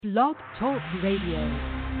Blog Talk Radio.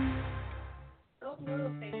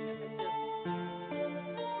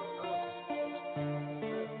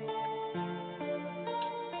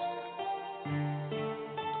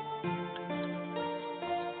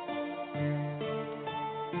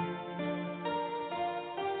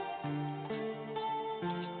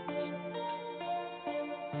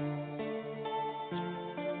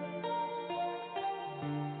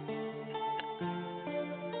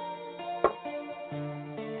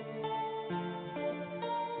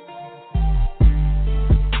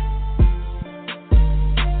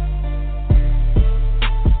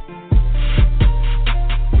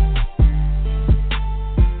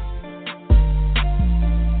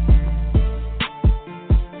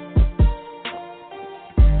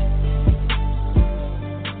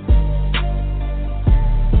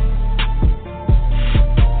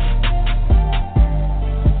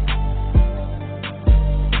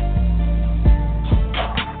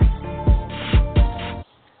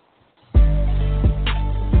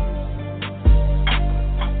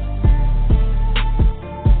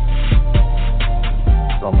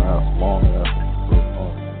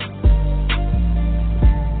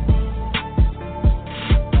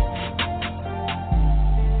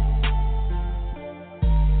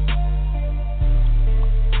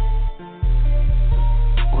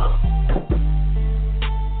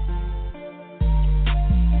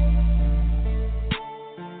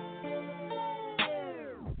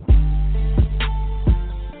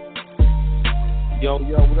 Yo,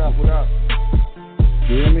 what up?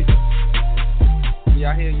 You hear me?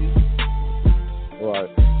 Yeah, I hear you. All right.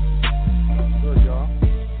 Good, y'all.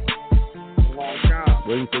 Long time.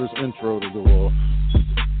 Waiting for this intro to go off.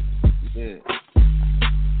 Yeah.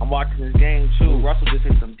 I'm watching this game, too. Russell just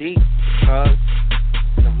hit some deep,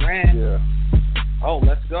 some ran. Yeah. Oh,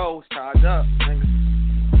 let's go. It's tied up.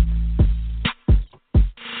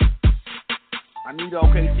 I need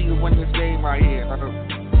OKC to win this game right here.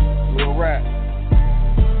 Little rap.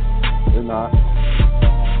 They're not. I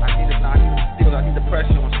need the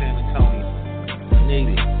pressure on San Antonio. I need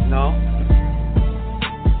it, you know?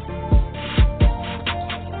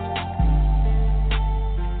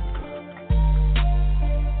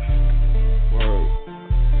 Word.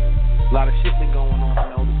 A lot of shit been going on, you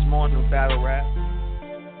know, this morning with battle rap.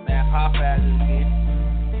 Man, Pop ass is again.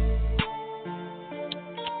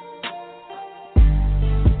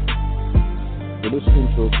 So this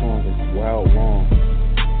intro song is wild long.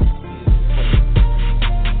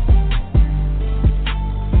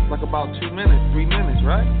 Like about 2 minutes, 3 minutes,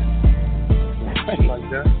 right? Like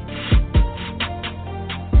that.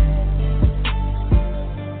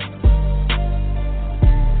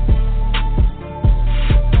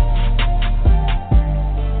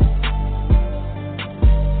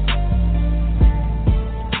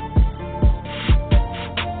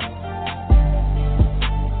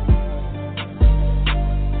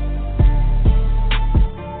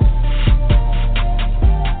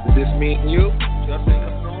 Is this me and you? Justin?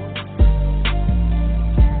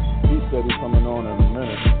 Said he's coming on in a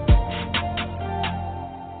minute.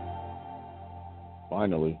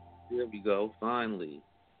 Finally. Here we go. Finally,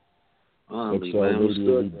 Xciledtv man. What's will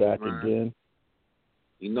good, be back man? again.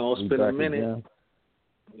 You know, it's been a minute. Again.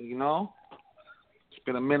 You know, it's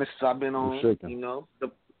been a minute since I've been on. You know,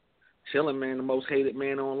 the chilling man, the most hated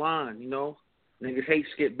man online. You know, niggas hate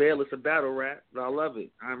Skip Bayless a battle rap, but I love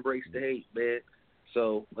it. I embrace the hate, man.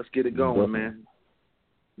 So let's get it going, man.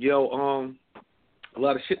 Yo, a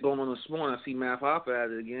lot of shit going on this morning. I see Math Hop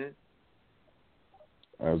at it again.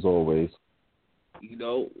 As always. You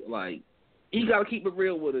know, like, he got to keep it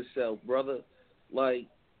real with himself, brother. Like,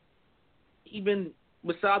 he been,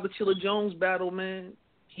 beside the Chilla Jones battle, man,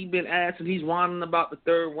 he been asking, he's whining about the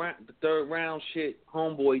third round shit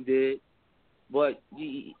Homeboy did. But,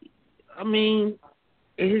 I mean,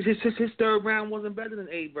 his third round wasn't better than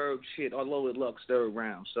A-Berg shit or Loaded Luck's third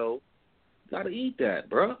round. So, got to eat that,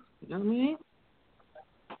 bro. You know what I mean?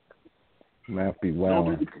 Math be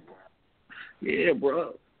wilding. Yeah,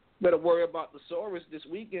 bro. Better worry about the Saurus this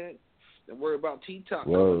weekend than worry about T-Top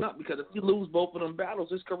coming up, because if you lose both of them battles,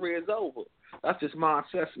 his career is over. That's just my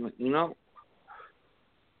assessment, you know?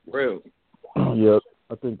 Real. Yeah,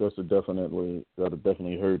 I think that'll definitely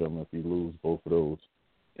hurt him if you lose both of those.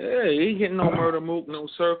 Yeah, he ain't getting no Murder Mook, no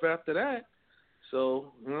Surf after that.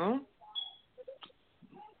 So, you know?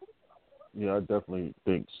 Yeah, I definitely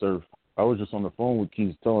think Surf. I was just on the phone with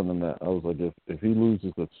Keith telling him that. I was like, if he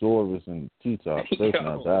loses to Saurus and T-Top, Surf's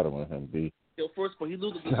not battling him, B. Yo, first of all, he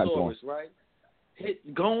loses to Saurus, right?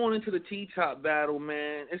 Going into the T-Top battle,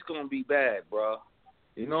 man, it's going to be bad, bro.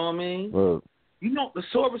 You know what I mean? You know, the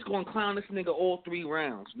Saurus going to clown this nigga all 3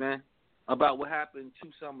 rounds, man. about what happened 2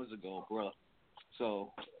 summers ago, bro.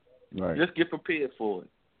 So just get prepared for it.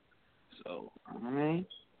 So, I mean,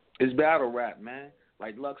 it's battle rap, man.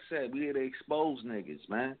 Like Lux said, we here to expose niggas,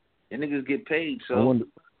 man. And niggas get paid, so.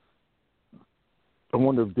 I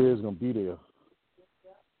wonder if Diz's gonna be there.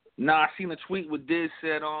 Nah, I seen a tweet where Diz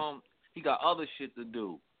said he got other shit to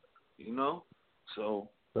do, you know? So,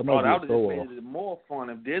 that would have just made it more fun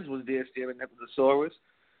if Diz was there staring at the thesaurus.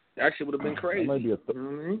 That shit would have been crazy.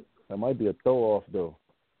 That might be a throw-off, though.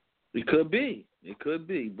 It could be,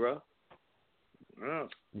 bro. Yeah.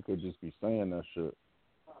 You could just be saying that shit.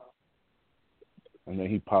 And then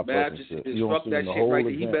he pops up and shit. Just fuck that shit right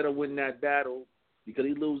there. He better win that battle because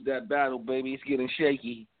he lose that battle, baby. It's getting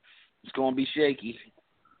shaky. It's going to be shaky.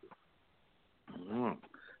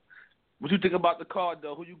 What you think about the card,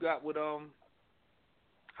 though? Who you got with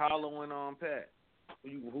Hollow and Pat? Who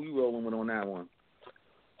you rolling with on that one?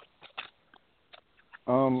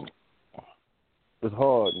 It's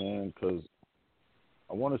hard, man, because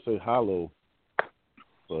I want to say Hollow,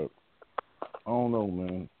 but I don't know,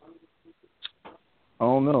 man. I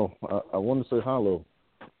don't know. I want to say Hollow.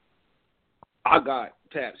 I got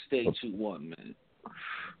Pat stay 2-1, man.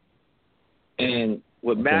 And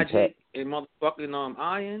with Magic and motherfucking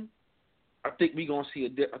Iron, I think we gonna see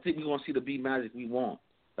the B Magic we want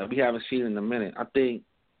that we haven't seen in a minute. I think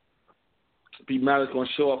B Magic's gonna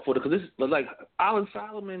show up for because this like Alan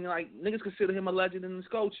Solomon, like niggas consider him a legend in this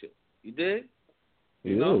culture. You did?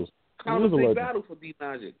 He is. Kind of a big battle for B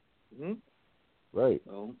Magic. Mm-hmm. Right.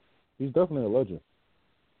 So, he's definitely a legend.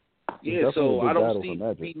 Yeah, so I don't see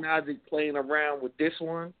B Magic playing around with this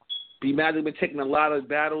one. B Magic been taking a lot of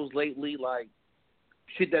battles lately, like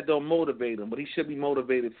shit that don't motivate him, but he should be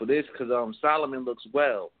motivated for this because Solomon looks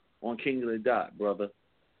well on King of the Dot, brother.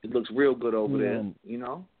 It looks real good over there, you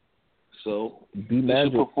know. So B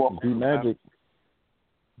Magic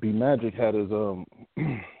had his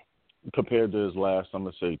compared to his last, I'm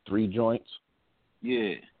gonna say 3 joints.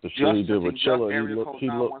 Yeah, the shit he did with Chilla, he looked. He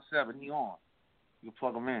on. You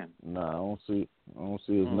plug him in. Nah, I don't see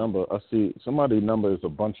his number. I see somebody's number is a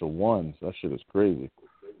bunch of 1s. That shit is crazy.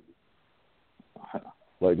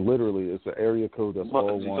 Like literally, it's an area code that's all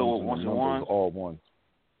 1s. And the number is all 1s.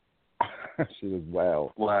 That shit is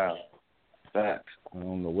wild. Wow. Fact. I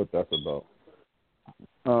don't know what that's about.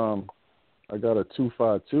 I got a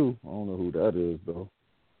 252. I don't know who that is though.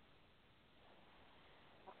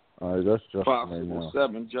 All right, that's Justin right now.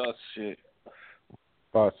 577, just shit.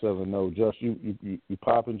 570, Just you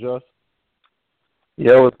popping, Just?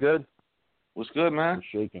 Yeah, what's good? What's good, man?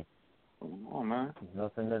 You're shaking. Come on, man.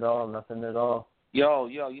 Nothing at all. Yo,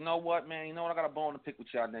 you know what, man? You know what? I got a bone to pick with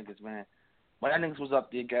y'all niggas, man. But y'all niggas was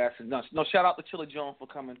up there gassing. No, shout out to Chilla Jones for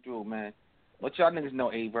coming through, man. But y'all niggas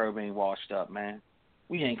know A-Verb ain't washed up, man.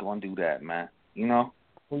 We ain't gonna do that, man. You know?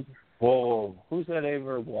 Whoa. Who said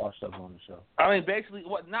A-Verb washed up on the show? I mean, basically,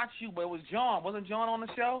 not you, but it was John. Wasn't John on the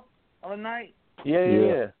show other night?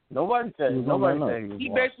 Yeah. Nobody said he was He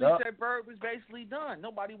basically said Verb is basically done.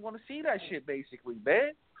 Nobody want to see that shit, basically,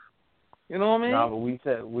 man. You know what I mean? No, but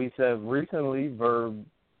we said recently Verb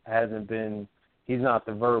hasn't been. He's not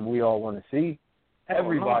the Verb we all want to see.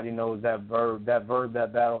 Everybody knows that Verb that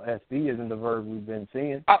battle SB isn't the Verb we've been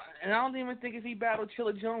seeing. And I don't even think if he battled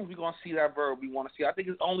Chilla Jones, we're gonna see that Verb we want to see. I think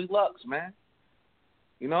it's only Lux, man.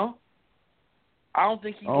 You know? I don't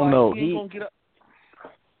think he ain't gonna get up.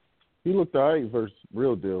 He looked all right versus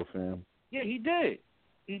Real Deal, fam. Yeah, he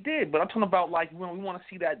did. But I'm talking about like when we want to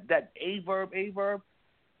see that A-Verb.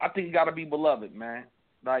 I think he got to be beloved, man.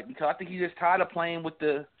 Like because I think he's just tired of playing with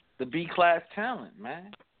the B-class talent,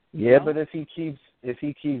 man. Yeah, but if he keeps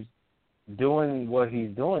doing what he's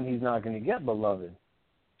doing, he's not going to get beloved.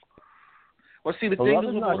 Well, see, the thing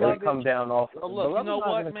is, not going to come down off. Beloved's not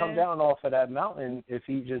going to come down off of that mountain if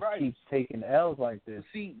he just keeps taking L's like this.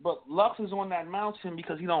 See, but Lux is on that mountain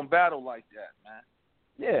because he don't battle like that, man.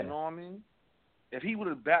 Yeah, you know what I mean. If he would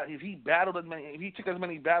have if he battled as many, if he took as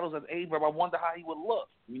many battles as A-Verb, I wonder how he would look.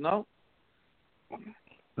 You know. I'm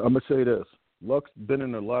gonna say this. Lux been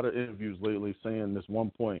in a lot of interviews lately saying this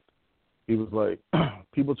one point. He was like,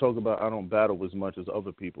 people talk about I don't battle as much as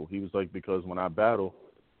other people. He was like, because when I battle,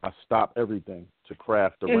 I stop everything to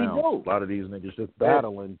craft around. A lot of these niggas just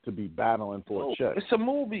battling to be battling for a check. It's a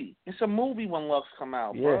movie. It's a movie when Lux come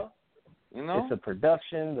out, bro. You know? It's a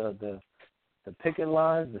production, the picket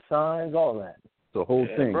lines, the signs, all that. It's a whole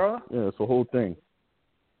thing. Bro. Yeah, it's a whole thing.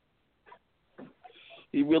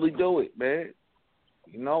 He really do it, man.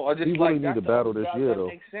 You know, I just he really need to battle this year, though. That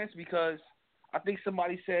makes sense because I think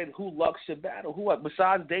somebody said who Lux should battle. Who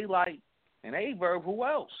besides Daylight and A-Verb, who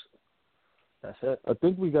else? That's it. I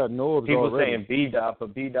think we got Norbes People already. saying B-Dot,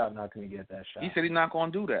 but B-Dot not going to get that shot. He said he's not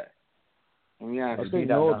going to do that. Yeah, I think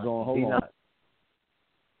Norbes on. Hold on.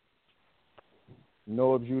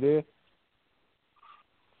 Norbes, you there?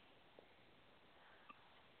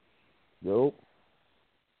 Yo.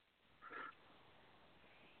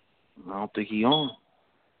 I don't think he on.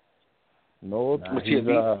 Norbes?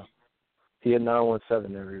 Nah, he had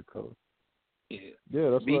 917 area code. Yeah,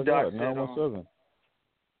 that's what I got. 917.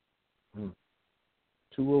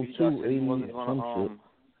 202 80 some shit.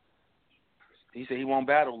 He said he won't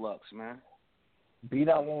battle Lux, man.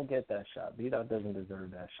 B-Dot won't get that shot. B-Dot doesn't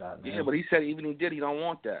deserve that shot, man. Yeah, but he said even he did, he don't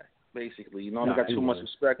want that, basically. You know, he got too much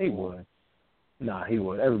respect for him. He would. Nah, he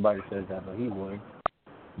would. Everybody says that, but he would.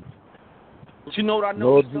 But you know what I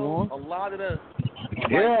noticed, though? A lot of the...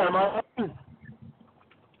 Yeah, man.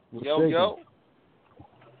 Yo.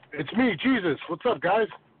 It's me, Jesus. What's up, guys?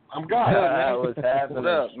 I'm God. What's happening?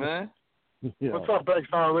 What up, man? Yeah. What's up,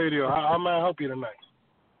 Xciledtv Radio? How may I help you tonight?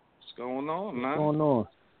 What's going on, man? What's going on?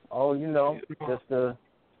 Oh, you know, just the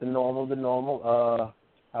normal.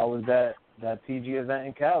 How was that PG event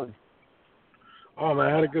in Cali? Oh,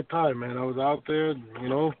 man, I had a good time, man. I was out there, you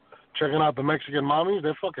know, checking out the Mexican mommies.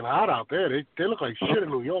 They're fucking hot out there. They look like shit in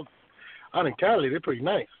New York. Out in Cali, they're pretty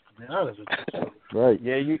nice, to be honest with you. Right.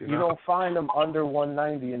 Yeah, you don't find them under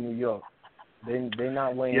 190 in New York. They're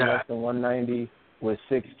not weighing less than 190 with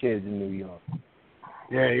 6 kids in New York.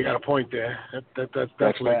 Yeah, you got a point there. That's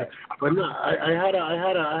definitely good. But no,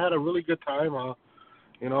 I had a really good time.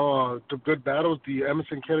 The good battles. The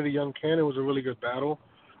Emerson Kennedy Young Cannon was a really good battle.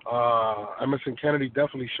 Emerson Kennedy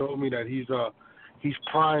definitely showed me that he's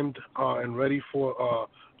primed and ready for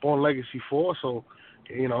Born Legacy 4. So,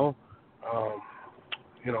 there's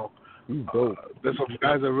some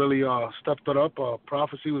guys that really stepped it up.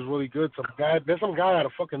 Prophecy was really good. There's some guy out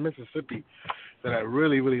of fucking Mississippi that I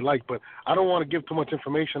really, really like, but I don't want to give too much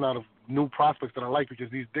information out of new prospects that I like because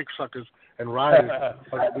these dick suckers and riders are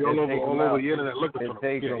all over the internet looking for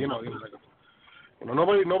them.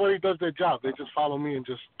 Nobody does their job. They just follow me and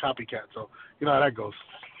just copycat. So you know how that goes.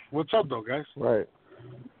 What's up, though, guys? Right.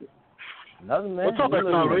 Nothing, man. What's up,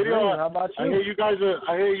 Xciledtv Radio? How about you? I hear you guys are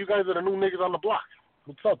the new niggas on the block.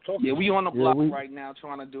 What's up, talk? Yeah, we on the block right now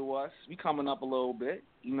trying to do us. We coming up a little bit,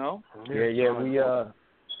 you know? Yeah,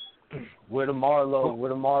 we're the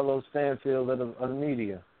Marlo Stanfield of the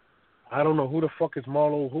media. I don't know who the fuck is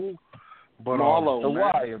Marlo who, but Marlo, The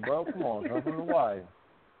Wire, bro. Come on, bro, from The Wire.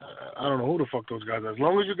 I don't know who the fuck those guys are. As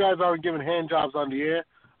long as you guys aren't giving hand jobs on the air,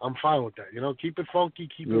 I'm fine with that. You know, keep it funky,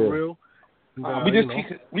 keep it real. And,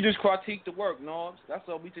 we just critique the work, Norbes. That's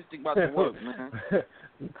all. We just think about the work, man.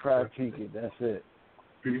 We critique it. That's it.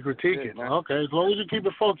 You critique it. Okay, as long as you keep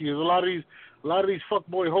it funky. There's a lot of these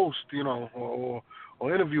fuckboy hosts, you know, or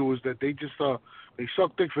interviewers that they just they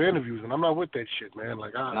suck dick for interviews, and I'm not with that shit, man.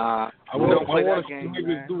 Like I want to see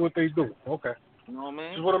niggas do what they do. Okay. You know what I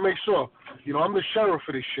mean? Just want to make sure. You know, I'm the sheriff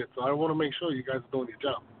for this shit, so I want to make sure you guys are doing your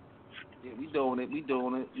job. Yeah, we doing it.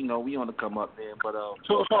 You know, we on the come up there, but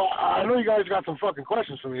So I know you guys got some fucking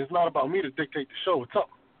questions for me. It's not about me to dictate the show. What's up?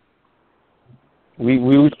 We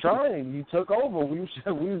was trying. You took over. We was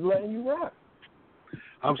letting you rock.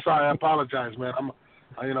 I'm sorry. I apologize, man.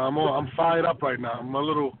 I'm fired up right now. I'm a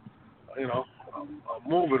little, I'm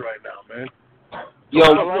moving right now, man.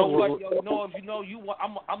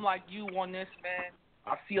 I'm like you on this, man.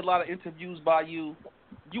 I see a lot of interviews by you.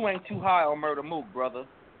 You ain't too high on Murder Mook, brother.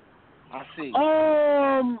 I see.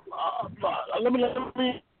 Let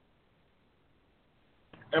me.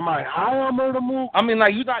 Am I high on Murder Mook? I mean,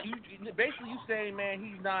 like you basically you saying, man,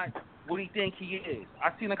 he's not what he think he is.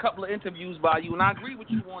 I've seen a couple of interviews by you, and I agree with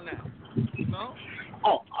you on that. You know?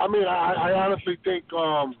 Oh, I mean, I honestly think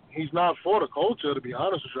he's not for the culture. To be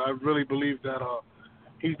honest with you, I really believe that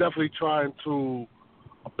he's definitely trying to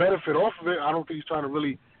benefit off of it. I don't think he's trying to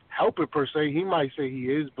really help it per se. He might say he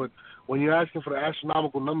is, but when you're asking for the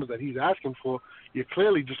astronomical numbers that he's asking for, you're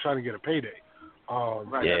clearly just trying to get a payday.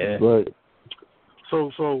 Right. Yeah. Right. So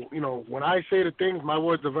when I say the things, my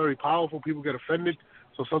words are very powerful. People get offended.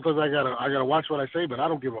 So sometimes I gotta watch what I say, but I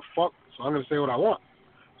don't give a fuck. So I'm gonna say what I want.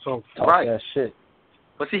 So Talk that shit.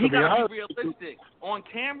 But see, he gotta be realistic. On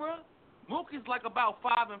camera, Mook is like about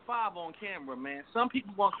 5-5 on camera, man. Some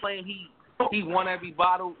people gonna claim he won every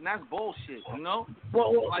battle, and that's bullshit, you know?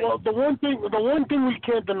 Well, the one thing we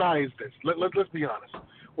can't deny is this. Let's be honest.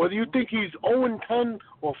 Whether you think he's 0-10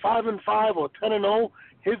 or 5-5 or 10-0,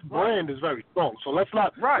 his brand is very strong. So let's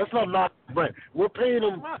not knock the brand. We're paying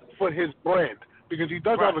him for his brand because he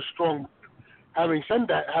does have a strong. Having said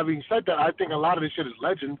that, I think a lot of this shit is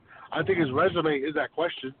legend. I think his resume is that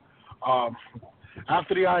question.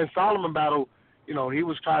 After the Iron Solomon battle, he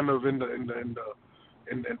was kind of in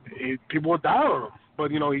people were down on him.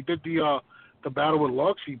 But he did the battle with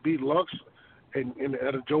Lux. He beat Lux,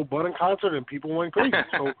 at a Joe Budden concert, and people went crazy.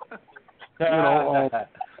 So,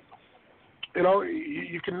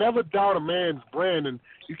 you can never doubt a man's brand, and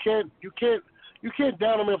you can't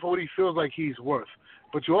doubt a man for what he feels like he's worth.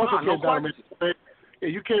 But you also can't doubt a man.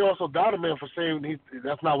 You can't also doubt a man for saying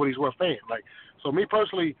that's not what he's worth paying. Like, so me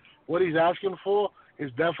personally, what he's asking for is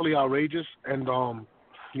definitely outrageous, and I'm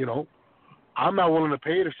not willing to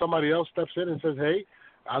pay it. If somebody else steps in and says, "Hey,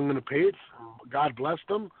 I'm going to pay it," God bless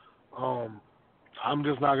them. I'm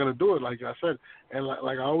just not going to do it. Like I said, and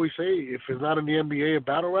like I always say, if it's not in the NBA or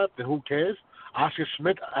battle rap, then who cares? Oscar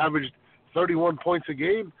Schmidt averaged 31 points a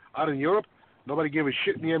game out in Europe. Nobody gave a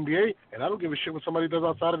shit in the NBA, and I don't give a shit what somebody does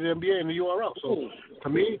outside of the NBA and the URL. So, to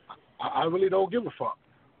me, I really don't give a fuck.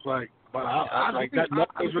 Like, but I like that. I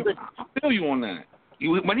feel you on that.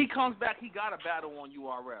 When he comes back, he got to battle on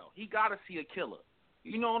URL. He got to see a killer.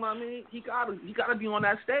 You know what I mean? He got to be on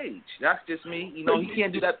that stage. That's just me. He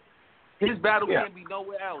can't do that. His battle can't be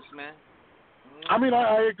nowhere else, man. I mean,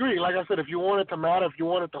 I agree. Like I said, if you want it to matter, if you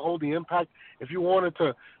want it to hold the impact, if you want it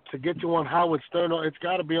to get you on Howard Stern, it's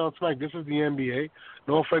got to be on Smack. This is the NBA.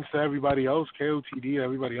 No offense to everybody else, KOTD,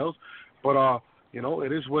 everybody else, but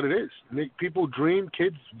it is what it is. People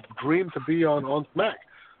kids dream to be on Smack.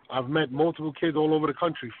 I've met multiple kids all over the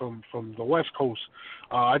country from the West Coast.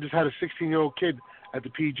 I just had a 16-year-old kid at the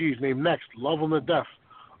PGs named Next. Love him to death.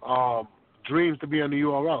 Dreams to be on the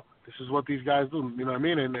URL. This is what these guys do. You know what I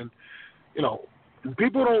mean? And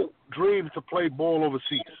people don't dream to play ball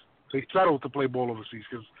overseas. They settle to play ball overseas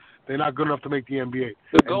because they're not good enough to make the NBA.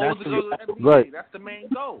 The goal is to go to the NBA. Right. That's the main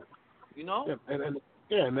goal.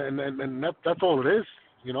 Yeah, and that's all it is.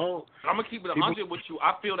 I'm gonna keep it 100 with you.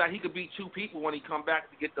 I feel that he could beat two people when he come back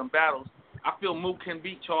to get them battles. I feel Mook can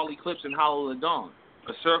beat Charlie Clips and Hollow the Dawn.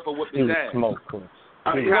 A surfer whip his ass. Calico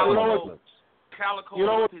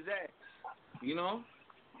whip his ass.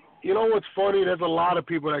 You know what's funny? There's a lot of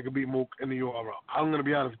people that can beat Mook in the URL. I'm going to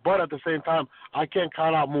be honest. But at the same time, I can't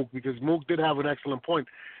count out Mook because Mook did have an excellent point.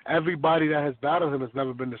 Everybody that has battled him has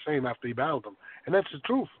never been the same after he battled him. And that's the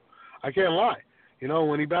truth. I can't lie.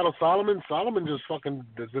 When he battled Solomon just fucking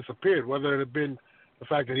disappeared. Whether it had been the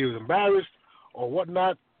fact that he was embarrassed or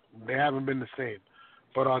whatnot, they haven't been the same.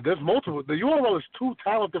 But there's multiple. The URL is too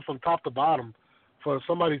talented from top to bottom for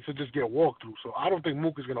somebody to just get walked through. So I don't think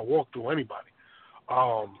Mook is going to walk through anybody.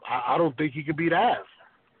 I don't think he can beat Av,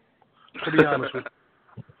 to be honest with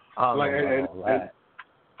you.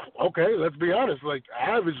 Okay, let's be honest. Like,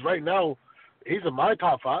 Av is right now, he's in my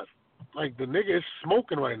top 5. Like, the nigga is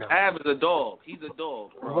smoking right now. Av is a dog. He's a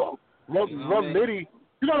dog, bro. Rum Nitty,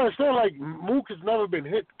 you gotta understand, like, Mook has never been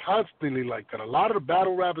hit constantly like that. A lot of the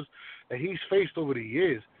battle rappers that he's faced over the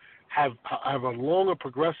years have a longer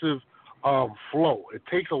progressive flow. It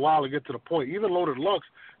takes a while to get to the point. Even Loaded Lux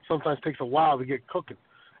sometimes takes a while to get cooking.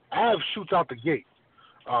 Av shoots out the gate.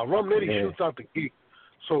 Rum Nitty shoots out the gate.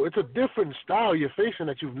 So it's a different style you're facing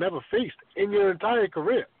that you've never faced in your entire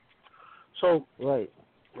career. So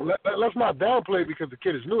let's not downplay because the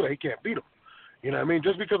kid is new that he can't beat him. You know what I mean?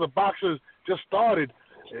 Just because a boxer just started,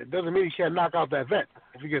 it doesn't mean he can't knock out that vet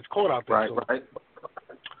if he gets caught out there. Right.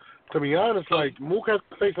 To be honest, like, Mook hasn't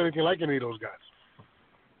faced anything like any of those guys.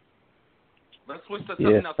 Let's switch to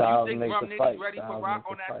something else. Do you think Rum Nitty's ready for Rock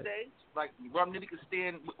on that stage? Like, Rum Nitty can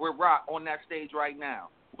stand with Rock on that stage right now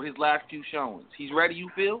with his last few showings. He's ready, you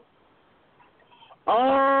feel?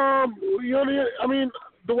 I mean,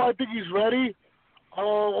 do I think he's ready?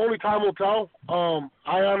 Only time will tell.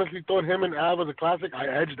 I honestly thought him and Av was a classic. I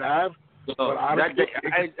edged Av.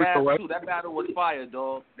 That battle was fire,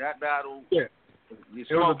 dog. That battle. Yeah. It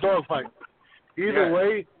was a dog fight. Either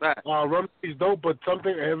way, Rum Nitty's dope, but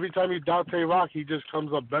every time you doubt Tay-Rock, he just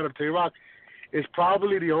comes up better. Tay-Rock is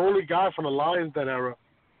probably the only guy from the Lions that era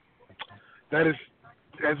that is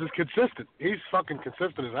as consistent. He's fucking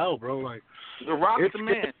consistent as hell, bro. Like, the Rock's the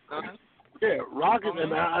man, son. Yeah, Rock is,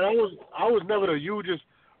 and I was never the hugest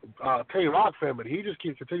Tay-Rock fan, but he just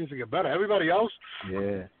continues to get better. Everybody else,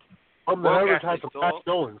 from the Harris has some patch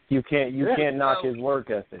going. You can't knock his work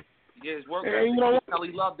ethic. Yeah, his work ethic. He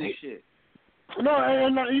loved this shit. No,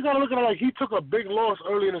 and you gotta look at it like he took a big loss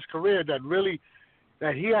early in his career that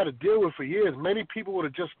he had to deal with for years. Many people would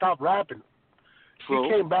have just stopped rapping. True.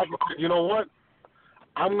 He came back and said, you know what?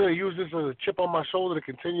 I'm gonna use this as a chip on my shoulder to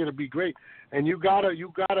continue to be great. And you gotta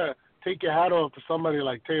take your hat off to somebody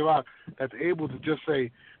like Tay-Rock that's able to just say,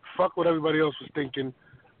 fuck what everybody else was thinking.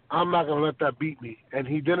 I'm not gonna let that beat me. And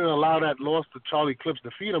he didn't allow that loss to Charlie Clips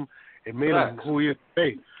defeat him. It made him who he is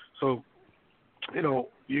today. So,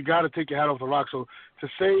 you got to take your hat off the Rock. So to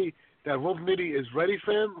say that Rum Nitty is ready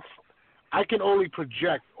for him, I can only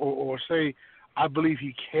project or say I believe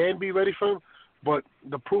he can be ready for him. But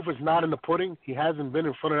the proof is not in the pudding. He hasn't been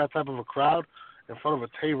in front of that type of a crowd, in front of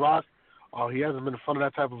a Tay-Rock. He hasn't been in front of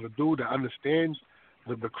that type of a dude that understands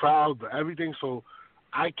the crowd, everything. So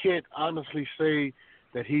I can't honestly say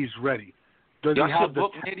that he's ready. Does Y'all he have should the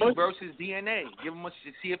book Nitty versus DNA. Give him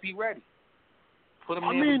see if he's ready. Put him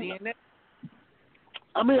in with DNA.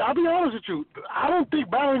 I mean, I'll be honest with you. I don't think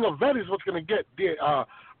battling a vet is what's going to get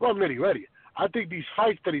Rum Nitty ready. I think these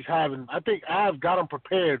fights that he's having, I think Av got him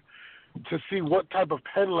prepared to see what type of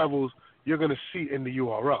pen levels you're going to see in the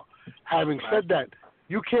URL. Having said that,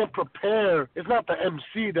 you can't prepare. It's not the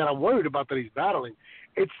MC that I'm worried about that he's battling.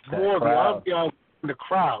 It's more the ambiance in the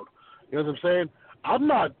crowd. You know what I'm saying? I'm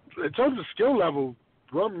not, in terms of skill level,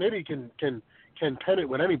 Rum Nitty can pen it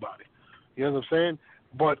with anybody. You know what I'm saying?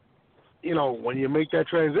 But, you know, when you make that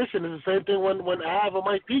transition, it's the same thing when Av or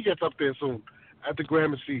Mike P gets up there soon at the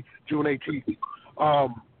Gramercy, June 18th. You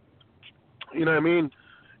know what I mean?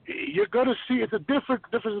 You're gonna see it's a different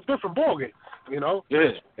ball game. You know? Yeah.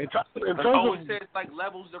 In terms always says like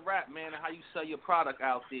levels to rap, man, and how you sell your product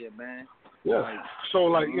out there, man. Yeah.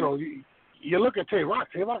 You know, you look at Tay-Rock.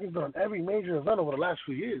 Tay-Rock has done every major event over the last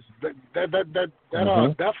few years. That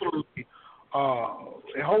definitely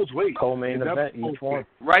it holds weight. Co-main event each one.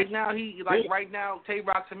 Right now, right now,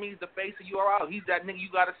 Tay-Rock to me is the face of URL. He's that nigga you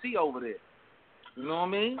got to see over there. You know what I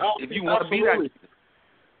mean? If you want to be that.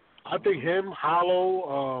 I think him,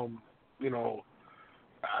 Hollow, you know,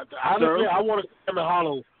 honestly, I want to see him and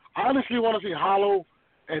Hollow. I honestly want to see Hollow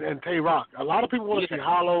and Tay-Rock. A lot of people want to see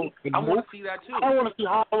Hollow and I want to see that too. I want to see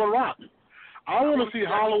Hollow and Rock. I want to see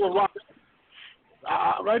Hollow and Rock.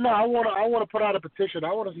 Right now, I want to put out a petition.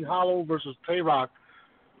 I want to see Hollow versus Tay-Rock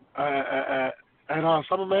at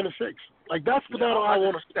Summer Madness 6. Like, that's the battle I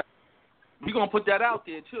want to see. You're going to put that out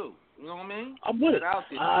there too. You know what I mean? I'm with it. Out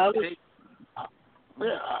there.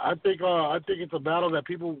 I think it's a battle that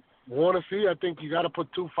people want to see. I think you got to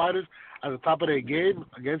put two fighters at the top of their game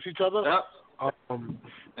against each other. Yep.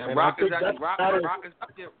 And Rock is up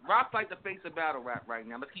there. Rock's like the face of battle rap right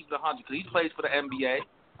now. Let's keep it 100 because he plays for the NBA,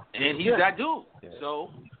 and he's that dude. Yeah. So,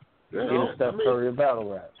 he's Steph Curry of battle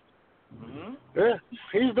rap. Mm-hmm. Yeah,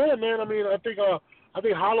 he's there, man. I mean, I think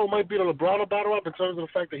Hollow might be the LeBron of battle rap in terms of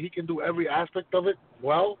the fact that he can do every aspect of it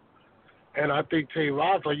well. And I think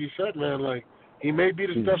Tay-Rock, like you said, man, like he may be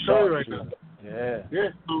the Steph Curry right now. Yeah. Yeah.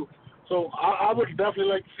 So I would definitely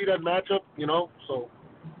like to see that matchup. You know. So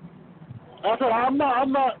I said I'm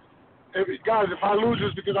not. Guys, if I lose,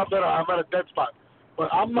 it's because I'm at a dead spot.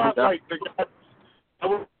 But I'm not like the guy.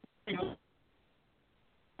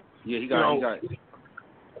 Yeah, he got it.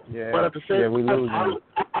 Yeah. But at the same we lose.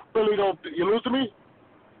 I really don't. You lose to me?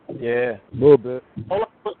 Yeah. A little bit. Hold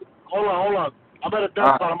on. I'm at a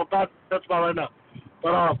dead spot. I'm about to dead spot right now.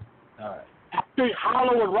 But all right. I think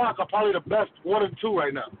Hollow and Rock are probably the best 1 and 2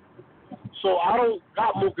 right now. So I don't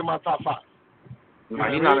got Mook in my top 5. He's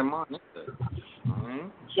not in mine. Mm-hmm.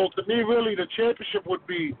 So to me, really, the championship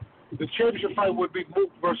fight would be Mook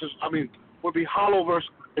would be Hollow versus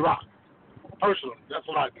Rock. Personally, that's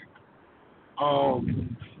what I think.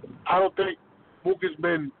 I don't think Mook has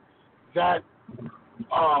been that.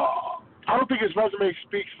 I don't think his resume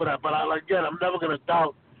speaks for that. But I'm never gonna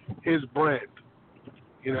doubt his brand.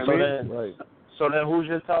 You know what I mean? So then, who's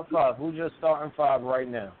your top 5? Who's your starting 5 right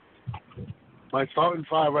now? My starting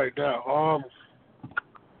 5 right now.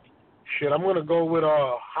 I'm gonna go with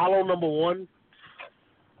Hollow number 1.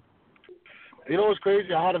 You know what's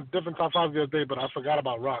crazy? I had a different top 5 the other day, but I forgot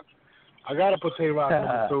about Rock. I gotta put Tay-Rock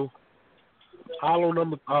number 2. Hollow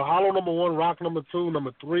number 1, Rock number 2,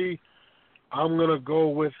 number 3. I'm gonna go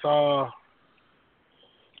with who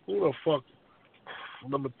the fuck?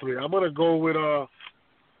 Number 3. I'm gonna go with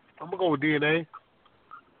DNA.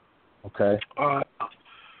 Okay.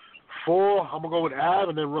 4. I'm gonna go with Av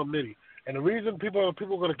and then Rum Nitty. And the reason people are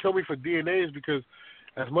gonna kill me for DNA is because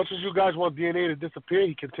as much as you guys want DNA to disappear,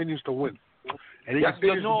 he continues to win. And he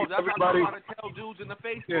continues to beat everybody. That's what I tell dudes in the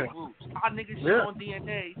Facebook groups. How niggas shit on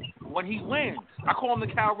DNA when he wins. I call him the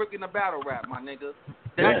Cal Rick in the battle rap, my nigga.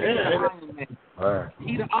 That's the Iron Man. Right.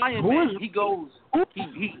 He the Iron Man. He goes. Who is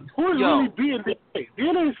really being DNA?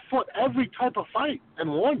 DNA's fought every type of fight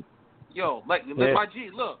and won. Yo, my G,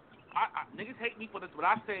 look. Niggas hate me for this, but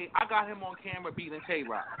I say I got him on camera beating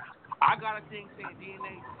Tay-Rock. I got a thing saying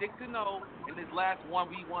DNA 6-0 in his last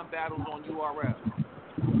 1v1 battles on URL.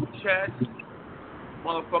 Chess,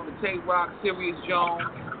 motherfucking Tay-Rock, Sirius Jones,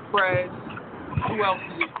 Prez. Who else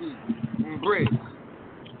do you see? Bridge.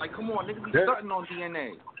 Like, come on, niggas be starting on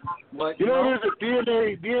DNA. But you know what it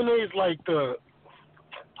is? DNA is like the.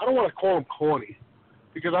 I don't want to call him corny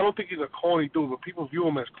because I don't think he's a corny dude, but people view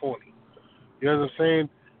him as corny. You know what I'm saying?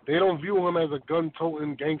 They don't view him as a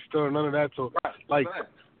gun-toting gangster or none of that. So Like,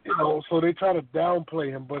 you know, so they try to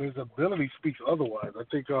downplay him, but his ability speaks otherwise. I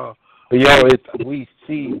think. We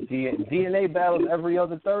see DNA battles every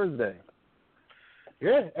other Thursday.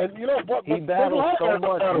 Yeah, and you know, but he battles so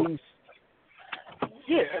much.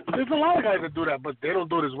 Yeah, there's a lot of guys that do that, but they don't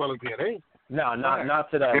do it as well as DNA. No,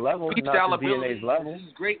 not to that level. Not to DNA's level.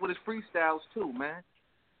 He's great with his freestyles too, man.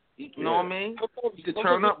 You know what I mean? He can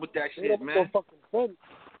turn up with that shit, man. But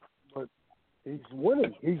he's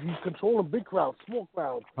winning. He's controlling big crowds, small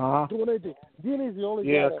crowds, doing everything. DNA's the only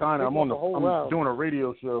guy. Yeah, kind of. I'm round. doing a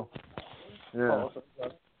radio show. Yeah.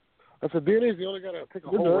 I said DNA's the only guy that take a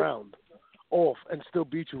whole round off and still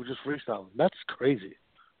beat you with just freestyling. That's crazy.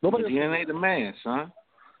 Nobody. DNA the man, son.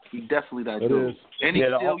 He definitely that dude. And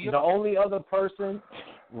the only other person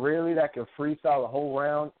really that can freestyle a whole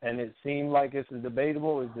round and it seemed like it's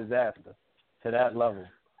debatable is Disaster to that level.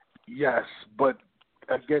 Yes, but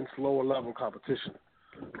against lower level competition.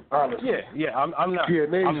 Honestly. Yeah. I'm not.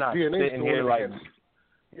 DNA's sitting here like.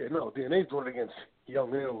 DNA's doing it against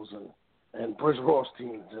Young Hills and Bruce Ross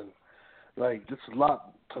teams and like it's a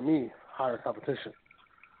lot to me higher competition.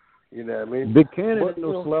 You know what I mean? Big Cannon ain't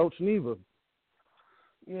no slouch neither.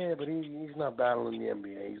 Yeah, but he's not battling the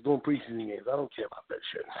NBA. He's doing preseason games. I don't care about that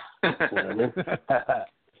shit. You know what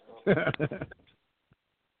I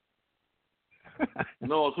mean?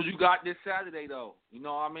 No, because you got this Saturday, though. You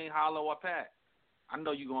know what I mean? Hollow or Pat. I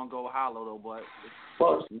know you're going to go Hollow, though, but,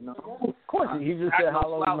 you know. Of course, he just said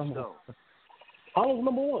Hollow's number one. Hollow's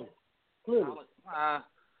number one, clearly.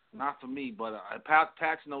 Not for me, but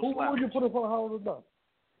Pat's no slouch. Who would you put up on Hollow's number?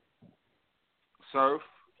 Surf.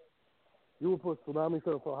 You would put Tsunami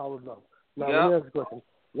Surf on Hollow's number. Now, let me ask you a question.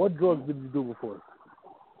 What drugs did you do before?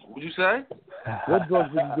 What'd you say? What drugs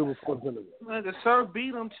did you do before Tsunami? Man, the Surf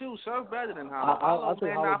beat him, too. Surf better than Hollow. I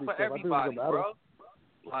think Hollow not beat for Surf. everybody, bro.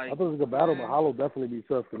 Like, I thought it was a good battle, but Hollow definitely beat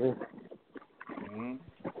Surf to me. Mm-hmm.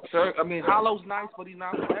 Surf, I mean, Hollow's nice, but he's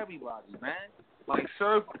not for everybody, man. Like,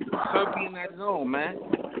 Surf being that zone, man.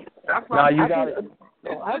 That's why you got to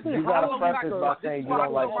preface by saying you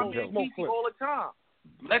don't like some jokes. All the time.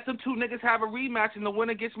 Let them two niggas have a rematch and the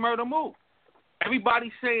winner gets Murder Mook.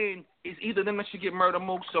 Everybody's saying it's either them that should get Murder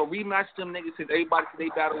Mook, so rematch them niggas since everybody said they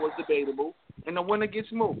battle was debatable, and the winner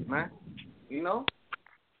gets Mook, man. You know?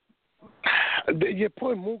 You're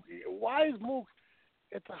putting Mook. Why is Mook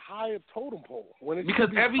at the higher totem pole? Because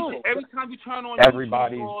every time you turn on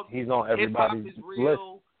he's on everybody's is real. list.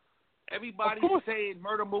 Everybody's saying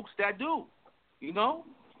Murder Mook's that dude. You know?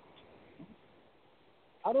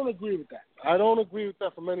 I don't agree with that. I don't agree with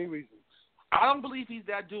that for many reasons. I don't believe he's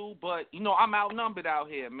that dude, but, you know, I'm outnumbered out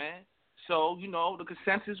here, man. So, you know, the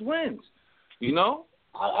consensus wins. You know?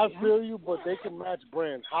 I feel you, but they can match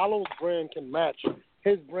brands. Hollow's brand can match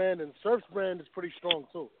his brand, and Surf's brand is pretty strong,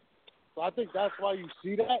 too. So I think that's why you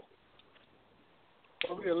see that.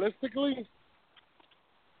 But realistically,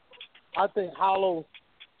 I think Hollow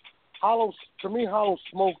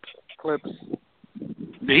smoked Clips.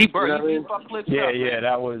 He fucked Clips up. Yeah,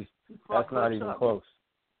 that's not even close.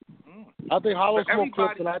 I think Hollow smoked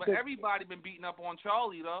Clips, and I think everybody been beating up on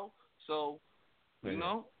Charlie though. So, you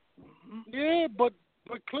know. Yeah, but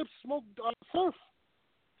Clips smoked Surf.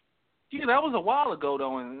 Yeah, that was a while ago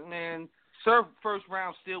though, and man, Surf first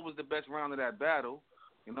round still was the best round of that battle.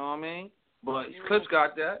 You know what I mean? But Clips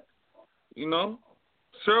got that. You know.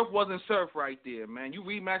 Surf wasn't Surf right there, man. You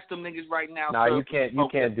rematch them niggas right now. Nah, Surf, you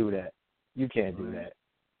can't do that. You can't do that.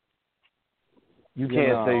 You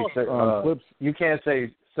can't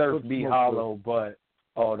say Surf beat Hollow, but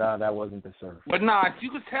that wasn't the Surf. But nah,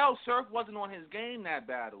 you could tell Surf wasn't on his game that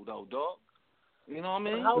battle though, dog. You know what I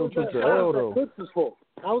mean? How was that Clips' fault?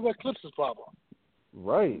 How was that Clips' problem?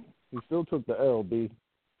 Right. He still took the L, B.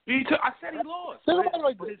 I said he lost.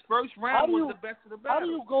 But his first round was the best of the battle. How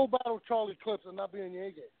do you go battle Charlie Clips and not be in your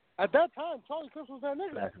A game? At that time, Charlie Clips was that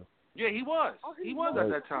nigga. Exactly. Yeah, he was. He was at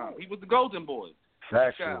that time. He was the Golden Boy.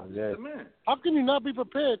 Factual, yeah. How can you not be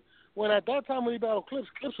prepared when at that time when he battled Clips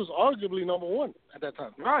was arguably number one at that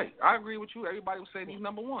time? Right. I agree with you. Everybody was saying he's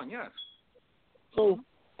number one, yes. So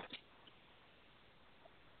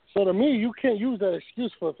to me, you can't use that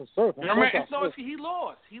excuse for Surf. He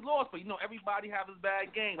lost. He lost, but you know everybody have his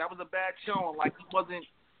bad game. That was a bad showing. Like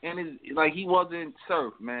he wasn't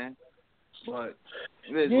Surf, man. But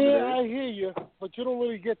I hear you, but you don't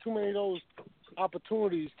really get too many of those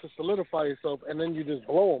opportunities to solidify yourself, and then you just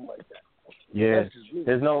blow them like that. Yeah,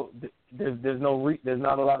 there's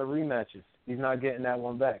not a lot of rematches. He's not getting that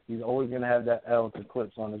one back. He's always gonna have that L to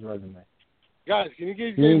Clips on his resume. Guys, can you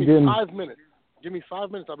give me 5 minutes? Give me 5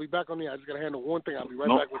 minutes. I'll be back on the air. I just got to handle one thing. I'll be right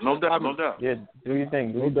back with you. No doubt. Yeah, do your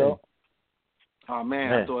thing. No doubt. Oh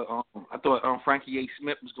man. I thought Frankie A.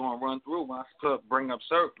 Smith was going to run through when I bring up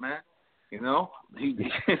Surf, man. You know, he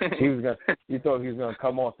was gonna. You thought he was gonna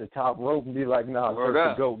come off the top rope and be like, "Nah, Surf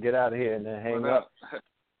the GOAT, get out of here," and then hang up.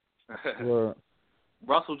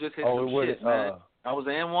 Russell just hit some shit, man. I was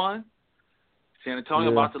in one. San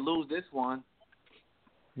Antonio about to lose this one.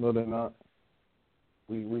 No, they're not.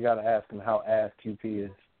 We got to ask him how ass QP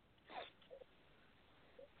is.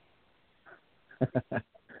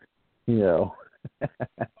 Yo.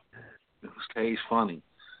 He's funny.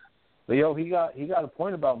 But yo, he got a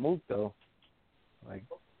point about Mook though. Like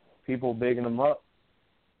people bigging him up.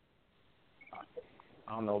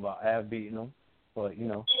 I don't know about Av beating him, but you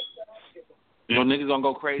know. You know, niggas gonna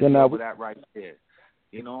go crazy over that right there.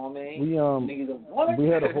 You know what I mean?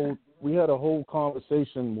 We had a whole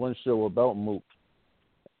conversation one show about Mook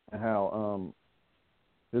and how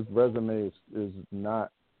his resume is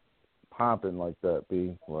not popping like that.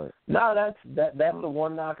 No, that's the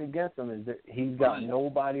one knock against him is that he's got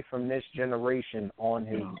nobody from this generation on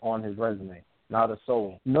his resume. Not a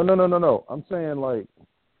soul. No. I'm saying like.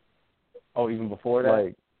 Oh, even before that.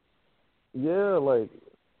 Like, yeah, like.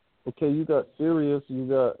 Okay, you got Sirius, you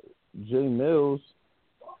got Jay Mills.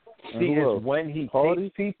 See, it's when he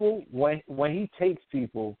takes people. When he takes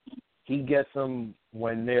people, he gets them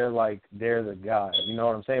when they're the guy. You know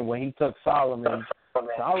what I'm saying? When he took Solomon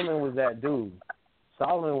was that dude.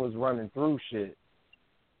 Solomon was running through shit.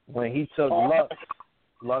 When he took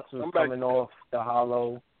Lux was coming off the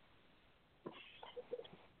hollow.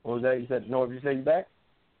 What was that? You said Norbes? You said you back?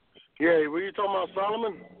 Yeah, were you talking about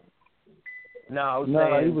Solomon? No,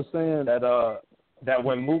 he was saying that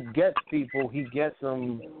when Mook gets people, he gets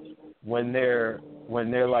them when they're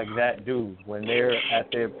like that dude, when they're at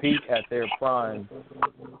their peak, at their prime,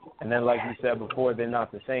 and then like you said before, they're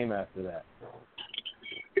not the same after that.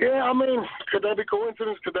 Yeah, I mean, could that be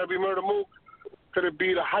coincidence? Could that be Murder Mook? Could it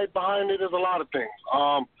be the hype behind it? There's a lot of things.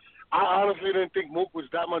 I honestly didn't think Mook was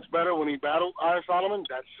that much better when he battled Iron Solomon.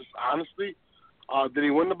 That's just honestly. Did he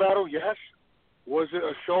win the battle? Yes. Was it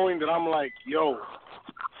a showing that I'm like, yo,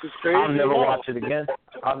 this is crazy? I'll never watch it again.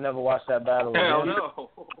 I'll never watch that battle again. Hell no.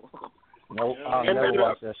 Nope, I'll never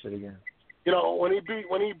watch that shit again. You know, when he beat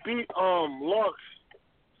Lux,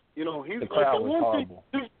 you know, he's the crowd was horrible.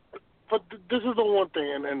 But this is the one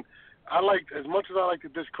thing, and I like, as much as I like to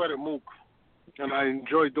discredit Mook, and I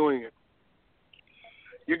enjoy doing it,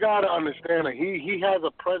 you got to understand that he has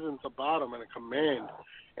a presence about him and a command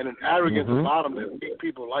and an arrogance about him that make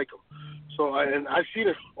people like him. So, and I see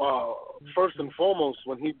this first and foremost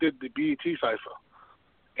when he did the BET Cypher.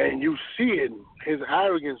 And you see it, his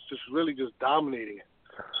arrogance just really just dominating it.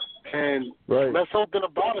 And that's something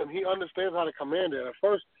about him. He understands how to command it. At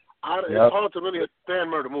first, it's hard to really understand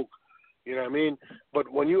Murder Mook. You know what I mean? But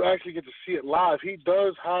when you actually get to see it live, he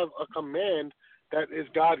does have a command that is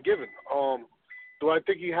God-given. Do I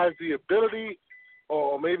think he has the ability,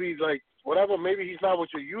 or maybe like whatever, maybe he's not what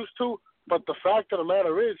you're used to, but the fact of the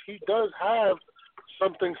matter is he does have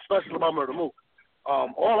something special about Murder Mook.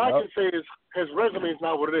 All I can say is his resume is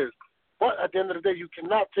not what it is. But at the end of the day, you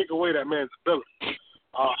cannot take away that man's ability.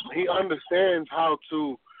 He understands how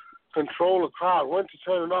to control a crowd, when to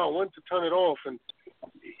turn it on, when to turn it off, and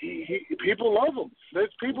people love him.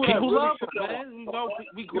 There's people that really love him, man. You know,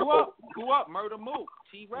 we grew up Murder Mook,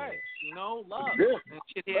 T-Rex, you know, love and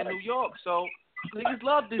shit here in New York. So niggas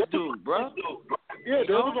love this dude, bro. Yeah,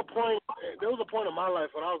 there was a point in my life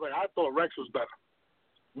when I was like, I thought Rex was better.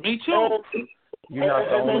 Me too. You're not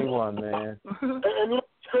the only one, man. And it's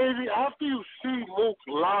crazy. After you see Mook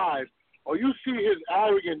live, or you see his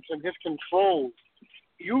arrogance and his control,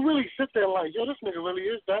 you really sit there like, yo, this nigga really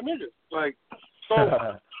is that nigga. Like, so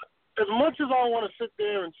as much as I want to sit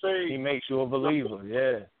there and say he makes you a believer,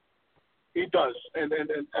 yeah. He does. And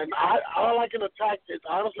all I can attack is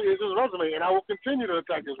honestly is his resume, and I will continue to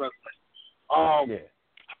attack his resume.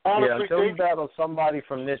 Honestly, until he battles somebody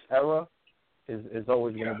from this era, is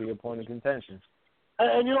always going to be a point of contention.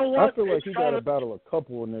 And you know what? I feel like he got to battle a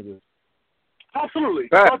couple of niggas. Absolutely.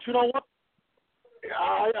 But you know what?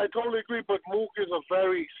 I totally agree, but Mook is a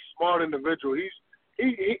very smart individual.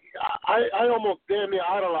 I almost damn near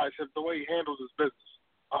idolize him the way he handles his business.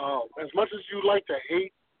 As much as you like to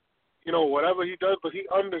hate, you know, whatever he does, but he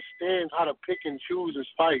understands how to pick and choose his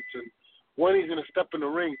fights and when he's going to step in the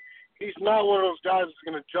ring. He's not one of those guys that's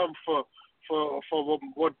going to jump for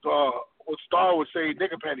what Star would say,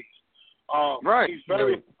 nigga pennies. He's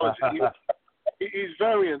very intelligent. He's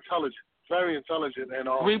very intelligent. Very intelligent. And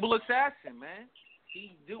cerebral assassin, man.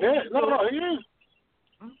 He is.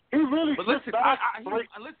 He really. But listen, I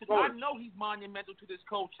know he's monumental to this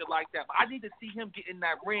culture like that. But I need to see him get in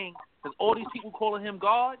that ring because all these people calling him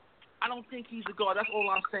God. I don't think he's the God. That's all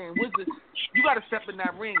I'm saying. You got to step in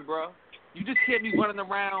that ring, bro. You just can't be running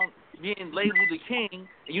around being labeled the king and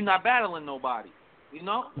you're not battling nobody. You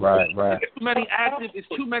know? Right. It's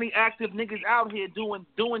too many active niggas out here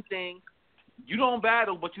doing things. You don't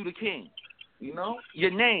battle, but you the king. You know?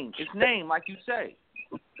 Your name. It's name, like you say.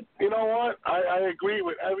 You know what? I agree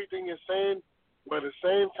with everything you're saying, but at the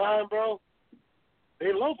same time, bro,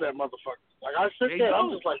 they love that motherfucker. Like, I sit there,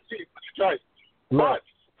 I'm just like, gee, Christ. But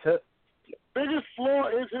biggest flaw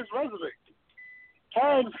is his resume.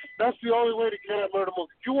 And that's the only way to get at Murder Mook.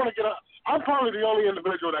 If you want to get I'm probably the only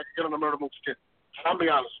individual that can get on the Murder Mook's skin. I'll be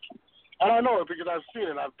honest. And I know it because I've seen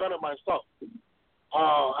it. I've done it myself.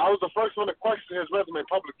 I was the first one to question his resume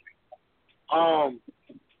publicly.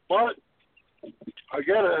 But,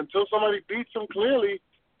 again, until somebody beats him clearly,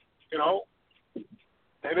 you know,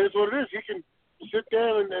 it is what it is. He can sit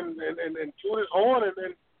there and toot his horn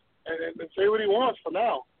and say what he wants for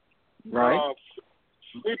now. Right.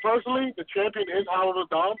 Me personally, the champion is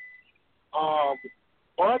Xciledtv.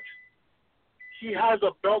 But he has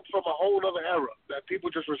a belt from a whole other era that people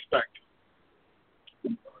just respect.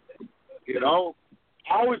 You know?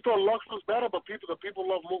 I always thought Lux was better, but the people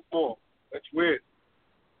love Mook more. That's weird.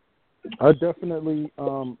 I definitely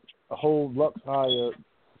hold Lux higher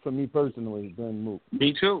for me personally than Mook.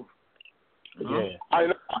 Me too. Yeah.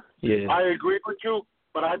 I agree with you,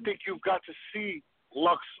 but I think you've got to see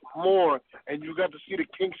Lux more, and you got to see the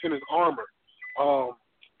kinks in his armor.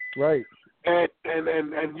 Right.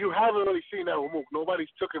 And you haven't really seen that with Mook. Nobody's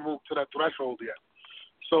taken Mook to that threshold yet.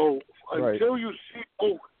 So until you see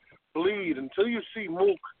Mook bleed, until you see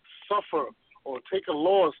Mook suffer or take a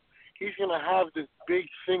loss, he's going to have this big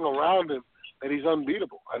thing around him that he's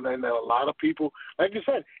unbeatable. And then a lot of people, like you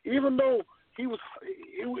said, even though he was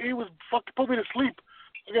fucking put me to sleep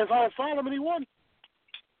against Xciledtv, and he won.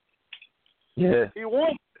 Yeah. He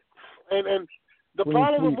won. And the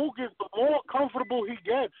problem with Mook is the more comfortable he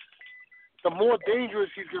gets, the more dangerous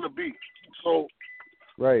he's going to be. So,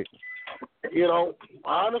 right. You know,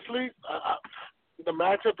 honestly, the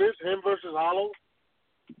matchup is him versus Hollow.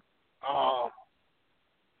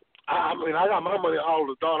 I mean, I got my money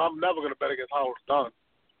on Xciledtv. I'm never going to bet against Xciledtv.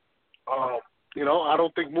 You know, I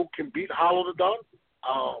don't think Mook can beat Xciledtv.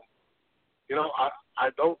 You know, I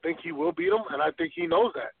don't think he will beat him, and I think he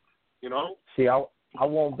knows that. You know? See, I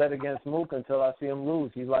won't bet against Mook until I see him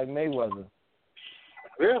lose. He's like Mayweather.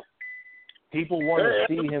 Yeah. People want to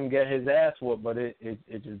see him get his ass whooped, but it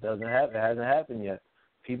just doesn't happen. It hasn't happened yet.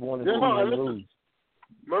 People want to see him lose.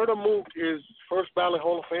 Murder Mook is first ballot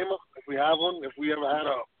Hall of Famer, if we have one. If we ever had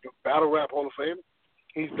a battle rap Hall of Fame,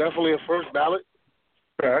 he's definitely a first ballot.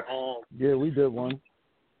 Yeah, we did one.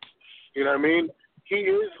 You know what I mean? He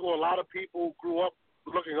is who a lot of people grew up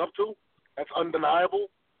looking up to. That's undeniable.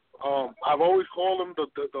 I've always called him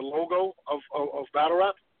the logo of battle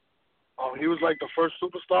rap. He was like the first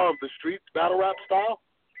superstar of the street battle rap style,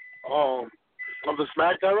 of the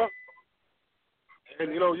Smack era.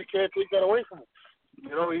 And, you know, you can't take that away from him. You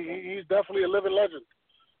know, he's definitely a living legend.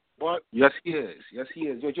 But yes, he is. Yes, he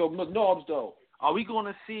is. Yo, Norbes, though, are we going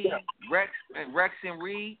to see Rex and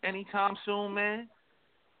Reed anytime soon, man?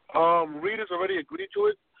 Reed has already agreed to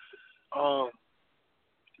it.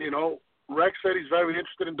 You know, Rex said he's very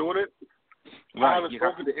interested in doing it. Right, I haven't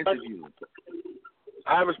spoken to the interview.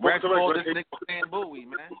 I haven't spoken to Rex. Called this nigga Sam Bowie,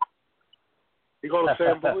 man. He called him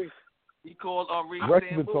Sam Bowie? He called Reed Rex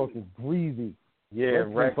Sam been Bowie. talking greasy. Yeah,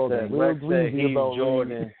 Rex said he's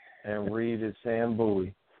Jordan and Reed is Sam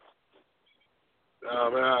Bowie.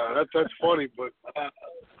 Man, that's funny, but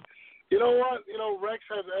you know what? You know, Rex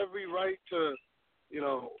has every right to, you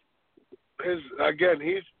know, he's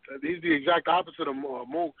the exact opposite of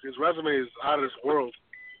Mook. His resume is out of this world.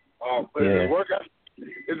 His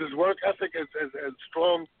work ethic as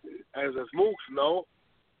strong as Mook's? No.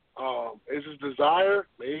 Is his desire?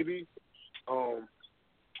 Maybe.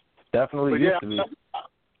 Definitely used to be.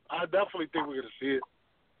 I definitely think we're gonna see it.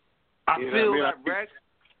 I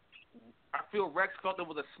feel Rex felt it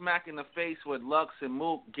was a smack in the face with Lux and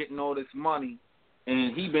Mook getting all this money,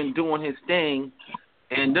 and he been doing his thing,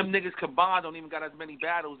 and them niggas combined don't even got as many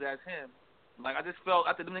battles as him. Like, I just felt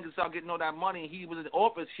after them niggas started getting all that money, he was in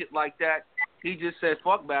office, shit like that, he just said,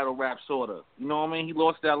 fuck battle rap, sort of. You know what I mean? He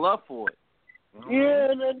lost that love for it.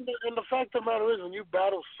 Yeah, and the fact of the matter is, when you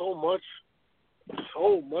battle so much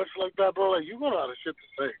like that, bro, like, you run out of shit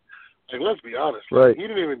to say. Like, let's be honest. Right. He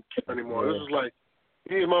didn't even care anymore. Yeah. This is like,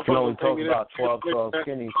 these You can only motherfuckers talk about 12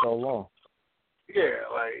 skinny so long. Yeah,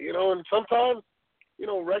 like, you know, and sometimes, you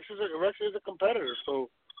know, Rex is a competitor, so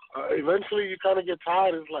eventually you kind of get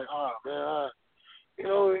tired. It's like, man, you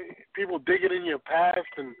know, people dig it in your past,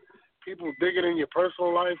 and people digging in your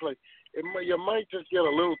personal life, like you might just get a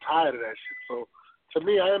little tired of that shit. So to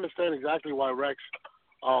me, I understand exactly why Rex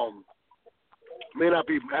may not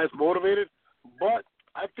be as motivated, but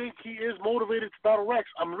I think he is motivated to battle Rex.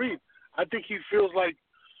 I'm Reed. I think he feels like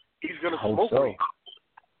he's gonna smoke weed.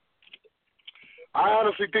 I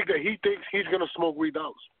honestly think that he thinks he's gonna smoke weed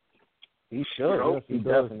dollars. He should. Yes, he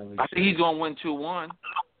definitely. I think he's gonna win 2-1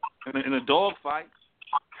 in a dog fight.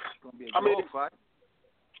 It's gonna be a dog fight.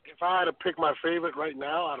 If I had to pick my favorite right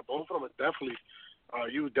now out of both of them, it definitely,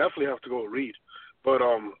 you would definitely have to go with Reed. But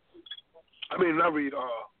not Reed.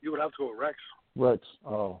 You would have to go with Rex. Rex.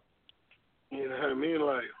 Oh. You know what I mean?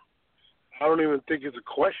 Like, I don't even think it's a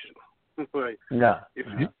question. Like, nah.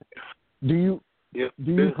 Do you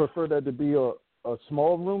prefer that to be a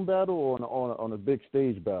small room battle or on a big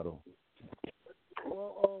stage battle?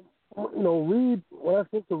 Well, Reed. When I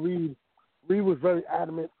spoke to Reed was very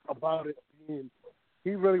adamant about it.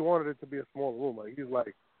 He really wanted it to be a small room. Like,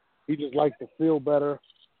 he just likes to feel better.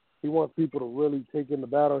 He wants people to really take in the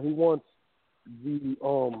battle. He wants the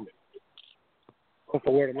what's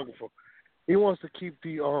the word I'm looking for? He wants to keep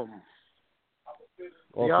the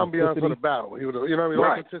ambiance of the battle. You know what I mean?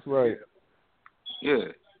 Right. Right.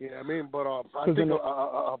 Yeah. Yeah, I mean, but I think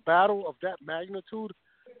a battle of that magnitude,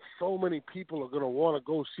 so many people are going to want to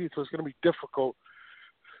go see it, so it's going to be difficult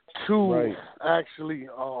to actually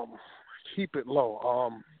keep it low. I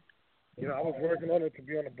was working on it to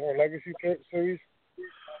be on the Born Legacy series,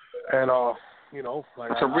 and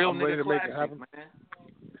it's a real I'm ready nigga to make it happen. man.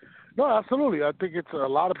 No, absolutely. I think it's a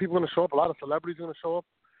lot of people going to show up. A lot of celebrities are going to show up.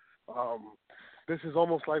 This is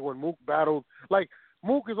almost like when Mook battled. Like,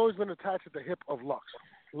 Mook has always been attached at the hip of Lux.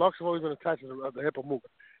 Lux has always been attached at the hip of Mook.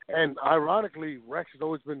 And ironically, Rex has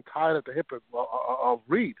always been tied at the hip of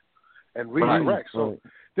Reed. And Reed and Rex. So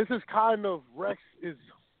this is kind of Rex is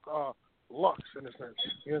Lux in a sense.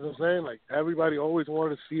 You know what I'm saying? Like, everybody always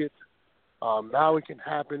wanted to see it. Now it can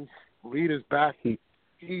happen. Reed is back. He's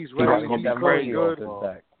ready. He's going good.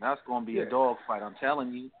 That's going to be a dog fight. I'm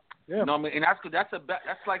telling you. Yeah. You know what I mean? And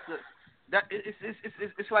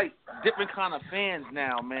it's like different kind of fans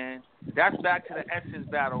now, man. That's back to the Essence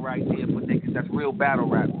battle right there for niggas. That's real battle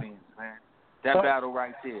rap fans, man. That battle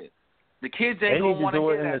right there. The kids ain't gonna want to hear that. They need to do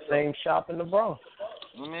it in the same shop in the Bronx.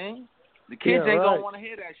 You know what I mean? The kids ain't gonna want to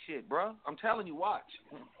hear that shit, bro. I'm telling you, watch.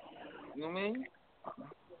 You know what I mean?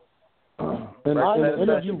 In the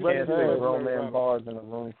interview, Rex had grown man bars in a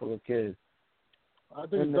room full of kids. I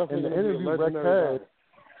think in the interview Rex had.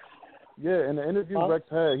 Yeah, in the interview Rex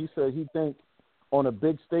had, he said he think on a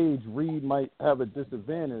big stage Reed might have a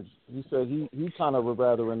disadvantage. He said he kind of would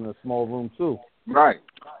rather in a small room too. Right.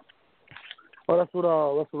 Oh, that's what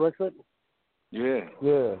Rex said. Yeah.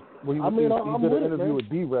 Yeah. Well, he did an interview with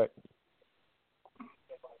D-Rex.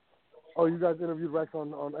 Oh, you guys interviewed Rex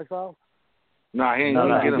on Exile? Nah, he ain't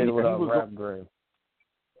gonna get him. He was Rap Grid.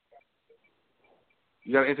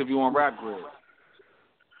 You got an interview on Rap Grid.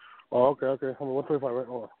 Oh, okay. Hold on, 125, right?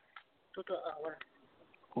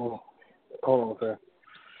 Hold on, okay.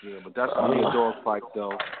 Yeah, but that's gonna be a dog fight,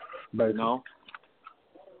 though. Baby. You know?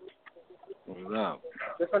 What's up?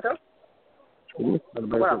 This one too?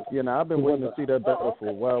 Wow. Yeah, now I've been waiting to see that battle for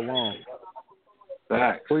a while long.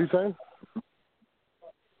 Facts. What are you saying?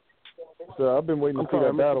 So I've been waiting to see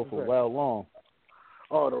that battle for a while long.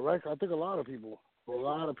 Oh, the Rex. I think a lot of people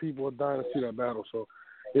are dying to see that battle. So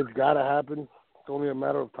it's got to happen. It's only a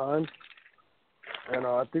matter of time. And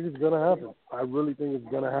I think it's going to happen. I really think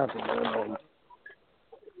it's going to happen. And,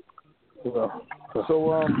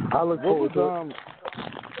 I look forward to it.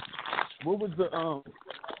 What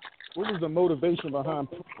was the motivation behind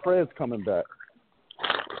Prez coming back?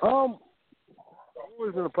 I've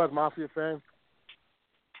always been a Prez Mafia fan.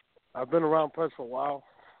 I've been around Prez for a while.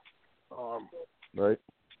 Right.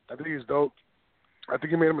 I think he's dope. I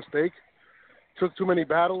think he made a mistake. Took too many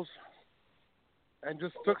battles. And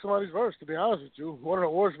just took somebody's verse, to be honest with you. One of the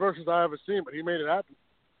worst verses I ever seen, but he made it happen.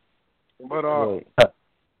 But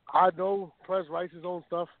I know Prez writes his own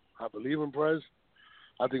stuff. I believe in Prez.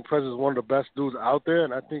 I think Prez is one of the best dudes out there,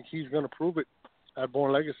 and I think he's going to prove it at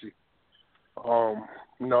Born Legacy. I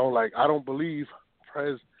don't believe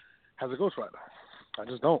Prez has a ghostwriter. I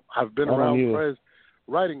just don't. I've been around Prez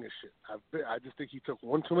writing this shit. I just think he took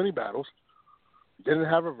one too many battles, didn't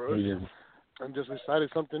have a verse, and just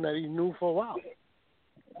recited something that he knew for a while.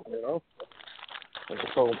 You know?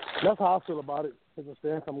 So that's how I feel about it. It's a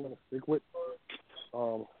stance I'm going to stick with. I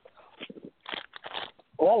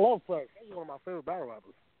love Prez. He's one of my favorite battle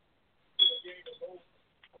rappers.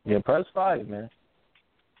 Yeah, Prez 5, man.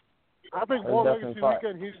 I think Born Legacy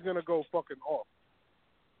weekend, he's going to go fucking off.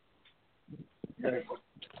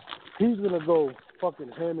 He's going to go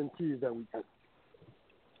fucking ham and cheese that weekend.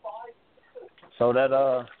 So that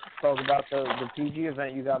talk about the PG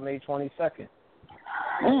event you got May 22nd.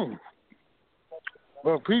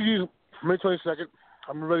 Well, PG's May 22nd.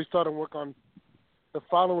 I'm already starting work on the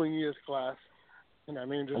following year's class. You know what I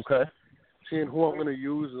mean? Just seeing who I'm going to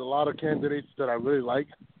use. There's a lot of candidates that I really like.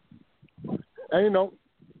 And, you know,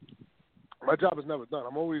 my job is never done.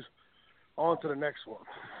 I'm always on to the next one.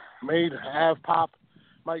 Made, Av, Pop,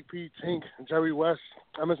 Mike P, Tink, Jerry West,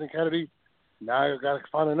 Emerson Kennedy. Now I got to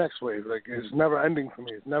find the next wave. Like, it's never ending for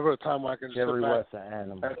me. It's never a time where I can just Jerry sit back West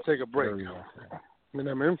and take a break. You know what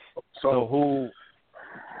I mean? So who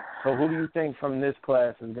do you think from this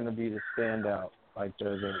class is going to be the standout? Like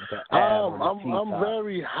I'm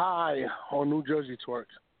very high on New Jersey Twerk.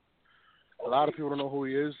 A lot of people don't know who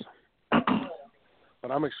he is,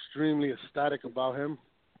 but I'm extremely ecstatic about him.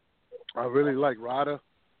 I really like Ryder.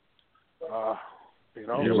 You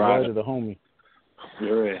know, Ryder the homie.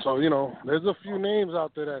 So, you know, there's a few names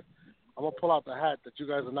out there that I'm going to pull out the hat that you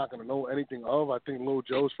guys are not going to know anything of. I think Lil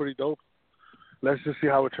Joe's pretty dope. Let's just see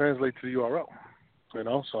how it translates to the URL, you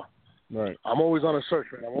know? So right. I'm always on a search,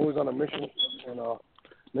 man. I'm always on a mission. And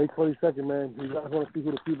May 22nd, man, you guys want to see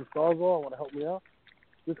who the superstars are, want to help me out?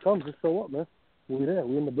 Just come, just show up, man. We're there.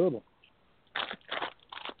 We're in the building.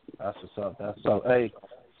 That's what's up. Hey,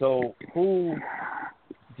 so who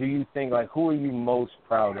do you think, like, who are you most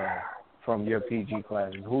proud of from your PG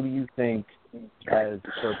classes? Who do you think has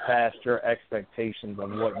surpassed your expectations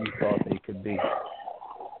of what you thought they could be? I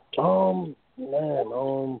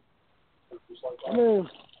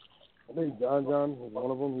think John is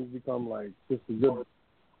one of them. He's become, like, just a good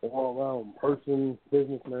all-around person,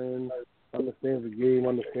 businessman, understands the game,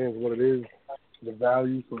 understands what it is, the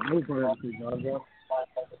value. So I would probably have to say John.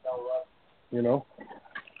 You know?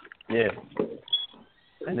 Yeah.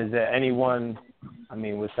 And is there anyone, I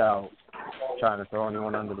mean, without trying to throw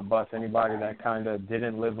anyone under the bus, anybody that kind of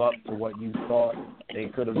didn't live up to what you thought they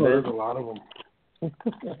could have been? There's a lot of them.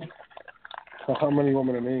 How many want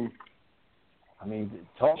me to name? I mean,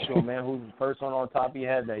 talk to him, man. Who's the first one on top of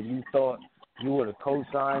your head that you thought you would have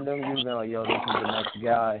co-signed them? You'd have been like, yo, this is the next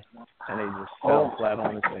guy. And they just fell flat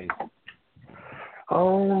on his face.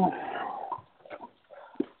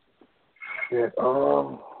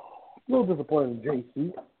 A little disappointed in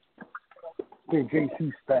JC. I think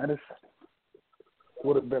JC's status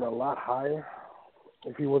would have been a lot higher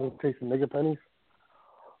if he wasn't chasing nigga pennies.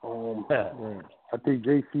 I think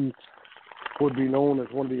JC would be known as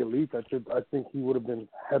one of the elites. I think he would have been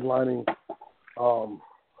headlining,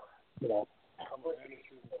 you know.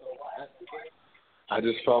 I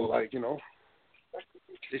just felt like, you know,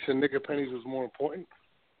 chasing nigga pennies was more important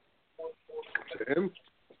to him.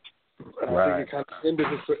 And I think it kind of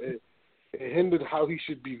hindered how he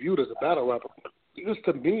should be viewed as a battle rapper. Because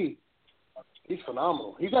to me, he's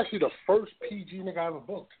phenomenal. He's actually the first PG nigga I ever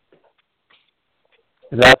booked.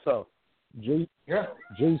 Is that so?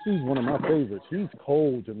 JC's one of my favorites. He's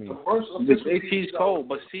cold to me. JC's cold,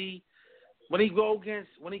 but see, when he go against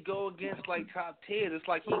like top tiers, it's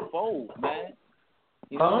like he folds, man.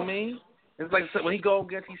 You know what I mean? It's like when he go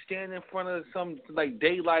against, he stand in front of some like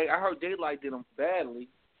Daylight. I heard Daylight did him badly,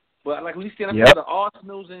 but like when he stand in front of the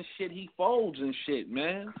Arsenals and shit, he folds and shit,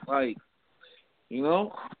 man. Like, you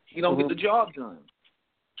know, he don't get the job done.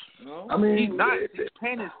 You know, I mean, he's not. His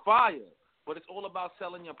pen is fire, but it's all about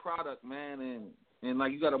selling your product, man, and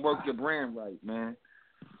like you got to work your brand right, man.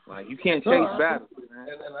 Like you can't chase battles, man.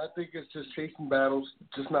 And I think it's just chasing battles,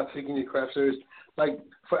 just not taking your craft serious. Like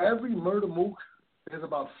for every murder mook, there's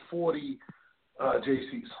about 40 JCs.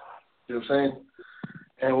 You know what I'm saying?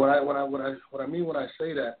 And what I mean when I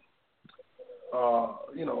say that,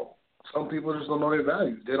 you know, some people just don't know their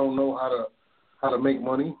value. They don't know how to make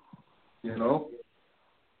money. You know.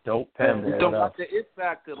 Dope pen. You don't got the it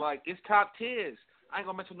factor. Like it's top tiers. I ain't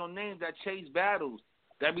gonna mention no names that chase battles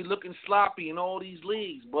that be looking sloppy in all these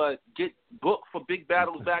leagues, but get booked for big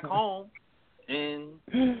battles back home, and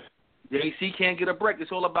JC can't get a break.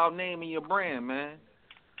 It's all about naming your brand, man.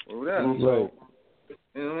 Whatever. Right. So,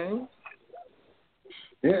 you know what I mean?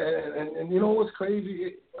 Yeah, and you know what's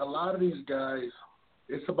crazy? A lot of these guys,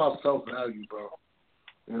 it's about self-value, bro.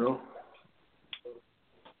 You know?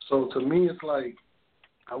 So to me, it's like,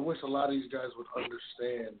 I wish a lot of these guys would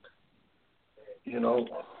understand, you know.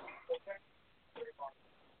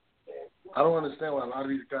 I don't understand why a lot of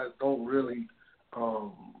these guys don't really,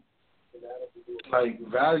 like,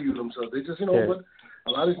 value themselves. They just, you know, but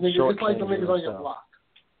a lot of these niggas, it's like the niggas on your block.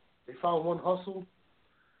 They found one hustle,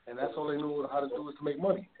 and that's all they knew how to do is to make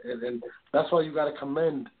money. And that's why you got to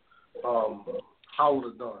commend how it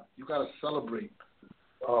was done. You got to celebrate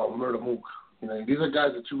Murder Mook. You know, these are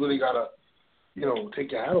guys that you really got to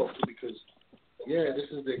take your hat off to, because this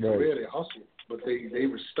is their career, they hustle, but they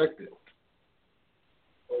respect it.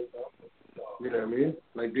 You know what I mean?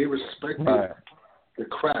 Like, they respected the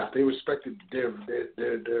craft, they respected their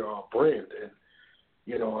brand,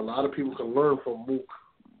 and a lot of people can learn from Mook,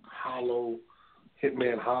 Hollow,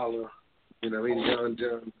 Hitman Holler, you know what I mean,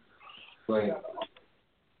 John. Like,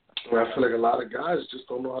 I feel like a lot of guys just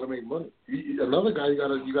don't know how to make money. Another guy you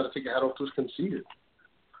gotta take your hat off to is Conceited.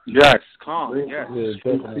 Yes, calm. Yes,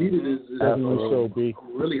 Conceited is I'm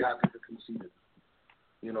really happy for Conceited.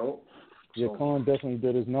 Yeah, Khan definitely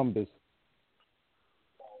did his numbers.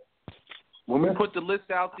 When we put the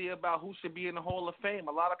list out there about who should be in the Hall of Fame,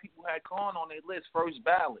 a lot of people had Khan on their list, first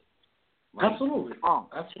ballot. Like, Absolutely.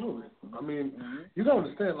 Absolutely. I mean, you got to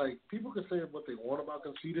understand, like, people can say what they want about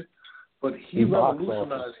Conceited, but he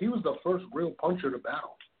revolutionized. He was the first real puncher to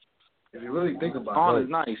battle. If you really think about it. Khan is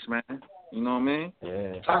nice, man. You know what I mean?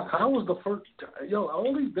 Yeah. How was the first?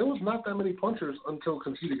 There was not that many punchers until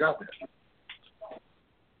Conceited got there.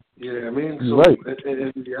 Yeah, I mean, so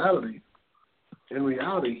in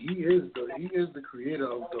reality, he is the creator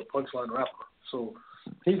of the punchline rapper. So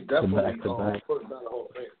he's definitely first ballot Hall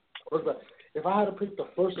of Fame. If I had to pick the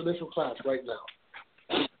first initial class right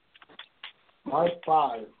now, my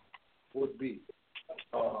 5 would be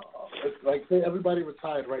like, say everybody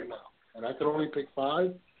retired right now, and I could only pick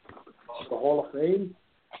 5 for the Hall of Fame.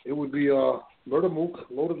 It would be Murder Mook,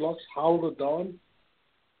 Loaded Lux, Howl the Dawn,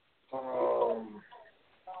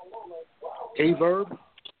 A-Verb,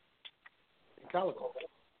 and Calico.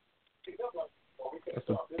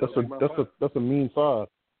 That's a mean 5.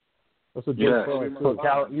 That's a good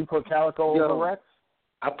 5. You put Calico over Rex?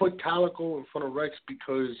 I put Calico in front of Rex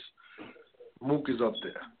because Mook is up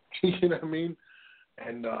there. You know what I mean?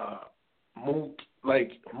 And Mook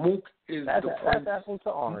is that's the prince. That's apples to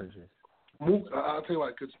oranges. Mook, I'll tell you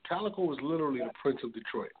what, because Calico is literally the Prince of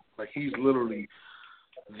Detroit. Like, he's literally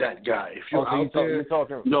that guy. If you're out there, you're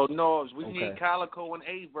talking. No, Norbes, we need Calico and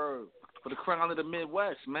A-Verb for the crown of the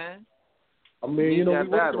Midwest, man. I mean, we we're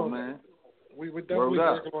battle, man. We're definitely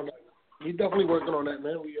working on that. We're definitely working on that,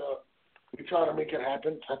 man. We try to make it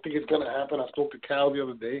happen. I think it's gonna happen. I spoke to Cal the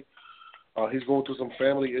other day. He's going through some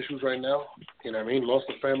family issues right now. You know what I mean? Lost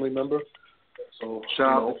a family member. So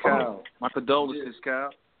shout out to Cal. My condolences, Cal.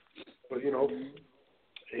 But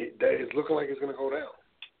it's looking like it's gonna go down.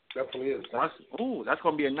 Definitely is. That's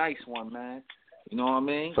gonna be a nice one, man. You know what I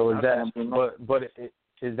mean? So is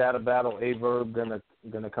is that a battle A-Verb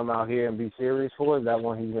gonna come out here and be serious for? Is that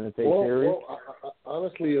one he's gonna take serious? Well,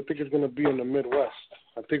 honestly, I think it's gonna be in the Midwest.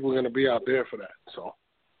 I think we're gonna be out there for that. So,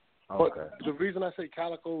 but the reason I say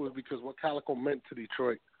Calico is because what Calico meant to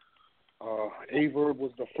Detroit. A-Verb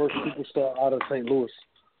was the first superstar out of St. Louis.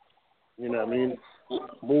 You know what I mean?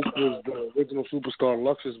 Mook was the original superstar.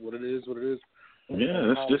 Lux is what it is.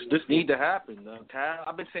 Yeah, this need to happen. Cal,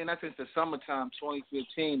 I've been saying that since the summertime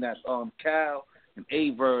 2015 that Cal and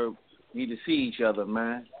A-Verb need to see each other,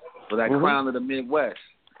 man, for that crown of the Midwest.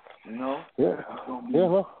 You know? Yeah.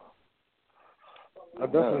 Well, I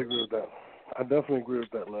definitely agree with that.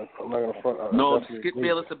 Man. I'm not gonna front. No, Skip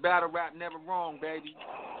Bayless, a battle rap, never wrong, baby.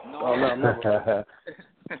 No, I'm never wrong.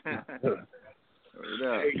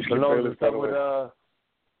 So no,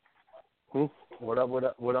 what up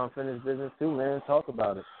with Unfinished Business too, man? Talk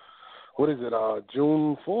about it. What is it?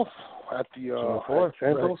 June 4th at the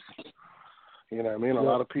Santos. You know what I mean? A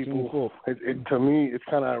lot of people. To me, it's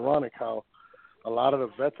kind of ironic how a lot of the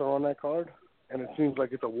vets are on that card, and it seems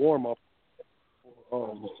like it's a warm up.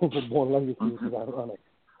 Born Legacy, which is ironic.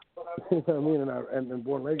 You know what I mean? And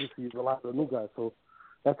Born Legacy is a lot of the new guys, so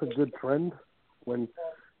that's a good trend when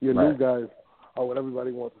your new guys are what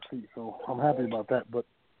everybody wants to see. So I'm happy about that. But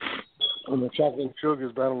when the Chocolate Sugar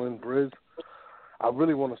is battling Briz, I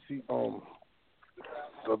really want to see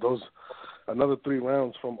those another 3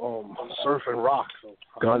 rounds from Surf and Rock. So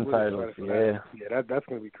gun titles, that's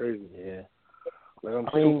gonna be crazy. Yeah, like,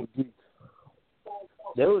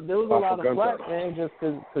 there was a lot of flack, man, just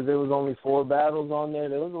because there was only 4 battles on there.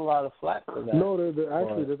 There was a lot of flack for that. No,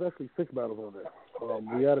 there's actually 6 battles on there.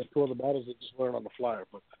 We added 2 other battles that just weren't on the flyer,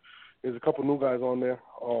 but there's a couple new guys on there.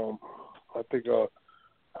 I think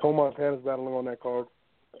Tom Montana's battling on that card.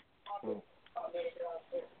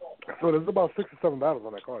 So there's about 6 or 7 battles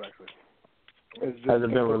on that card, actually. Has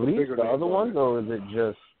it been released, the other ones, or is it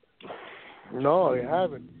just... No, they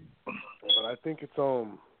haven't. But I think it's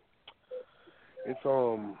Tom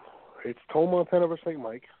Montana versus St.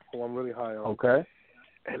 Mike, who I'm really high on. Okay.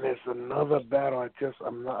 And there's another battle.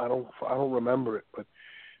 I don't remember it, but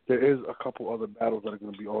there is a couple other battles that are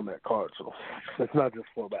going to be on that card. So it's not just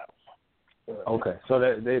 4 battles. Okay, so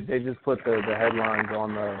they just put the headlines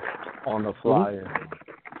on the flyer.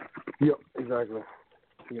 Mm-hmm. Yep, exactly.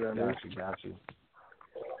 You know what I mean? Got you.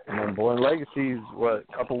 And then Born Legacy's what,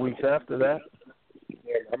 a couple weeks after that?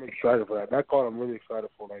 Yeah, I'm excited for that. That card I'm really excited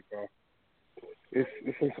for. Like, it's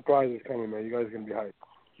some surprises coming, man. You guys are gonna be hyped.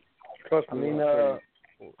 Trust me. I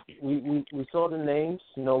mean, we saw the names.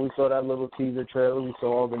 You know, we saw that little teaser trailer. We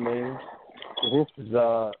saw all the names. Mm-hmm. There's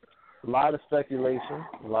a lot of speculation,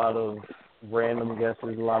 a lot of random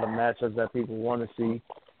guesses, a lot of matchups that people want to see.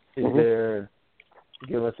 Is there?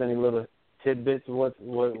 Give us any little tidbits of what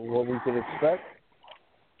we could expect?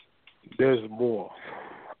 There's more,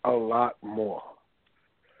 a lot more.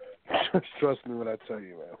 Trust me when I tell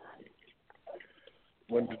you, man.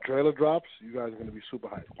 When the trailer drops, you guys are gonna be super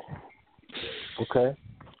hyped. Okay.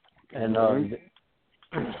 And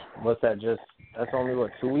what's that? That's only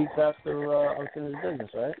 2 weeks after Unfinished Business,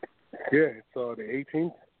 right? Yeah, it's the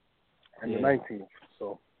 18th and the 19th.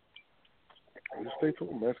 So just stay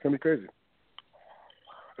tuned, man. It's gonna be crazy.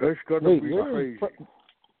 It's gonna be crazy.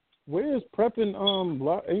 Where is Preppin?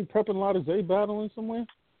 Ain't Preppin Lotta Zay battling somewhere?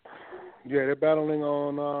 Yeah, they're battling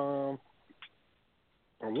on.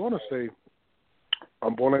 I want to say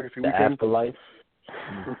on Born Legacy weekend. Afterlife.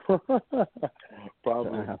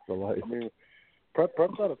 Probably. Afterlife. I mean, Prep's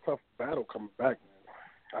had a tough battle coming back.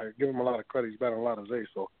 I give him a lot of credit. He's battling Lotta Zay,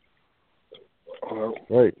 so.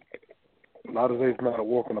 Right. Lotta Zay's not a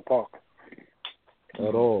walk in the park.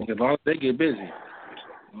 At all. Because they get busy.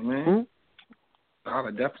 Man.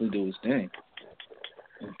 Lotta definitely do his thing.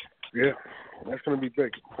 Yeah, that's going to be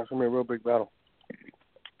big. That's going to be a real big battle.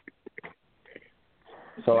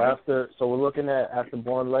 So we're looking at after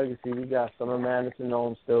Born Legacy, we got Summer Madness and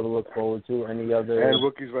Noam still to look forward to. Any other? And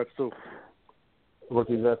Rookies Vets too.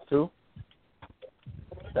 Rookies Vets too.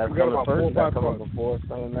 That's coming first. That coming before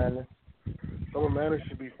Summer Madness. Summer Madness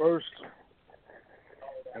should be first.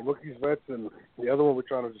 And Rookies Vets and the other one we're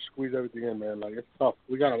trying to just squeeze everything in, man. Like, it's tough.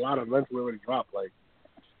 We got a lot of events we already dropped. Like,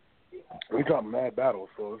 we dropped mad battles,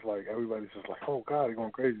 so it's like everybody's just like, oh God, they're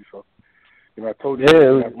going crazy. So, you know, I told you we're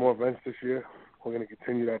going to have more events this year. We're going to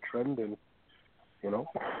continue that trend and, you know,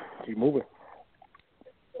 keep moving.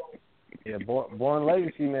 Yeah, Born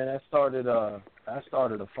Legacy, man, that started a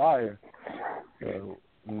fire. The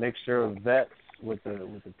mixture of vets with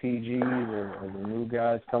the PGs or the new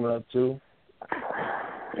guys coming up too.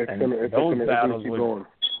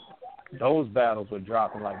 Those battles were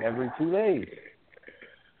dropping like every 2 days.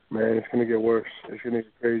 Man, it's going to get worse. It's going to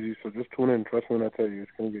get crazy. So just tune in. Trust me when I tell you.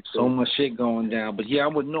 It's going to get crazy. So much shit going down. But, yeah,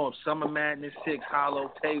 I'm with Norbes. Summer Madness 6,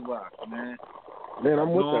 Hollow, Tay-Rock, man. Man,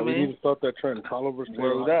 I'm with that. I mean? We need to start that trend. Hollow versus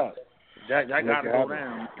Word up. That got to go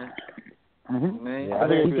down, man. Mm-hmm. Man. Yeah, I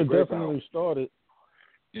think we could definitely start it.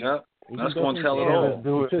 Yeah. That's going to tell it all. Let's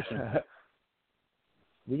do it.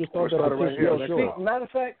 We can start that right here. Matter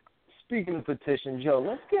of fact, speaking of petitions,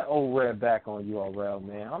 let's get Old Red back on URL,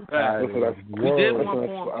 man. I'm tired of it. We did one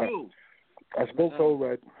for him, too. I spoke to Old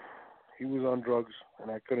Red. He was on drugs,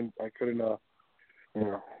 and I couldn't, you know,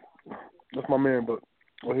 that's my man, but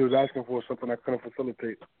what he was asking for was something I couldn't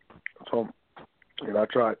facilitate. So, you know, I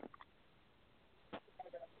tried.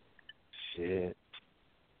 Shit.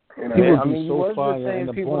 You know, he I mean, so you was fire just saying in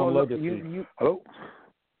the people Born don't Legacy. you Hello?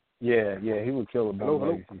 Yeah, he would kill a Born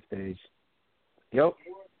Legacy stage. Yep.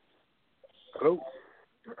 Hello?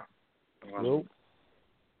 Hello?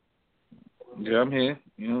 Yeah, I'm here.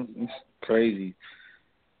 You know, it's crazy.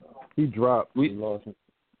 He dropped. We lost him.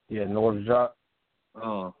 Yeah, Norbes dropped.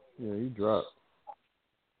 Oh. Yeah, he dropped.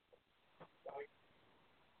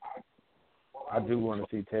 I do want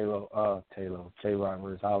to see Tay-Rock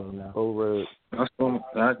versus Hollow now. Over.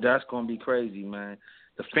 That's gonna be crazy, man.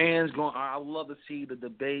 The fans I love to see the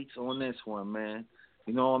debates on this one, man.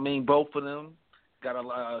 You know what I mean? Both of them got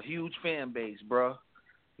a huge fan base, bro.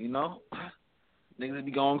 You know, niggas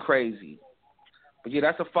be going crazy. But yeah,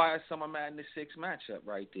 that's a fire Summer Madness 6 matchup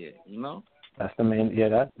right there. You know. That's the main.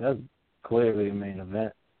 Yeah, that's clearly the main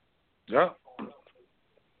event. Yeah.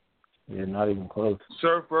 Yeah, not even close.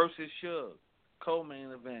 Surf versus Suge,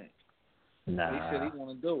 co-main event. Nah. They said he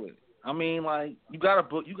want to do it. I mean, like you gotta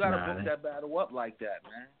book that battle up like that,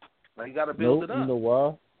 man. Like you gotta build it up. You know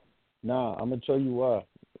why? Nah, I'm gonna tell you why.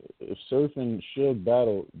 If Surf and Suge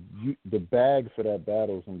battle, the bag for that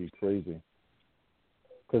battle is gonna be crazy.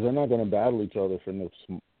 Because they're not gonna battle each other for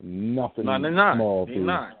nothing. No, they're not. Small. They're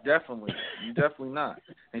not. Definitely not.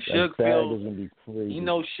 And that Suge bag feels, is gonna be crazy. you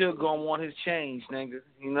know, Suge gonna want his change, nigga.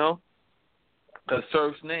 You know, cause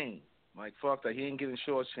Surf's name. Like, fuck that. He ain't getting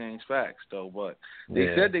shortchanged facts, though. But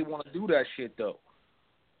they said they want to do that shit, though.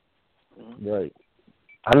 Right.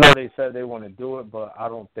 I know they said they want to do it, but I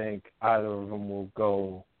don't think either of them will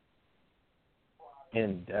go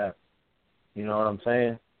in depth. You know what I'm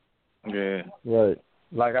saying? Yeah. Right.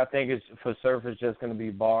 Like, I think it's for Surf, it's just going to be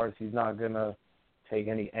bars. He's not going to take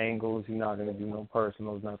any angles. He's not going to do no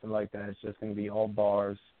personals, nothing like that. It's just going to be all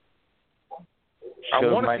bars.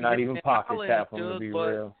 Suge might not even pocket tap him, to be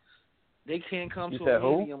real. They can't come you to said a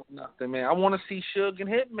who? medium or nothing, man. I want to see Suge and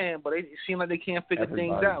Hitman, but it seems like they can't figure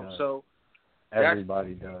things out. Does. So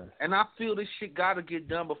everybody does. And I feel this shit got to get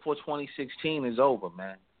done before 2016 is over,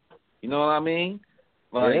 man. You know what I mean?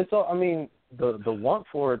 Like, yeah, it's all, I mean, the want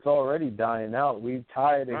for it's already dying out. We're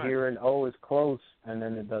tired of hearing, oh, it's close, and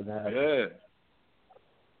then it doesn't happen. Yeah.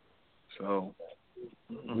 So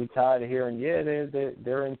we're tired of hearing, yeah,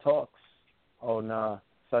 they're in talks. Oh, nah,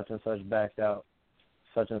 such and such backed out.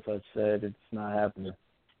 Such and such said it's not happening.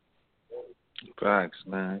 Facts,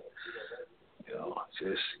 man.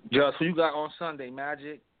 Just who you got on Sunday,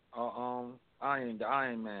 Magic or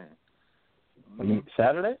Iron Man?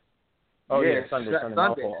 Saturday? Oh yeah, Sunday.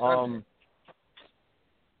 Sunday.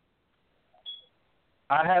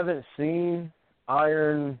 I haven't seen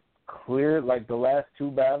Iron clear like the last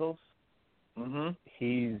two battles. Mhm.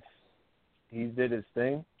 He did his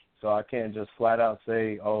thing, so I can't just flat out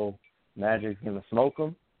say, oh, Magic's gonna smoke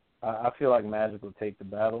him. I feel like Magic will take the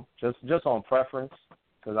battle just on preference,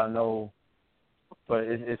 because I know, but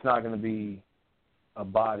it's not gonna be a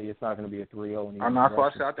body. It's not going to be a 3-0. I'm not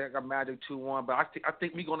quite sure. I think I got Magic 2-1, but I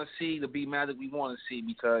think we're going to see the B Magic we want to see,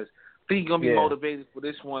 because I think he's going to be motivated for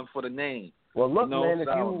this one for the name. Well, look, man,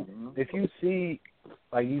 if you see,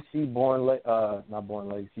 like you see not Born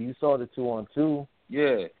Legacy, you saw the 2-on-2.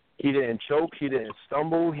 Yeah. He didn't choke. He didn't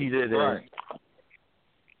stumble. He didn't. Right.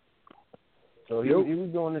 So he was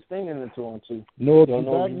doing his thing in the 2-on-2.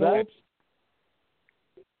 Norbes back?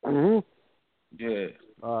 Mhm. Yeah.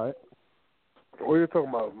 All right. What are you talking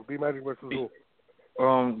about? B Magic versus who?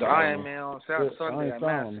 The Iron Man on Sunday at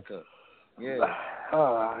Massacre. Yeah.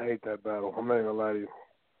 I hate that battle. I'm not gonna lie to you.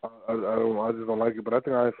 I just don't like it. But I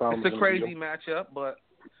think Iron Solomon. It's a crazy matchup, but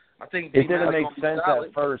I think it didn't make sense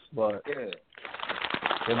at first, but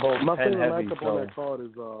they're both my favorite heavy, matchup on that card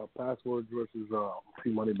is Passwords versus T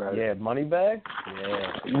Moneybag. Yeah, Moneybag.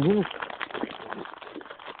 Yeah. Mhm.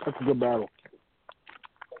 That's a good battle.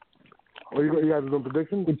 What you guys doing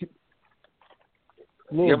predictions?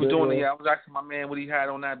 Yeah, we're doing it. I was asking my man what he had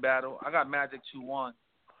on that battle. I got Magic 2-1.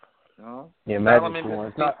 You know? Yeah, Magic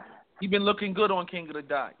 2-1. He been looking good on King of the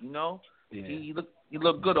Dot. You know, he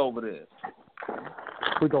looked good over there.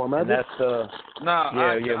 We going Magic? And that's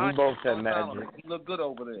we both said Magic. He looked good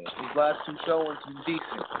over there. His last two showings, he's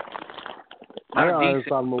decent. Not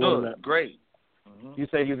decent, good, great. Mm-hmm. You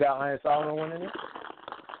say you got Iron Solomon winning it?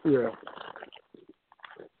 Yeah.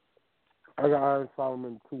 I got Iron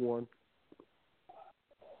Solomon 2-1.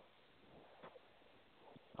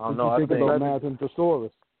 I don't know. I think about Math and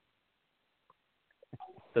Thesaurus.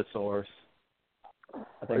 Thesaurus.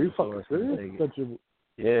 I think Are you Thesaurus fucking serious?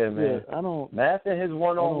 Yeah, man. Yeah, I don't. Math and his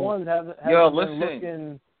one-on-ones haven't been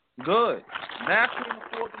looking good. Math can't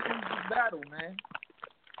afford to lose this battle, man.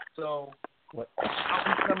 So I'll be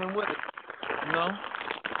coming with it. You know.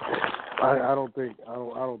 I don't think.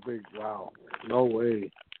 Wow. No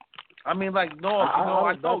way. I mean, like, no,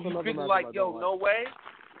 I know you figure like, no way.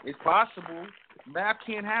 It's possible. Math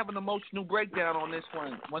can't have an emotional breakdown on this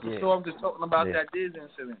one. Once the Storm is talking about that Diz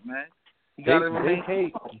incident, man. He got to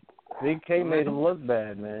remain. Big K made him look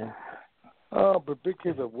bad, man. But Big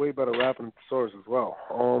K's a way better rapper than Thesaurus as well.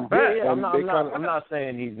 I'm not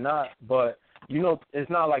saying he's not, but you know, it's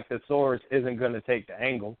not like Thesaurus isn't going to take the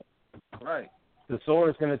angle. Right.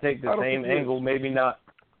 Thesaurus going to take the same angle, maybe not.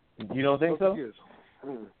 You don't think so? You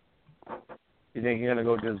think you're going to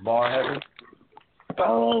go just bar heavy?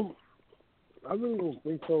 I really don't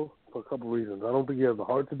think so for a couple reasons. I don't think he has the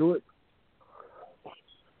heart to do it.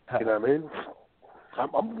 You know what I mean? I'm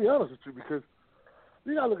going to be honest with you, because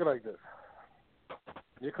you got to look at it like this.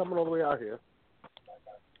 You're coming all the way out here.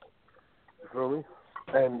 You feel me?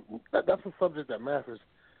 And that's a subject that Math is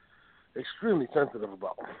extremely sensitive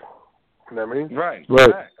about. You know what I mean? Right.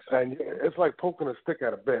 And it's like poking a stick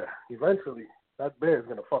at a bear. Eventually, that bear is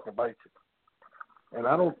going to fucking bite you. And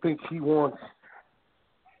I don't think he wants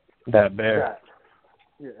that bear.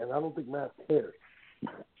 Yeah, and I don't think Matt cares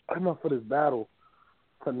enough for this battle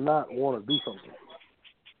to not want to do something.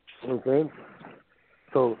 You know what I'm saying?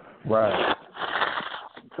 So, right.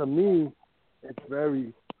 To me, it's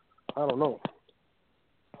very, I don't know.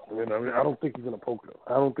 I mean, I don't think he's going to poke him.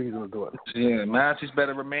 I don't think he's going to do it. Yeah, Matthews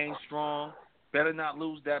better remain strong. Better not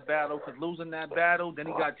lose that battle, because losing that battle, then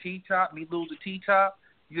he got T-Top, and he lose the T-Top,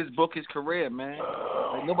 he just book his career, man.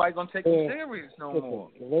 Like, nobody going to take him serious no more.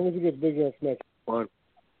 As long as he gets big ass next, fine.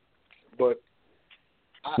 But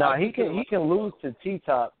Now he can lose to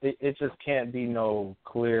T-Top. It just can't be no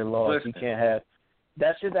clear loss. He can't have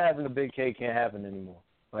that shit that happened to Big K can't happen anymore.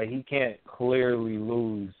 Like he can't clearly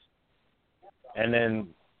lose and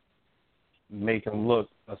then make him look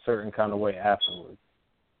a certain kind of way afterwards.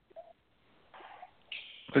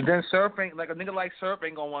 But then Surf ain't like a nigga like Surf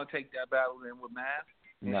ain't gonna want to take that battle in with Math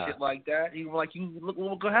and shit like that. He like you look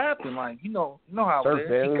what could happen. Like you know how Surf it is.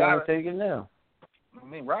 barely want to take it now. I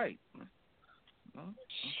mean, right.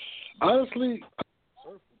 Honestly,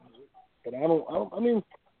 but I don't. I mean,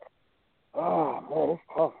 man, it's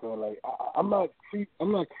tough, man. Like I'm not crazy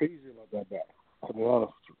about that battle, to be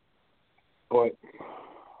honest with you.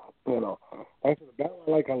 But you know, after the battle,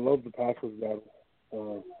 I love the Packers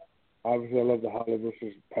battle. Obviously, I love the Hollow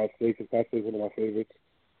versus Pat Stay because Pat Stay's one of my favorites.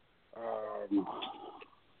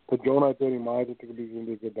 The Joe Knight 30 Miles, I think it'll be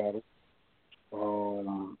a good battle.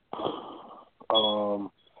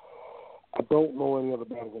 I don't know any other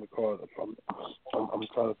battles on the card. I'm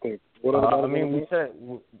trying to think. What other battles? I mean,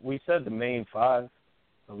 we said the main five.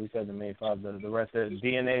 We said the main five. The rest of it,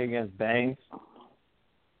 DNA against Bangs.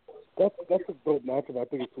 That's a dope matchup. I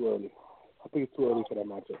think it's too early. I think it's too early for that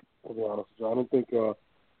matchup, to be honest with you. I don't think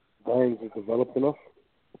Bangs is developed enough.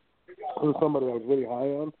 He was somebody I was really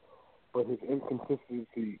high on, but his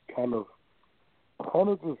inconsistency kind of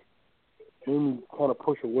just made me kind of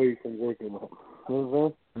push away from working with him. You know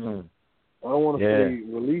what I'm saying? Mm. I don't want to say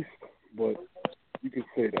released, but you could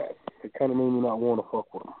say that. It kind of made me not want to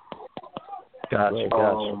fuck with him.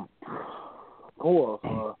 Gotcha. Who else?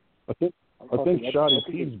 I think Shotty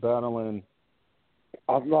P's battling.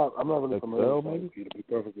 I'm not really familiar with Shotty P, to be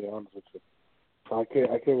perfectly honest with you. I can't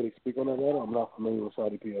really speak on that battle. I'm not familiar with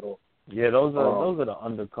Shotty P at all. Yeah, those are the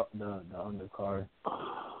undercard.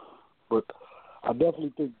 But I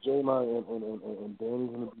definitely think Joe Knight and Danny's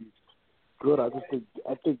gonna be good. I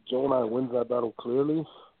think Joe Knight wins that battle clearly.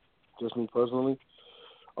 Just me personally.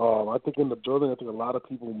 I think in the building, a lot of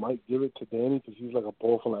people might give it to Danny because he's like a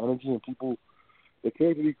ball full of energy, and people, the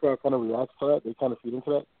KFD crowd kind of reacts to that. They kind of feed into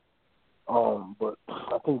that. But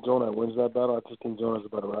I think Joe Knight wins that battle. I just think Joe Knight's a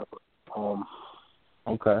better rapper.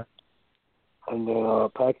 Okay. And then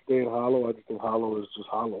Pat Stay and Hollow, I just think Hollow is just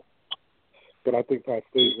Hollow. But I think Pat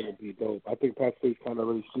Stay is going to be dope. I think Pat Stay's kind of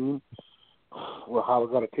already seen where Hollow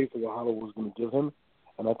got a taste of what Hollow was going to give him.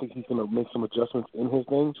 And I think he's going to make some adjustments in his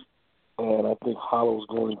things. And I think Hollow's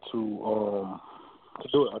going to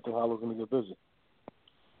do it. I think Hollow's going to get busy.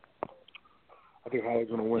 I think Hollow's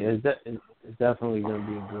going to win. Yeah, it's definitely going to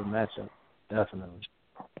be a good matchup. Definitely.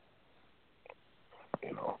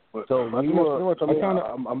 You know, but so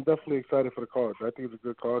I'm definitely excited for the card. I think it's a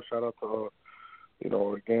good card. Shout out to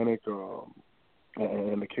Organic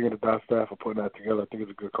and the King of the Dot staff for putting that together. I think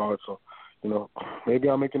it's a good card. So, maybe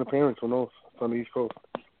I'll make an appearance. Who knows? It's on the East Coast.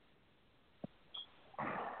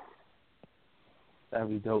 That'd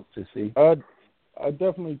be dope to see. I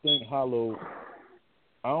definitely think Hollow.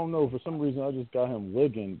 I don't know, for some reason I just got him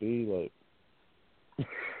ligging, B. Like.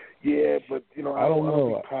 Yeah, but I don't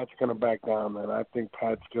know. think Pat's gonna back down, man. I think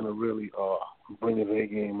Pat's gonna really bring his A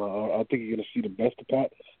game. I think you're gonna see the best of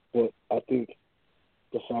Pat, but I think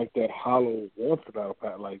the fact that Hollow wants to battle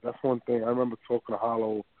Pat, like that's one thing. I remember talking to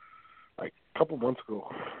Hollow like a couple months ago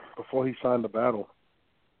before he signed the battle.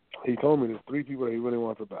 He told me there's 3 people that he really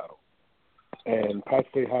wants to battle, and Pat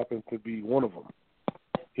Stay happened to be one of them.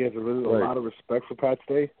 He has a lot of respect for Pat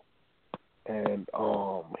Stay. And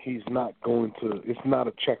he's not going to. It's not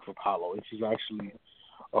a check for Hollow. It's actually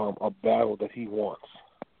a battle that he wants.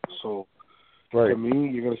 So, to me,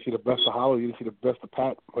 you're going to see the best of Hollow. You're going to see the best of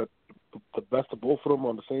Pat. But the best of both of them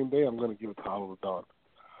on the same day, I'm going to give it to Hollow the Don.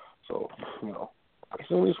 So, it's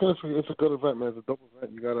a good event, man. It's a dope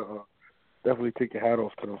event. You got to definitely take your hat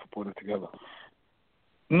off to them for putting it together.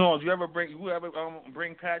 No, do you ever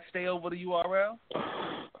bring Pat Stay over to URL?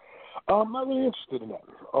 I'm not really interested in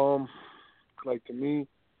that. Like, to me,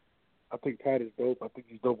 I think Pat is dope. I think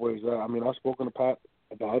he's dope where he's at. I mean, I've spoken to Pat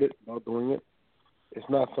about doing it. It's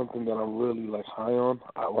not something that I'm really, like, high on.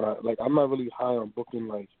 I'm not really high on booking,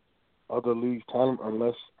 like, other leagues' talent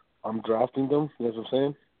unless I'm drafting them. You know what I'm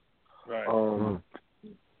saying? Right.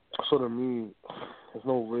 So, to me, there's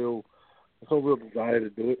no real desire to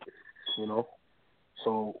do it,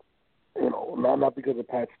 So, not because of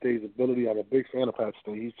Pat Stay's ability. I'm a big fan of Pat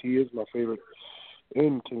Stay. He is my favorite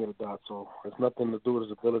in King of the Dot, so it's nothing to do with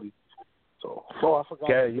his ability. So, I forgot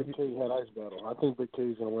Big K had Ice battle. I think Big K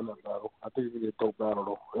is going to win that battle. I think it's going to be a dope battle,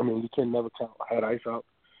 though. I mean, you can never count Head Ice out.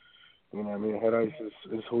 You know what I mean? Head Ice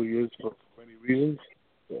is who he is for many reasons.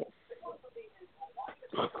 Yeah.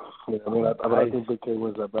 I think Big K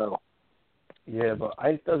wins that battle. Yeah, but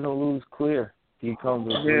Ice doesn't lose clear. He comes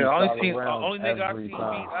with only nigga I've seen beat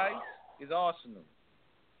Ice is Arsenal.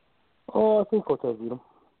 Oh, I think Cortez beat him.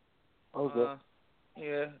 Okay.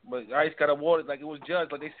 Yeah, but Ice got awarded like it was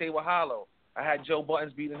judged, like they say with Hollow. I had Joe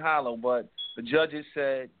Buttons beating Hollow, but the judges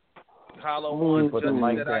said Hollow won. The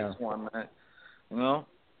judges said Ice won, man. You know?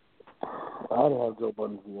 I didn't have Joe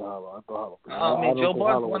Buttons beating Hollow. I thought Hollow. I mean, Joe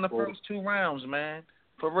Buttons won the first 2 rounds, man.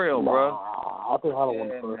 For real, bro. I think Hollow won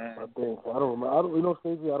the first. Man. I don't remember. You know,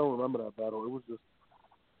 crazy. I don't remember that battle. It was just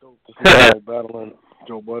dope battling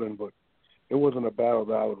Joe Budden, but it wasn't a battle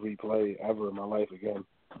that I would replay ever in my life again.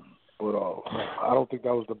 But I don't think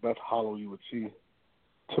that was the best Hollow you would see.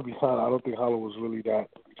 To be honest, I don't think Hollow was really that.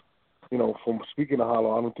 You know, from speaking to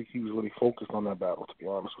Hollow, I don't think he was really focused on that battle. To be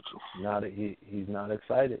honest with you, he's not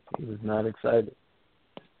excited. He was not excited.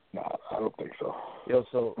 Nah, I don't think so. Yo,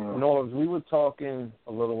 so Norbes, we were talking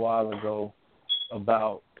a little while ago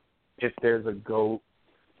about if there's a GOAT.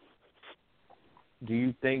 Do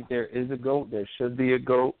you think there is a GOAT? There should be a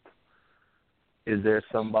GOAT. Is there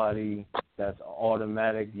somebody that's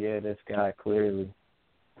automatic? Yeah, this guy clearly.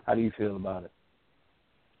 How do you feel about it?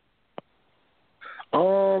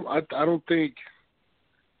 I don't think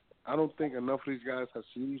enough of these guys have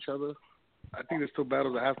seen each other. I think there's still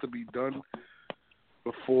battles that have to be done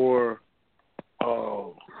before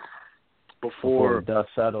the dust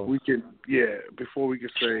settles. Before we can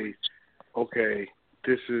say, okay,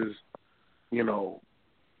 this is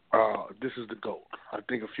this is the GOAT. I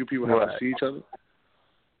think a few people have to see each other,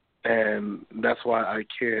 and that's why I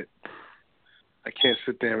can't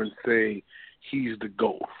sit there and say he's the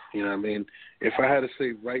GOAT. You know what I mean? If I had to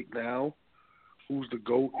say right now who's the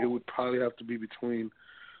GOAT, it would probably have to be between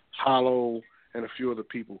Hollow and a few other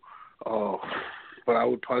people. But I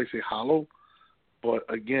would probably say Hollow. But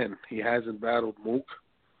again, he hasn't battled Mook.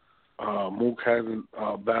 Mook hasn't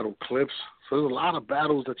battled Clips. So there's a lot of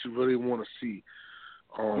battles that you really want to see.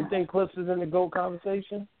 You think Clips is in the GOAT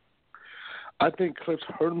conversation? I think Clips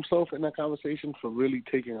hurt himself in that conversation for really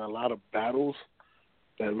taking a lot of battles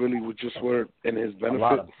that really were in his benefit. A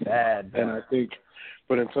lot of bad battles. And I think,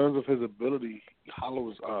 but in terms of his ability,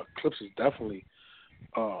 Clips is definitely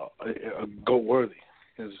a GOAT worthy.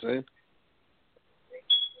 You know what I'm saying?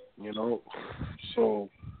 You know, so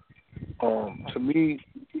to me,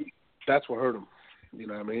 that's what hurt him. You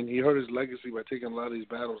know what I mean? He hurt his legacy by taking a lot of these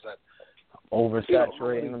battles that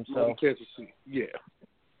oversaturating himself. Yeah.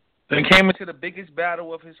 Then came into the biggest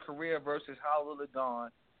battle of his career versus Hollow the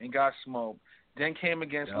Dawn and got smoked. Then came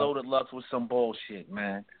against Loaded Lux with some bullshit,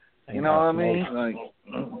 man. You know what I mean? Like,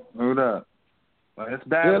 hold up. Like, it's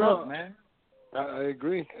bad luck, man. I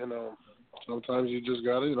agree, and sometimes you just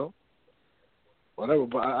gotta, whatever.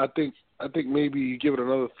 But I think maybe you give it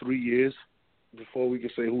another 3 years before we can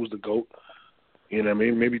say who's the GOAT. You know what I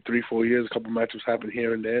mean? Maybe 3-4 years, a couple matches happen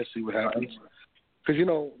here and there, see what happens. Because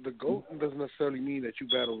the GOAT doesn't necessarily mean that you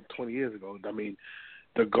battled 20 years ago. I mean,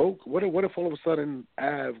 the GOAT. What if all of a sudden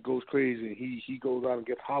Av goes crazy and he goes out and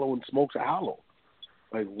gets Hollow and smokes a Hollow?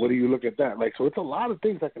 Like, what do you look at that? Like, so it's a lot of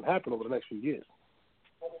things that can happen over the next few years.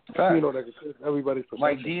 Right. That can change everybody's perception.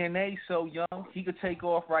 Like DNA so young, he could take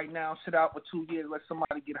off right now, sit out for 2 years, let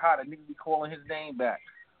somebody get hot, and niggas be calling his name back.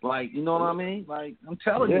 Like, you know what I mean? Like, I'm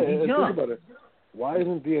telling you, he's young. Think about it. Why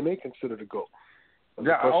isn't DNA considered a GOAT?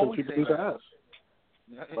 I always say people that. Ask.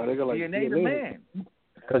 DNA the man.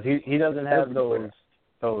 Because he doesn't have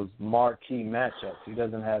those marquee matchups. He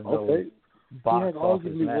doesn't have those box office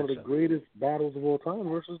matchups. He has arguably one of the greatest battles of all time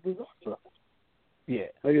versus Disaster. Yeah.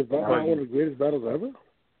 Like, is that not one of the greatest battles ever?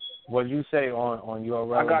 What you say on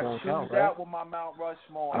your I got don't shoes count, out right? with my Mount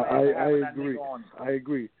Rushmore. I agree. I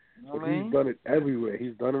agree. You know but he's done it everywhere.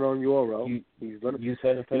 He's done it on URL. He's done it. You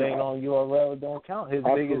said if it ain't on URL, it don't count. His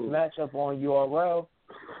biggest matchup on URL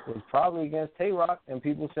was probably against Tay-Rock, and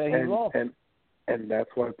people say he lost. And that's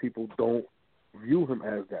why people don't view him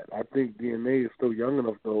as that. I think DNA is still young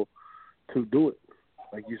enough, though, to do it,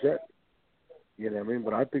 like you said. You know what I mean?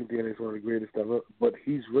 But I think DNA is one of the greatest ever. But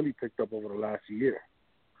he's really picked up over the last year.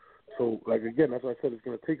 So, like, again, that's why I said it's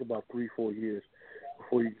going to take about 3-4 years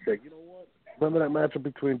before you can say, you know what? Remember that matchup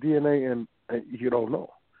between DNA and you don't know,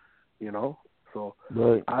 So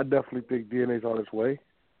right. I definitely think DNA's on its way.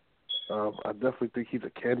 I definitely think he's a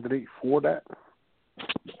candidate for that.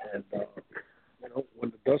 And,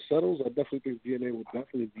 when the dust settles, I definitely think DNA will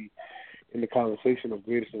definitely be in the conversation of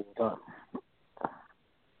greatest of all time.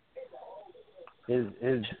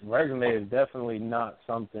 His resume is definitely not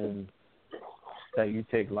something that you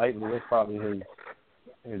take lightly. It's probably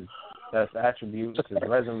his best attribute, his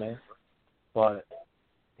resume. But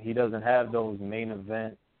he doesn't have those main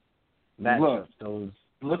event matchups.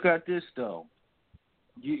 Look at this, though.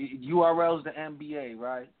 URL's the NBA,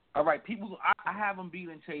 right? All right, people. I have him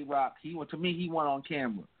beating Tay Rock. To me, he won on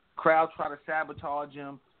camera. Crowd tried to sabotage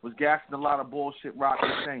him. Was gassing a lot of bullshit Rock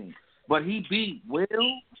was saying. But he beat Will.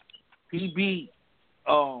 He beat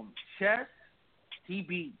Chess. He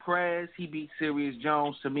beat Prez. He beat Serious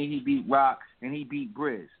Jones. To me, he beat Rock, and he beat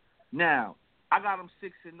Briz. Now, I got him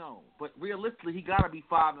 6-0, but realistically, he got to be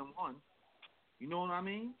 5-1. You know what I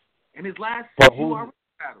mean? In his last 6 URL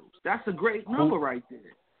battles, that's a great number right there.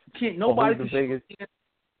 You can't nobody. The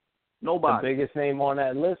biggest name on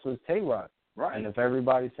that list was Tay Rock. Right. And if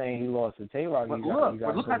everybody's saying he lost to Tay Rock,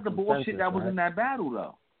 look at the bullshit that was in that battle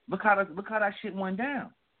though. Look how that shit went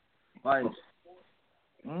down. Like,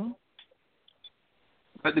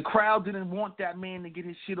 but the crowd didn't want that man to get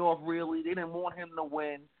his shit off. Really, they didn't want him to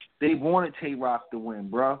win. They wanted Tay Rock to win,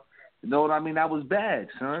 bro. You know what I mean? That was bad,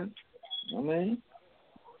 son. You know what I mean?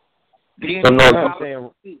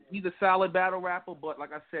 He's a solid battle rapper, but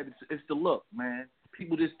like I said, it's the look, man.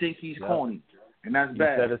 People just think he's corny, and that's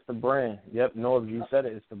bad. You said it's the brand. Yep, Norbes, you said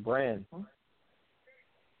it. It's the brand.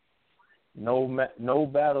 No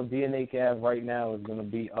battle DNA can have right now is going to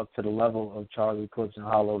be up to the level of Charlie Clips and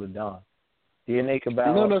Hollow the Don. DNA can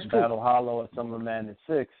battle Hollow at Summer Madness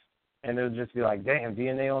 6, and it'll just be like, damn,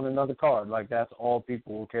 DNA on another card. Like, that's all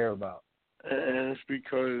people will care about. And it's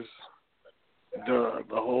because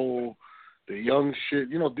the young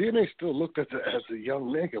shit, DNA still looked at as a young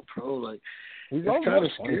nigga, bro. Like, he's kind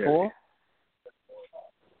of 24.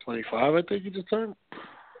 25, I think he just turned.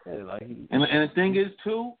 Yeah, and the thing is,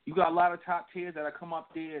 too, you got a lot of top tiers that come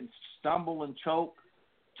up there and stumble and choke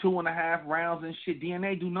 2.5 rounds and shit.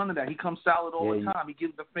 DNA do none of that. He comes solid all the time. He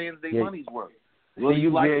gives the fans their money's worth. Well,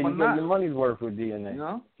 you get your money's worth with DNA. You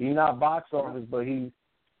know? He's not box office, but he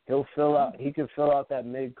can fill out that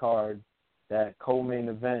mid card, that co-main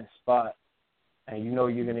event spot, and you know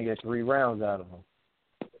you're gonna get 3 rounds out of him.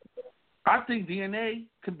 I think DNA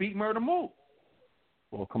could beat Murder Mook.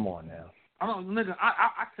 Well, come on now.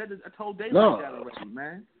 I said it. I told Dave like that already,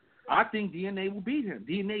 man. I think DNA will beat him.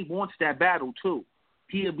 DNA wants that battle too.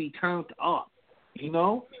 He'll be turned up. You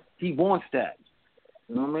know, he wants that.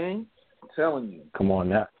 You know what I mean? I'm telling you. Come on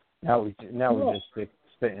now. Now we just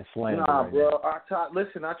spitting slander. Nah, right bro. now.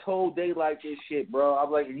 Listen, I told Dave like this shit, bro. I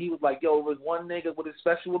was like, and he was like, yo, if there's one nigga with a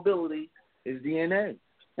special ability, it's DNA.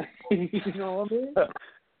 You know what I mean?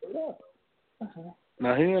 Yeah.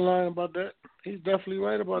 Now, he ain't lying about that. He's definitely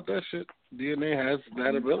right about that shit. DNA has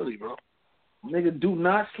that ability, bro. Nigga, do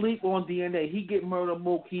not sleep on DNA. He get Murder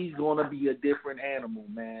Mook, he's going to be a different animal,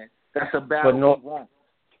 man. That's a battle he wants.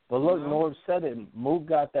 But look, Norb said it. Mook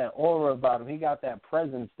got that aura about him. He got that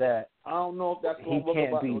presence that I don't know if that's going to look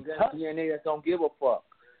about DNA that don't give a fuck.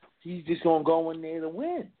 He's just going to go in there to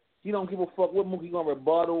win. He don't give a fuck what Mook. He going to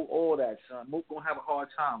rebuttal all that, son. Mook going to have a hard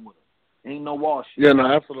time with him. Ain't no wash. Yeah, no,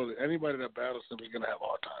 absolutely. Anybody that battles him is going to have a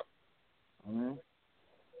hard time.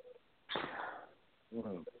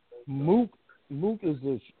 Mook is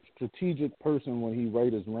a strategic person when he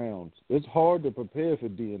writes his rounds. It's hard to prepare for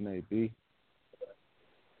DNA, B.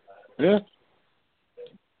 Yeah.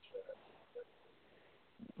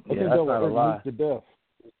 I think that will hurt Mook to death.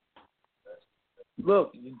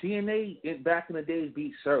 Look, DNA back in the days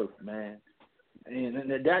beat Surf, man. And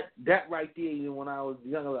that right there, when I was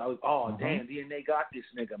younger, I was, damn, DNA got this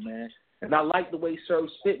nigga, man. And I like the way Surf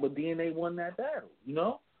spit, but DNA won that battle, you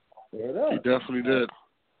know? He definitely did.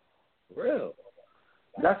 Real.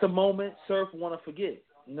 That's a moment Surf want to forget.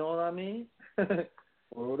 You know what I mean?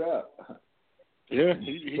 Word up. Yeah,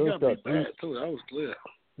 he got beat bad, too. That was clear.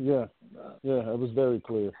 Yeah, it was very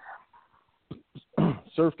clear.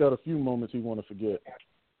 Surf got a few moments he want to forget.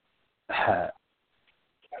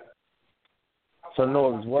 So,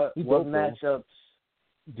 Norbes, what matchups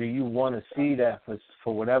do you want to see that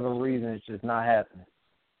for whatever reason it's just not happening?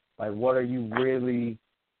 Like, what are you really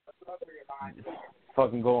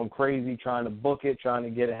fucking going crazy trying to book it, trying to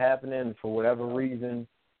get it happening, and for whatever reason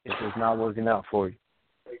it's just not working out for you?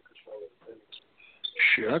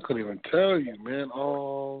 Shit, I couldn't even tell you, man.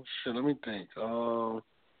 Oh, shit, let me think. Hold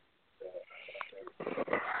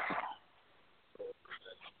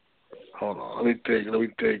on, let me think.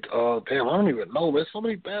 Damn, I don't even know. There's so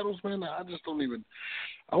many battles, man. I just don't even.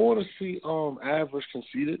 I want to see Av versus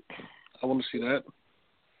Conceited. I want to see that.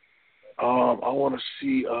 I want to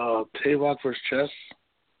see Tavok versus Chess.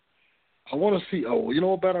 I want to see. Oh, you know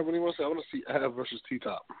what battle I really want to see? I want to see Av versus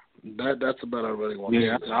T-Top. That's a battle I really want to see.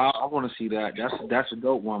 Yeah, I want to see that. That's a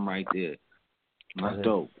dope one right there. That's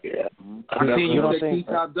dope. Yeah. I seen you with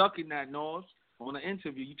T-Top ducking that, Norbes, on an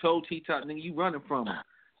interview. You told T-Top, nigga, you running from him.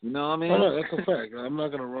 You know what I mean? No, that's a fact. I'm not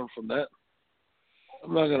going to run from that.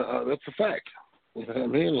 I'm not going to. That's a fact. You know what I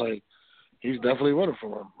mean? Like, he's definitely running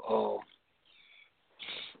from him.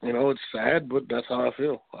 You know, it's sad, but that's how I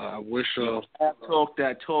feel. I wish. Talk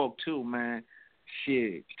that talk too, man.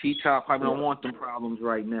 Shit, T-Top probably don't want them problems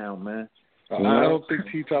right now, man. I don't think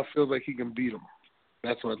T-Top feels like he can beat him.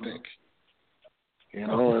 That's what I think. You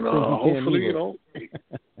know, and hopefully, you know,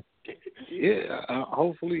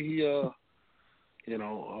 hopefully he,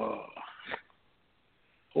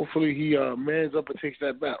 hopefully he mans up and takes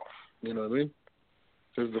that battle. You know what I mean?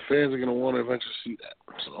 Because the fans are going to want to eventually see that.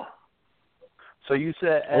 So you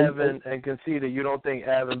said Evan and Conceited, you don't think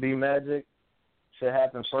Evan B Magic should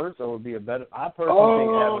happen first, or would be a better? I personally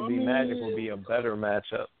think Evan B Magic would be a better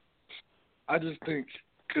matchup. I just think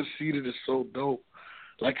Conceited is so dope.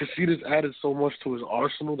 Like, Conceited's added so much to his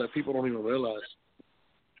arsenal that people don't even realize.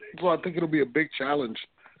 So I think it'll be a big challenge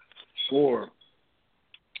for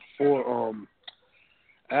Av,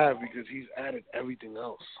 because he's added everything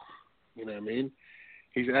else. You know what I mean?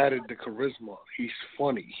 He's added the charisma. He's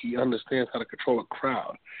funny. He understands how to control a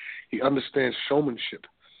crowd. He understands showmanship.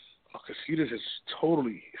 Conceited has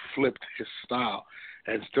totally flipped his style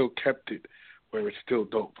and still kept it where it's still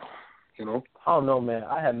dope. You know? I don't know, man.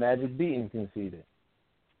 I had Magic beating Conceited.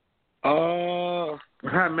 I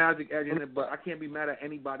had Magic edging it, but I can't be mad at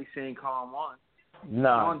anybody saying Khan won.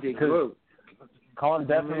 Nah, Khan did good. Khan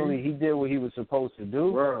definitely, he did what he was supposed to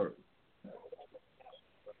do. Word.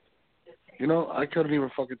 You know, I couldn't even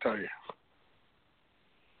fucking tell you.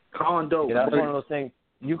 Khan dope. Yeah, that's one of those things.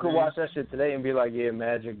 You could watch that shit today and be like, yeah,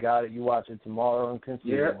 Magic got it. You watch it tomorrow and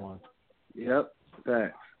Conceited won. Yep.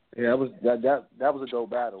 Thanks. Yeah, that was a dope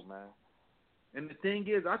battle, man. And the thing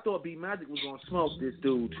is, I thought B Magic was gonna smoke this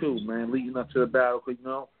dude too, man, leading up to the battle. Cause you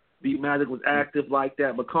know, B Magic was active like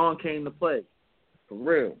that, but Khan came to play, for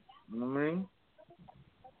real. You know what I mean?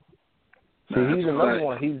 See, he's another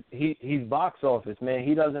one. He's box office, man.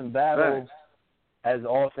 He doesn't battle as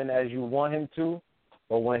often as you want him to,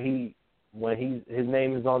 but when his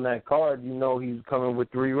name is on that card, you know he's coming with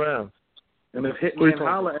 3 rounds. And if Hitman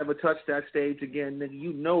Holla ever touched that stage again, nigga,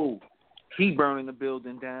 you know he burning the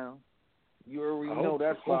building down. You already know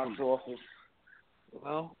that's box office.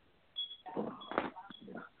 Well,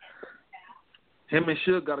 him and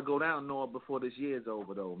Suge got to go down north before this year's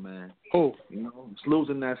over, though, man. Oh, you know, it's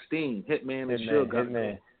losing that steam. Hitman and Suge got to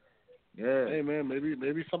go. Yeah. Hey, man,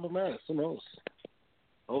 maybe something matters. Who knows?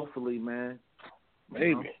 Hopefully, man.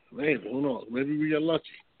 Maybe. Who knows? Maybe we get lucky.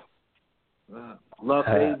 Luck,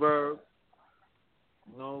 Averb.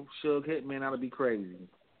 You know, Suge Hitman ought to be crazy.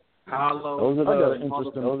 Hollow.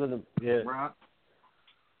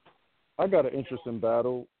 I got an interesting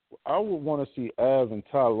battle. I would want to see Av and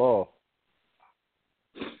Ty Law.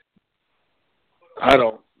 I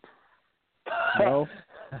don't. No?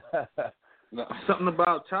 No. Something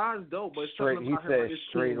about Ty's dope, but something he about said him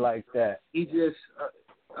straight like that. He just,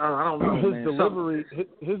 I don't know, his man. delivery,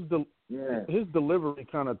 his delivery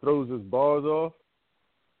kind of throws his bars off.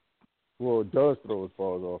 Well, it does throw his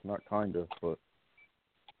bars off, not kind of, but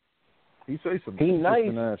he says some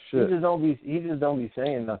nice. Ass shit. He just don't be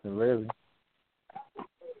saying nothing really.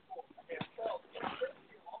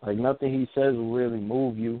 Like nothing he says will really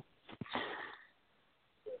move you.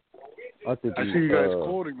 I see you guys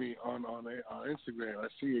quoting me on Instagram. I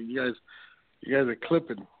see you guys are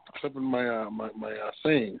clipping my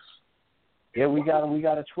sayings. Yeah, we got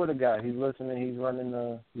a Twitter guy. He's listening. He's running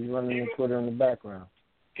the Twitter in the background.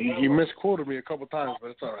 He misquoted me a couple times,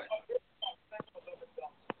 but it's all right.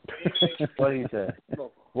 What he said?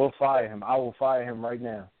 We'll fire him. I will fire him right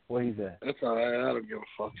now. What he said? That's all right. I don't give a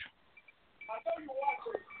fuck.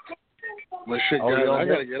 But shit, guys, I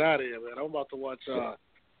gotta get out of here, man. I'm about to watch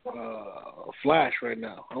Flash right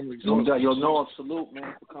now. I'm exhausted. Yo, no salute,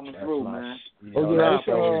 man, for coming through, man.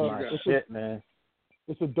 It's shit, man.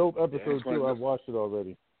 It's a dope episode too. I've watched it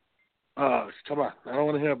already. Come on. I don't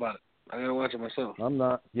want to hear about it. I gotta watch it myself. I'm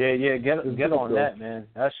not. Yeah. Get on that, man.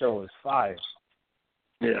 That show is fire.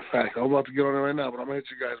 Yeah, fact. I'm about to get on it right now, but I'm gonna hit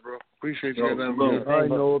you guys, bro. Appreciate you guys having me. I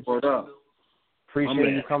know.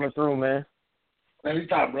 Appreciate you coming through, man.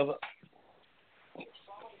 Anytime, brother.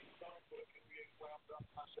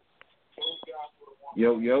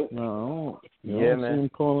 Yo. No, yeah, man. See him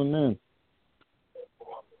calling in.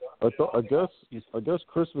 I guess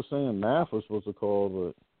Chris was saying Math was supposed to call,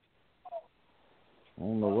 but I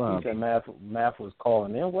don't know why. You said Math was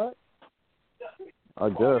calling in. What? I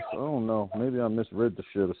guess. I don't know. Maybe I misread the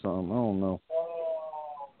shit or something. I don't know.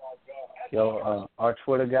 Yo, our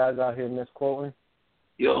Twitter guys out here misquoting.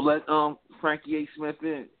 Yo, let Frankie A. Smith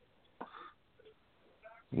in.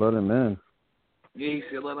 Let him in. Yeah, he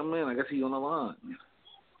said let him in. I guess he's on the line.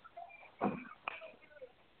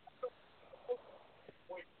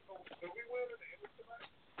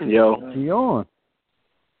 Yo. He on.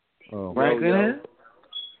 Oh. Frank in here?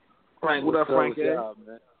 Frank, what up, Frank? Y'all,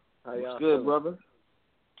 man? How y'all What's good, feeling? brother?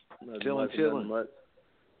 Chilling.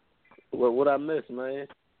 What I missed, man?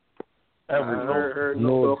 I heard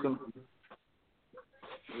Norbes. talking.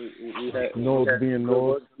 We had Norbes being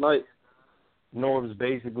Norbes. Tonight. Norbes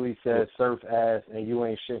basically said surf ass and you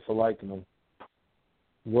ain't shit for liking him.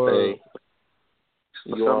 Word. Hey,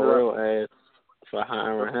 you are real ass for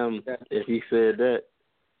hiring him if he said that.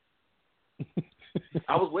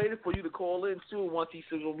 I was waiting for you to call in too once he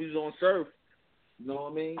said we was on surf. You know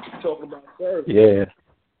what I mean? Talking about surf. Yeah.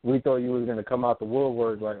 We thought you was gonna come out the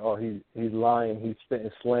woodwork like, oh, he's lying, he's spitting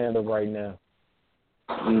slander right now.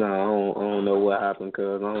 No, I don't know what happened,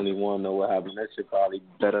 cuz I don't even want to know what happened. That shit probably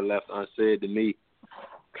better left unsaid to me.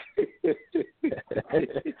 He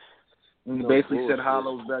basically said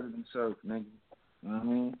Hollow's better than surf, nigga. You know what I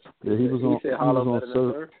mean? Yeah, he was said Hollow better than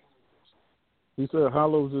surf. He said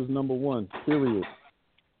Hollow's is number one, period.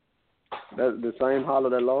 That's the same Hollow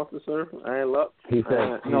that lost to surf. I ain't luck. He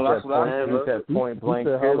said point blank.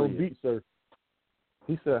 He said Hollow period. beat surf.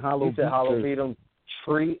 He said Hollow He said Hollow surf. beat him.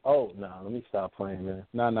 Tree. Oh no, let me stop playing, man.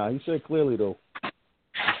 Nah. He said clearly though. He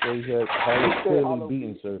said he had Hollow clearly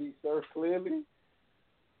beating surf. Beat surf clearly.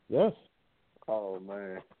 Yes. Oh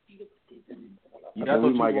man. You got to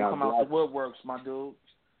come out the woodworks, my dude.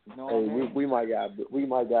 You know what I mean? we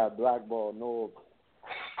might got blackball Norbes.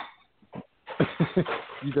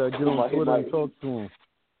 You gotta get on Twitter and talk to him.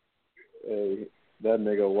 Hey, that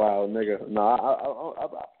nigga, wild nigga. No,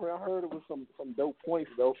 I heard it was some dope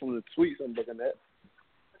points though from the tweets I'm looking at.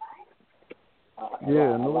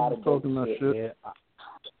 Nobody's talking that shit. Yeah,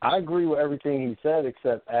 I agree with everything he said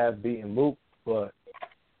except Av beating Mook, but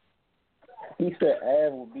he said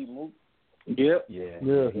Av would beat Mook. Yep. Yeah.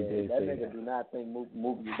 He did. That nigga do not think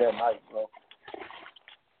Mook is that nice, bro.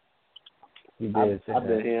 He did. I've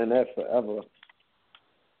been hearing that forever,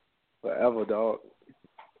 dog.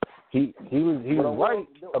 He was right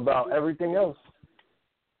about everything else.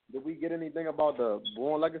 Did we get anything about the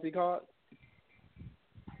Born Legacy card?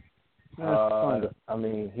 I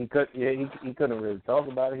mean, he couldn't really talk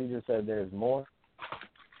about it. He just said there's more.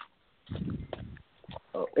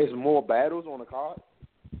 It's more battles on the card.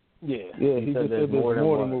 Yeah. He just said there's more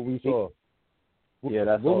than what we saw. Yeah,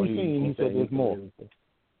 that's what all we seen. He said there's more.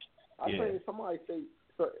 I think somebody say,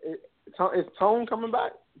 is Tone coming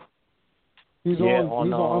back? He's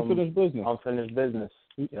on Unfinished Business. Unfinished Business.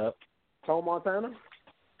 Yep. Tone Montana?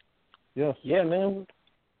 Yes. Yeah, man.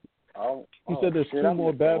 He said there's two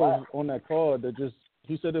more battles on that card.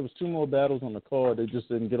 He said there was two more battles on the card. They just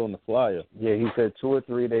didn't get on the flyer. Yeah, he said 2 or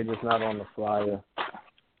 3. They just not on the flyer.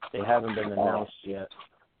 They haven't been announced yet.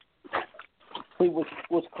 Wait,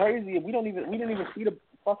 what's crazy? We didn't even see the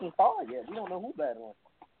fucking card yet. We don't know who battling.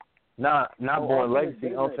 Not Born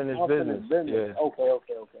Legacy. Unfinished business. Yeah. Okay.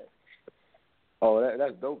 Oh,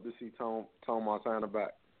 that's dope to see Tone Montana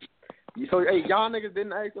back. So, hey, y'all niggas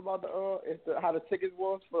didn't ask about how the tickets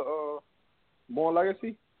was for Born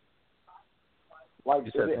Legacy? Like,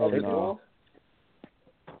 is it no.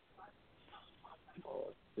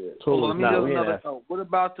 Oh, shit. Hold on, let me do another note. What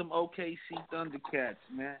about them OKC Thundercats,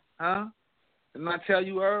 man? Huh? Didn't I tell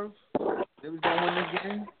you, Irv? They was going to win this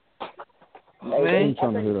game? I'm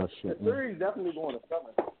trying to hear that shit. The series definitely going to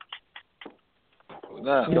 7.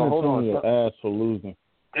 Hold on. Your ass for losing.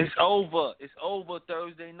 It's over. It's over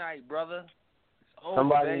Thursday night, brother. It's over,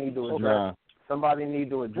 Somebody need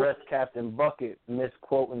to address Captain Bucket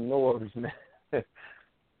misquoting Norbes, man.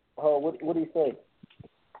 What did he say?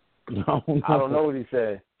 I don't know what he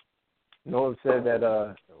said. Norbes said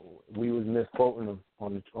that we was misquoting him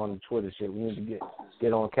on the Twitter shit. We need to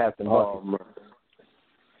get on Captain Bucket. Man.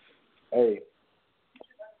 Hey,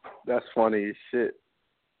 that's funny as shit.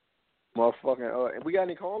 Motherfucking, we got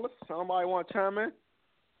any callers? Somebody want to chime in?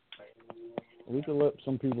 We can let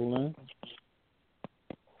some people in.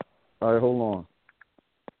 All right, hold on.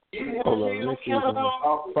 Hold on, let me see.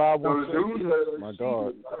 517. My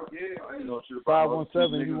God.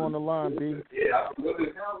 517. You on the line, B? Yeah. We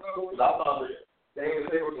just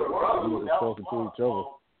talking to each other.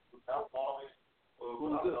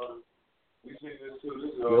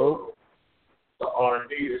 Yo. The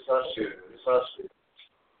R&B is her shit.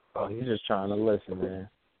 Oh, he's just trying to listen, man.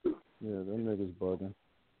 Yeah, them niggas bugging.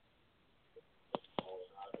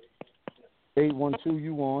 812,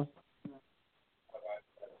 you on?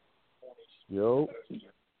 Yo.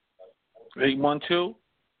 812.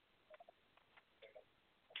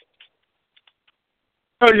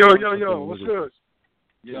 Yo, what's good?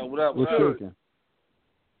 Yo, what up? What's shaking?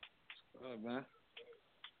 Good, man.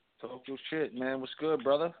 Talk your shit, man. What's good,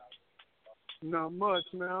 brother? Not much,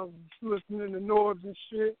 man. I was listening to Norbes and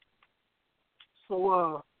shit.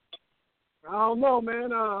 So, I don't know,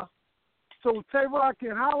 man. So Tay-Rock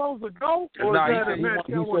and Hollows a go? Or Nah, is that a match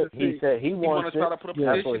y'all want to see? He said he wants to try to put a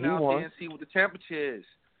position out there and see what the temperature is.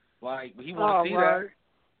 Like, he want to see that.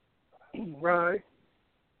 Right.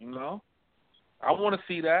 You know? I want to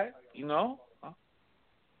see that, you know?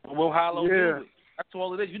 Will Hollow do it? That's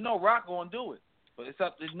all it is. You know Rock going to do it. But it's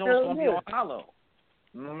up. It's going to be on Hollow.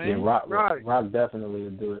 You know what I mean? Yeah, Rock definitely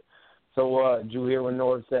will do it. So, did you hear when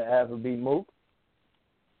Norbes said Av would beat Mook?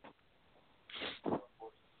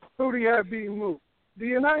 Who do you have beating Mook?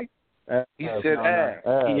 DNA? He said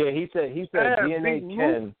Av. Yeah, he said DNA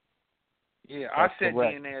can. Yeah, I said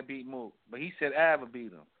correct. DNA beat Mook, but he said Av would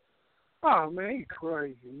beat him. Oh, man, he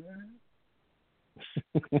crazy,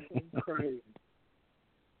 man. Crazy.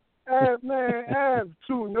 Av's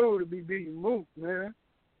too new to be beating Mook, man.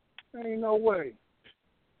 Ain't no way.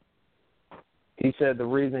 He said the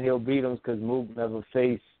reason he'll beat him is because Mook never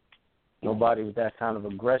faced nobody with that kind of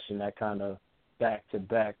aggression, that kind of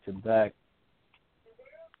back-to-back.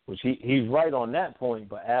 Which he's right on that point,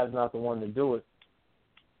 but Av's not the one to do it.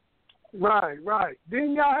 Right.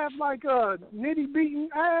 Didn't y'all have like Nitty beating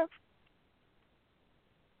Av?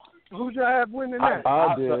 Who'd y'all have winning that?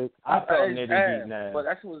 I did. I felt Nitty beating Av. But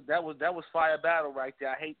that was fire battle right there.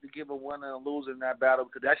 I hate to give a winner and a loser in that battle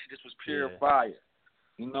because that shit just was pure fire.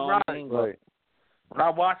 You know what I mean? Right. When I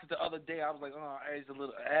watched it the other day, I was like, oh, it's a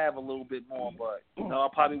little bit more, but I'll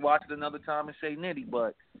probably watch it another time and say Nitty,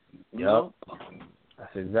 but you know.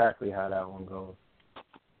 That's exactly how that one goes.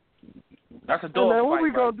 That's a dog fight. What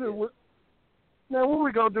we gonna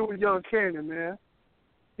do with Young Cannon, man?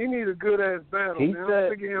 He need a good ass battle, man.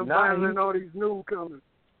 I'm sick of him battling all these newcomers.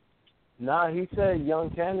 He said Young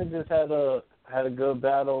Cannon just had a good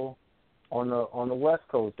battle on the West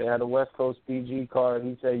Coast. They had a West Coast PG card.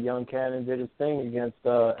 He said Young Cannon did his thing against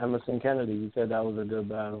Emerson Kennedy. He said that was a good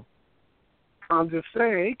battle. I'm just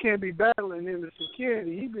saying, he can't be battling Emerson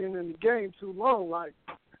Kennedy. He been in the game too long. Like,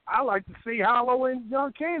 I like to see Hollow and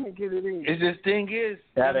Young Cannon get it in. It's just thing is,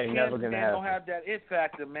 that ain't never gonna happen. Don't have that it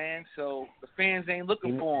factor, man. So the fans ain't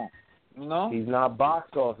looking for him. You know, he's not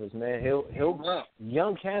box office, man. He'll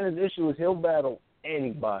Young Cannon's issue is he'll battle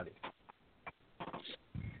anybody.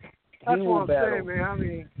 That's what I'm saying, man. I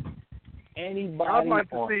mean, anybody I'd like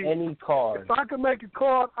to on see, any card. If I could make a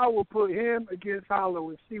card, I would put him against Hollow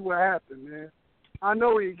and see what happens, man. I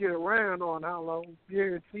know he'd get around on Hollow,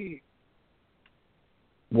 guaranteed.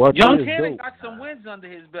 Young Cannon got some wins under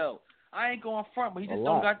his belt. I ain't going front, but he just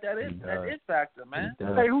don't got that it factor, man.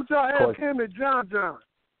 Hey, who y'all have him and John?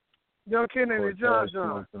 Young Cannon and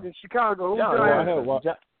John in Chicago. Who y'all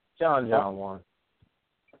have? John won.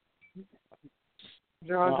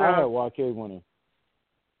 I had YK winning.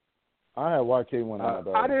 I had YK winning that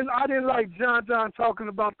battle. I didn't like John talking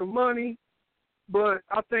about the money, but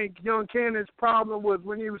I think Young Cannon's problem was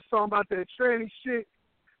when he was talking about that tranny shit.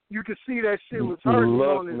 You could see that shit was hurting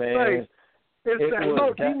on his face. It's that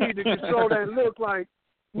look. He need to control that look. Like,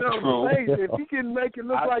 no, if he can make it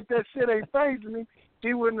look like that shit ain't phasing me,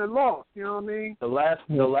 he wouldn't have lost. You know what I mean? The last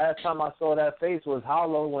time I saw that face was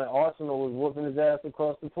Hollow when Arsenal was whooping his ass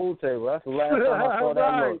across the pool table. That's the last time I saw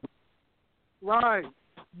that look. Right.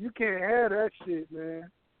 You can't have that shit,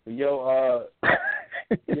 man. Yo,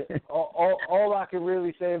 all I can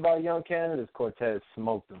really say about Young Cannon is Cortez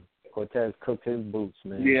smoked him. Cortez cooked his boots,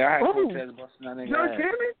 man. Yeah, I had Cortez busting that nigga Young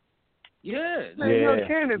Cannon? Yeah. Young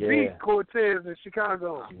Cannon beat Cortez in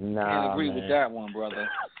Chicago. Nah, can't agree with that one, brother.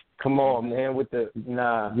 Come on, man, with the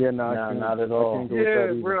not at all.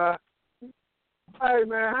 Yeah, bro. Hey,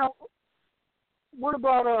 man, what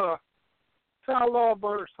about Ty Law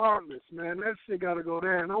versus Heartless, man? That shit got to go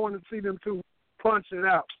down. I want to see them two punch it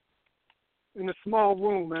out in a small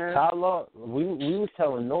room, man. Ty Law, we was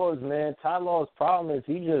telling Norbes, man, Ty Law's problem is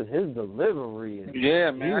his delivery.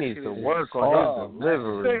 Man. He needs to work on his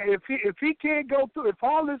delivery. If he can't go through, if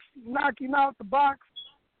Heartless knock him out the box,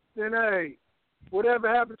 then hey,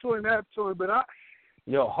 whatever happened to him, happened to him. But I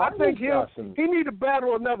think he need to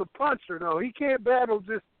battle another puncher, though. He can't battle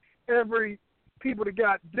just every people that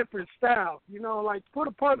got different styles. You know, like put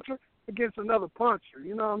a puncher against another puncher.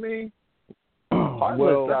 You know what I mean?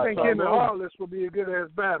 I think him and Heartless will be a good-ass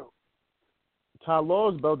battle. Ty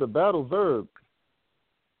Law's about to battle Verb.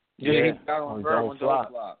 Yeah, he's battling Verb on Don't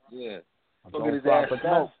Flop. Yeah. Look at his ass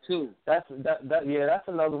smoke, too. That's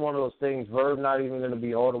another one of those things. Verb not even going to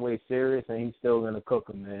be all the way serious, and he's still going to cook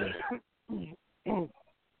him, man.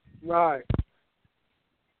 Right.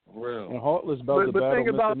 Real. And Heartless about to battle But think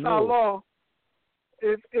about Mr. Ty Law.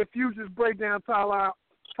 If you just break down Ty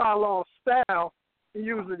Law's style and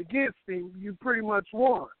use it against him, you pretty much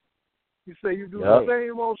won. You say you do the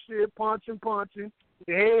same old shit, punching,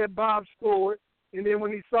 your head bob scored, And then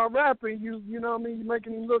when he start rapping, you know what I mean, you're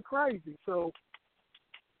making him look crazy. So,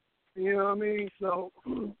 you know what I mean? So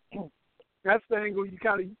that's the angle you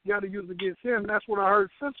gotta use against him. That's what I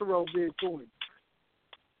heard Cicero did to him.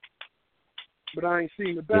 But I ain't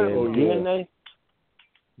seen the battle. DNA.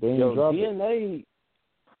 DNA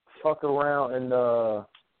fuck around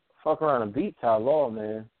and beat Ty Law,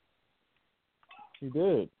 man. He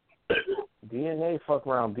did. DNA fuck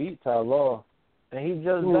around beat Ty Law. And he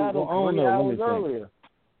just battled 3 hours earlier.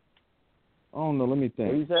 I don't know. Let me think.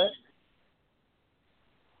 What you said?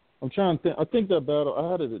 I'm trying to think. I think that battle,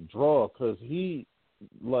 I had it a draw because the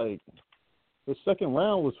second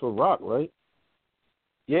round was for Rock, right?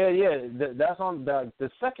 Yeah. That's on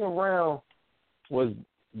the second round was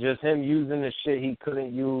just him using the shit he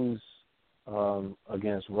couldn't use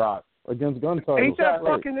against Rock. Against gun titles. Ain't that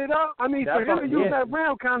fucking it up? I mean, for him to use that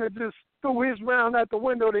round kind of just threw his round out the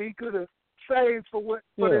window that he could have saved for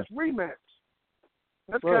this rematch.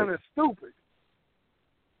 That's kind of stupid.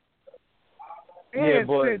 And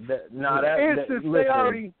they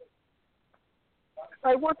already.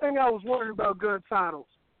 Hey, one thing I was worried about gun titles.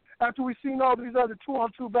 After we seen all these other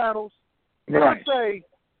 2-on-2 battles, let's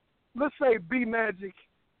say B Magic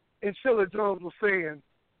and Xciledtv Jones were saying,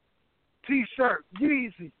 T-shirt,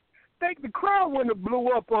 Yeezy. The crowd wouldn't have blew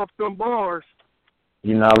up off them bars.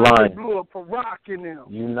 You're not lying. They blew up for Rock in them.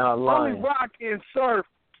 You're not lying. Only Rock and Surf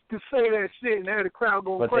could say that shit and have the crowd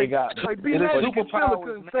going crazy. They got B Magic and Xciledtv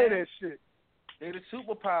couldn't say that shit. They're the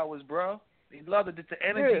superpowers, bro. They love it. It's the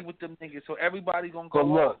energy with them niggas, so everybody gonna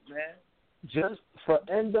go up, man. Just for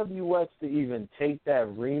NWX to even take that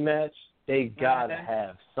rematch, they gotta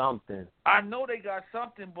have something. I know they got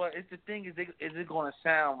something, but it's the thing is it gonna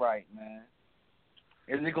sound right, man?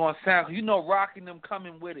 Is it gonna sound? You know, rocking them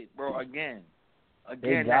coming with it, bro. Again,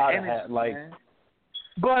 they gotta energy, have man.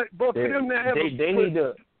 But for them to have they need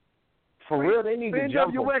to, for real, they need to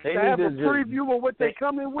jump them. They have a preview of what they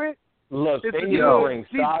coming with. Look, they need to bring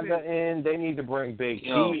Saga in. They need to bring Big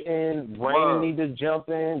G in. Rain need to jump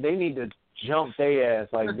in. They need to jump their ass.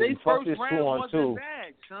 Like, they fuck first this round 2-on-2. wasn't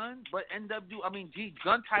bad, son. But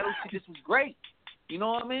gun title shit just was great. You know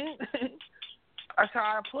what I mean? That's how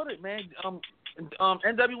I put it, man.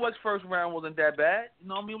 NWX first round wasn't that bad. You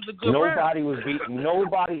know what I mean? It was a good round.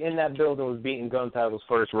 Nobody in that building was beating gun titles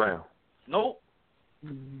first round. Nope.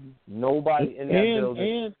 Nobody in that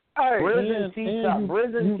building.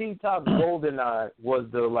 Briz and T-Top GoldenEye was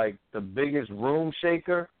the biggest room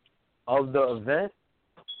shaker of the event.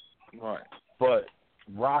 Right. But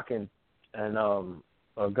Rock and gun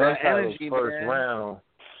titles first round,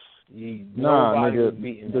 nobody was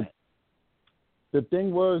beating that. The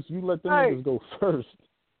thing was, you let them niggas go first.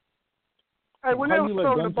 Hey, when they you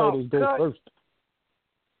let gun titles go first?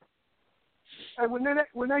 Hey, when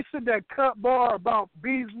they said that cut bar about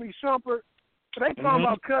Beasley Shumpert, they talking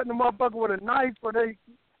about cutting the motherfucker with a knife, or they,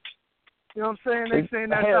 you know what I'm saying? They saying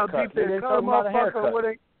that's how deep they cut a motherfucker.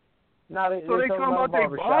 So they talking about their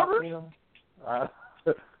barbers? You know?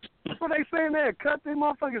 So they saying they cut their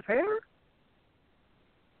motherfucker's hair?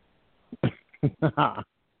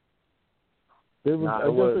 They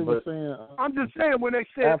were saying. I'm just saying when they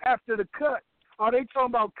said after the cut, are they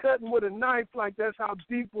talking about cutting with a knife like that's how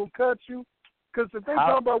deep we'll cut you? Because if they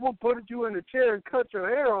talking about we'll put you in a chair and cut your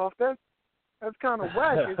hair off, that's kind of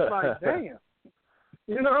whack. It's like, damn.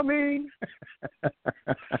 You know what I mean?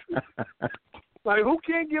 Like, who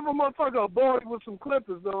can't give a motherfucker a boy with some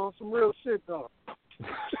clippers, though? Some real shit, though.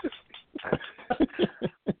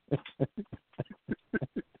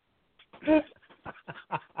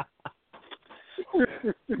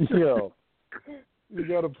 Yo, you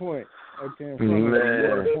got a point. I can't front you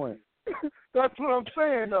got a point. That's what I'm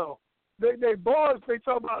saying, though. They bars, they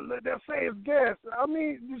talk about, they'll say it's gas. I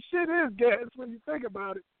mean, the shit is gas when you think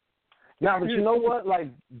about it. Nah, but you know what?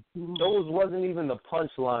 Like, those wasn't even the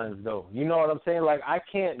punchlines, though. You know what I'm saying? Like, I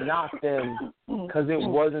can't knock them because it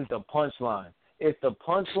wasn't the punchline. If the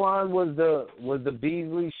punchline was the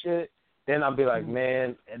Beasley shit, then I'd be like,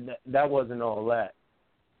 man, that wasn't all that.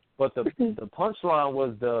 But the punchline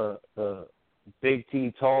was the big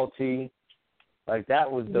T, tall T. Like,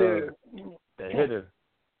 that was the hitter.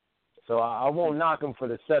 So I won't knock him for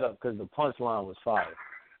the setup because the punchline was fire.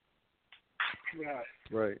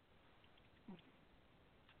 Right.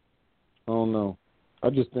 I don't know. I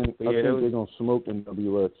just think they're gonna smoke in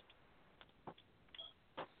WX.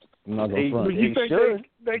 I'm not gonna front. You think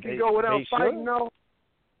they can go without fighting though?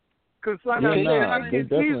 Because like I said, if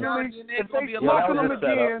they smoking them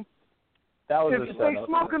again, if they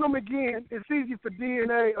smoking them again, it's easy for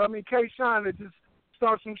K-Shine to just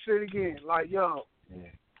start some shit again. Like, yo.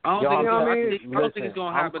 I don't think it's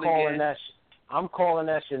gonna happen again. I'm calling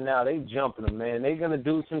that shit now. They jumping them, man. They gonna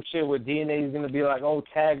do some shit where DNA is gonna be like, oh,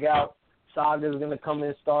 tag out. Saga's gonna come in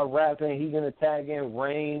and start rapping. He's gonna tag in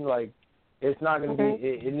Rain. Like, it's not gonna be.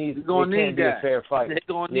 It needs. It can't be a fair fight. They're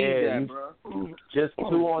gonna need that, bro. Just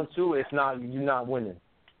 2-on-2. It's not. You're not winning.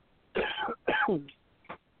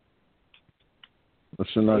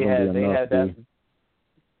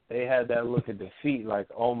 They had that look at defeat, like,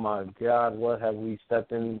 oh my God, what have we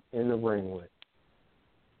stepped in the ring with?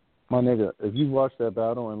 My nigga, if you watch that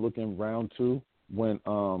battle and look in round 2, when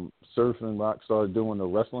Surf and Rock started doing the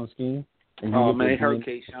wrestling scheme. And oh man, hurt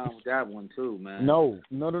K-Sean with that one too, man. No.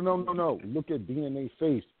 Look at DNA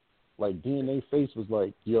face. Like DNA face was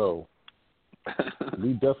like, yo,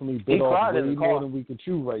 we definitely bit off way more than we can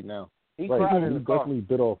chew right now. He definitely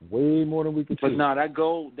bit off way more than we could chew. But nah, that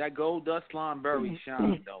gold dust line berry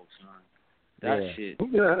shine though, son. That shit.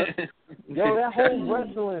 Yo, that whole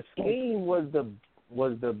wrestling scheme was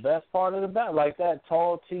the best part of the battle. Like that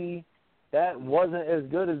tall T, that wasn't as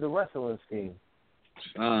good as the wrestling scheme.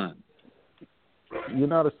 Son. You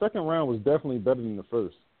know, the second round was definitely better than the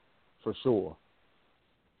first, for sure.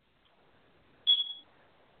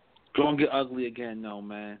 Gonna get ugly again, though,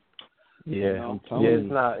 man. Yeah,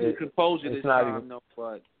 it's not. Composure it's this not time, though,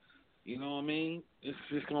 but you know what I mean. It's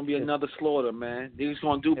just gonna be another slaughter, man. They're just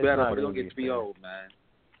gonna do better, but they're gonna get PO'd, man.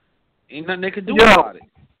 Ain't nothing they can do about it.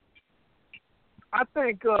 I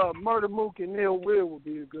think Murder Mook and Ill Will would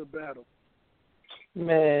be a good battle.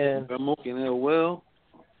 Man, Murder Mook and Ill Will.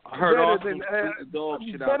 I heard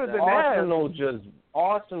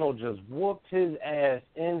Arsenal just whooped his ass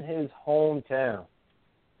in his hometown.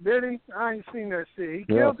 Did he? I ain't seen that shit. He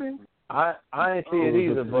killed him? I ain't see it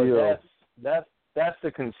either, but that's the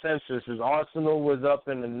consensus. Is Arsenal was up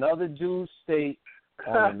in another dude's state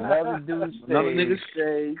on another dude's stage. Another nigga's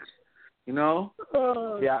stage. You know?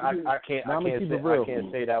 Yeah, I can't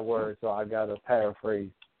say that word, so I gotta paraphrase.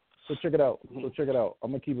 So check it out.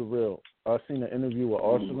 I'm gonna keep it real. I seen an interview with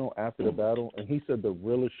Arsenal after the battle, and he said the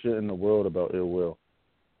realest shit in the world about Ill Will.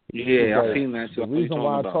 Yeah, I've seen that. The reason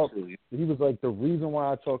why I talk, he was like, the reason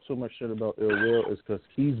why I talk so much shit about Ill Will is because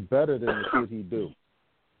he's better than the shit he do.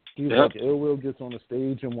 He was like, Ill Will gets on the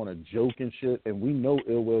stage and want to joke and shit, and we know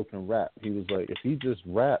Ill Will can rap. He was like, if he just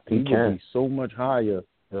rap, he would be so much higher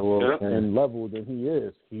in level than he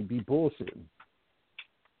is. He'd be bullshitting.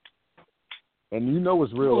 And you know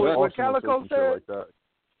it's real. What Calico said? Like that.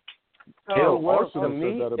 Ill Will to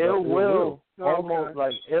me, Ill Will almost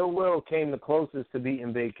like Ill Will came the closest to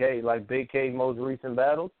beating Big K. Like Big K's most recent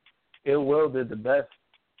battles, Ill Will did the best.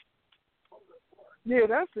 Yeah,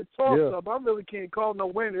 that's the toss-up. I really can't call no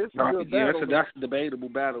winner. It's a good battle. That's a debatable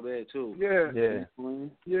battle there too.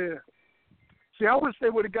 Yeah. See, I wish they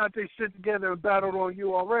would have got their shit together and battled on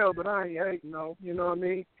URL, but I ain't hating, no. You know what I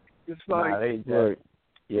mean? It's like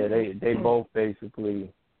they both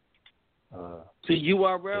basically. See,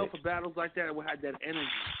 URL for battles like that will have that energy.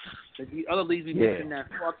 Like the other leagues be missing that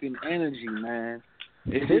fucking energy, man.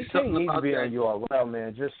 Big K needs to be on URL,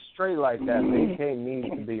 man. Just straight like that. Big K needs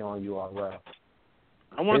to be on URL.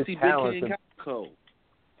 I want to see Big K and Calico.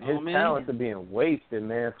 His talents are being wasted,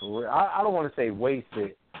 man. For real. I don't want to say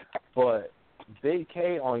wasted, but Big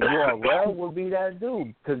K on URL would be that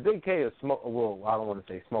dude. Because Big K is smoke. Well, I don't want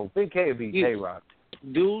to say smoke. Big K would be K-Rock.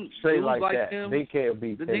 Dudes like that. Him, Big K will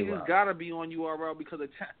be the K-Rock. niggas gotta be on URL because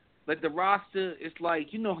like the roster, it's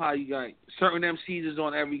like, you know how you got certain MCs is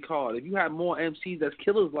on every card. If you have more MCs that's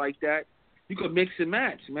killers like that, you could mix and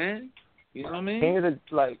match, man. You know what I mean? King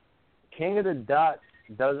of the Dot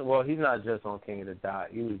doesn't. Well, he's not just on King of the Dot.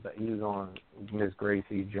 He was on Miss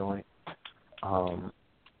Gracie joint.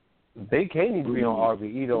 Big K needs to be on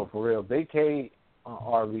RBE though, for real. Big K on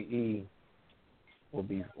RBE will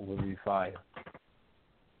be fire.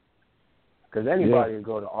 Because anybody will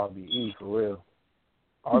go to RBE for real.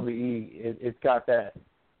 RBE, it's got that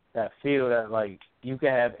feel that like you can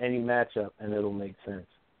have any matchup and it'll make sense.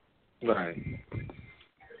 Right.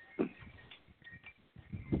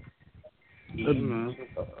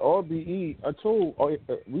 RBE, I told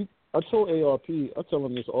ARP, I tell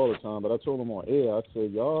him this all the time, but I told him on air, I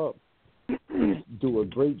said, y'all do a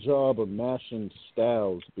great job of mashing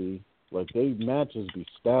styles, B. Like, they matches be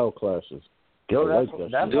style clashes.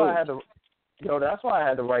 That's why I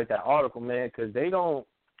had to write that article, man, because they don't.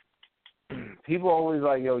 People always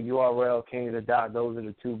like, yo, URL, King of the Dot, those are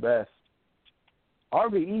the two best.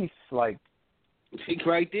 RBE's like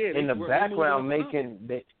right there in the background making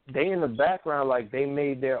they in the background like they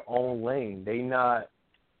made their own lane. They not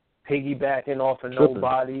piggybacking off of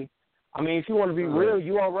nobody. I mean, if you want to be real,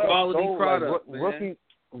 URL quality product, like,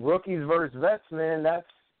 rookies versus vets, man.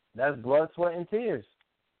 That's blood, sweat, and tears.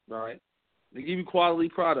 Right. They give you quality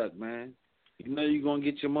product, man. You know you're gonna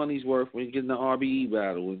get your money's worth when you get in the RBE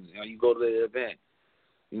battle and you go to the event.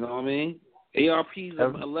 You know what I mean? ARP's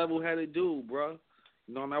a level-headed dude, bro.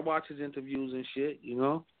 You know, and I watch his interviews and shit. You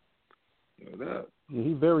know. Yeah,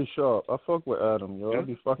 he's very sharp. I fuck with Adam, yo. I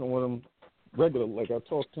be fucking with him regular. Like I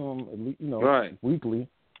talk to him, weekly.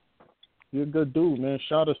 He's a good dude, man.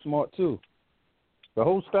 Shot is smart too. The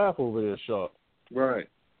whole staff over there is sharp. Right.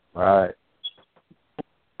 All right.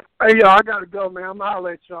 Hey, yo, I gotta go, man. I'm gonna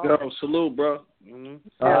holler at y'all. Yo, salute, bro. Mm-hmm.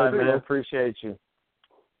 All right, man. Appreciate you.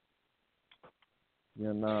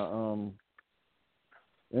 Yeah,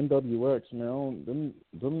 NWX, man. Them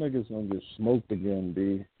niggas gonna get smoked again,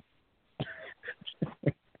 B.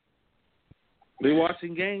 They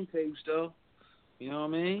watching game tapes though. You know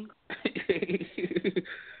what I mean?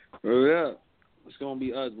 Yeah. It's gonna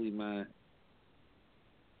be ugly, man.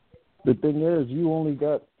 The thing is, you only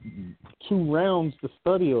got 2 rounds to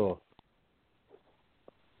study off,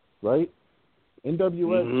 right?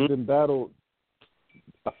 NWX been battled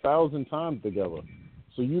 1,000 times together,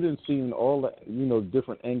 so you didn't see all the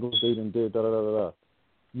different angles they done did.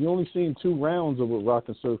 You only seen 2 rounds of what Rock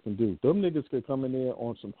and Surf can do. Them niggas could come in there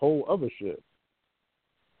on some whole other shit.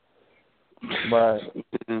 Right.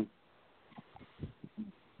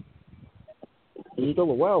 It's still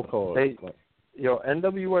a wild card.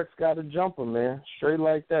 NWX got a jumper, man. Straight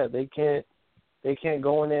like that. They can't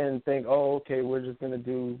go in there and think, oh, okay, we're just gonna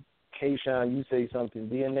do K-Shine, you say something,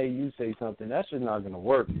 DNA, you say something. That's just not gonna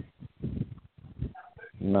work.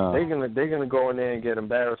 No. They're gonna go in there and get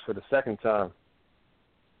embarrassed for the second time.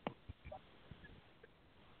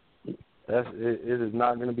 It is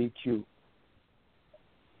not gonna be cute.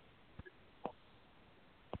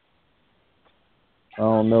 I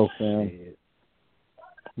don't know, fam.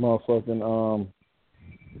 Motherfucking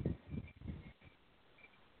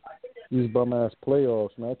these bum ass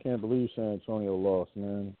playoffs, man. I can't believe San Antonio lost,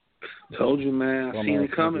 man. Told you, man. I seen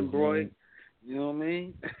it coming, boy. You know what I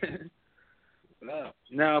mean?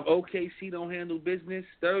 Now, if OKC don't handle business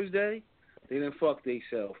Thursday, they done fuck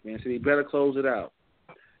theyself, man. So they better close it out.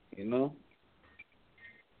 You know?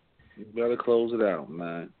 You better close it out,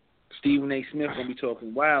 man. Stephen A. Smith gonna be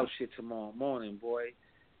talking wild shit tomorrow morning, boy.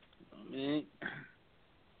 You know what I mean?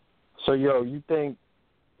 So, yo, you think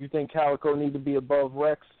Calico need to be above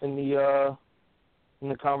Rex in the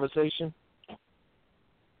conversation?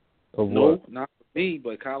 Nope, not for me,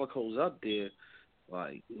 but Calico's up there.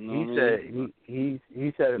 Like, you know he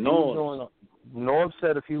said if he was doing Norbes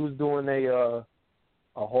said if he was doing a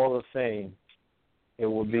Hall of Fame, it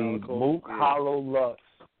would be Calico, Mook, Hollow, Lux,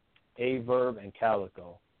 A-Verb, and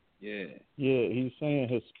Calico. Yeah. Yeah, he's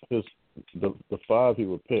saying the 5 he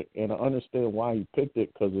would pick, and I understand why he picked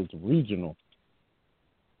it because it's regional.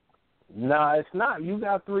 Nah, it's not. You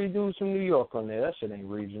got 3 dudes from New York on there. That shit ain't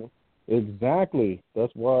regional. Exactly.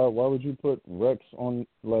 That's why. Why would you put Rex on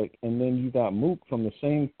and then you got Mook from the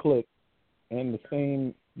same clique and the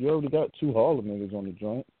same. You already got 2 Harlem niggas on the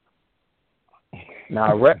joint.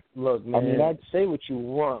 Nah, Rex. Look, man. I mean, say what you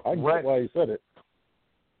want. I get why he said it.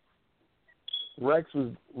 Rex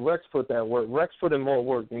put that work. Rex put in more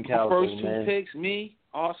work than Calico, First 2 picks, me,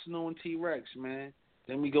 Arsenal, and T-Rex, man.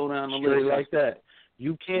 Then we go down the straight list like that.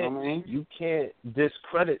 You can't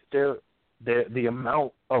discredit the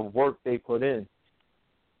amount of work they put in.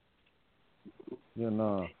 The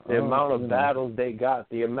amount of battles they got,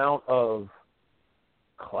 the amount of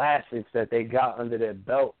classics that they got under their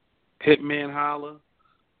belt. Hitman Holla,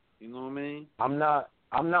 you know what I mean? I'm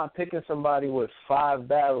not picking somebody with 5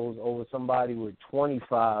 battles over somebody with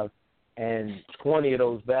 25, and 20 of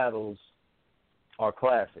those battles are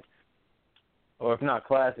classics. Or if not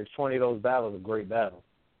classics, 20 of those battles are great battles.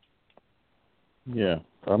 Yeah,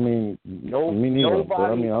 I mean, me neither. But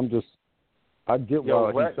I mean, I get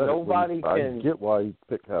why he said it. I get why he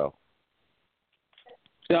picked Cal.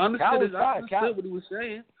 Yeah, I understood what he was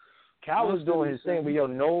saying. Cal was doing his thing, but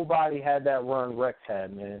nobody had that run Rex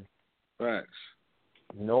had, man. Rex.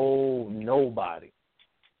 Nobody.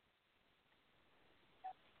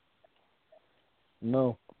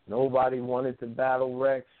 No. Nobody wanted to battle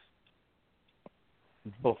Rex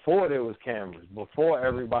before there was cameras, before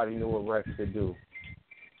everybody knew what Rex could do.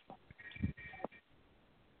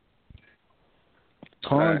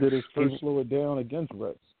 Khan did his first slow it down against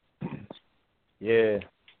Rex. Yeah.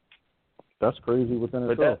 That's crazy within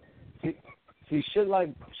itself. See, shit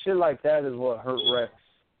like that is what hurt Rex.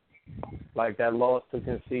 Like that loss to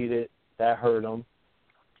Conceited, that hurt him.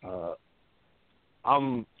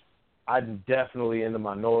 I'm definitely in the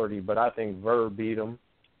minority, but I think Verb beat him.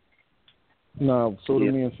 No, so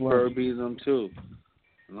do me and Slim. Verb beat him too.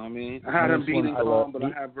 You know what I mean? I had him beating Khan, but I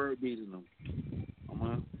had Verb beating him.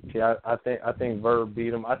 See, I think Verb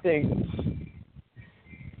beat him. I think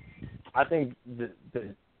I think the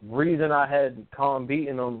reason I had Khan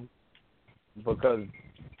beating him because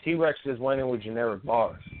T-Rex just went in with generic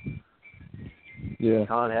bars. Yeah.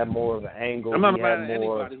 Khan had more of an angle. I'm not he mad had at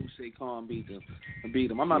more... anybody who say Khan beat him.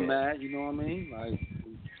 I'm not mad, you know what I mean? Like,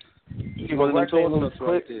 Rex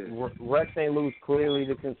ain't lose clearly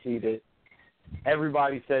to concede it.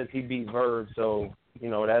 Everybody says he beat Verb, so, you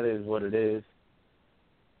know, that is what it is.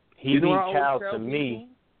 He beat Cal to me.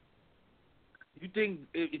 You think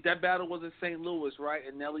if that battle was in St. Louis, right,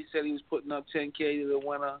 and Nelly said he was putting up 10K to the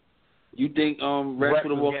winner, you think Rex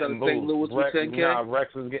would have walked out of St. Louis with 10K? Nah,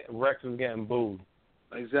 Rex was getting booed.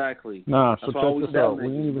 Exactly. Nah, so check this out. We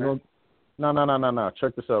ain't even gonna... No.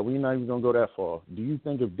 Check this out. We're not even gonna go that far. Do you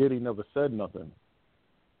think if Diddy never said nothing?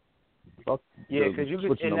 Yeah, because you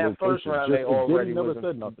could in that first round they already never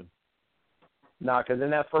said nothing. Nah, because in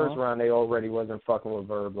that first round they already wasn't fucking with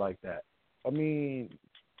Verb like that. I mean,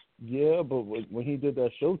 yeah, but when he did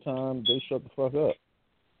that Showtime, they shut the fuck up.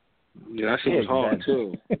 Yeah, that shit was hard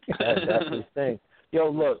too. That's his thing. Yo,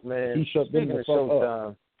 look, man. He shut them the fuck Showtime,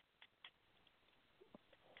 up.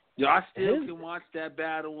 Yo, I still can watch that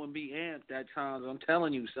battle and be amped at times. I'm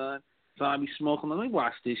telling you, son. So I be smoking. Let me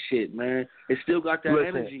watch this shit, man. It still got that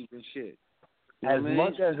energy and shit. You know as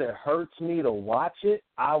much as it hurts me to watch it,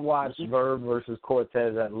 I watch Verb versus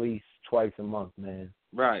Cortez at least twice a month, man.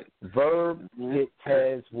 Right. Verb hit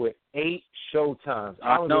Tez with 8 Showtimes.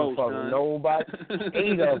 I don't give a fuck with nobody.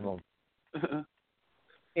 8 of them.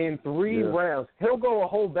 In 3 rounds. He'll go a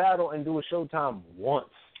whole battle and do a Showtime once.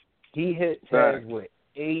 He hit Tez with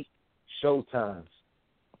 8 Showtimes.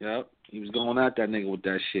 Yep. He was going at that nigga with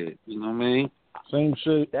that shit. You know what I mean? Same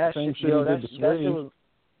shit. That shit he did to Sway.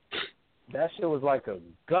 That shit was like a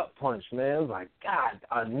gut punch, man. It was like, God,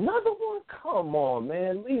 another one? Come on,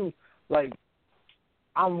 man. Leave, like,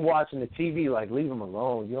 I'm watching the TV, like, leave him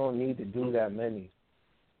alone. You don't need to do that many.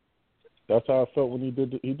 That's how I felt when he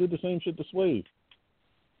did the same shit to Sway.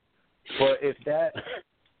 But if that,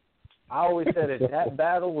 I always said if that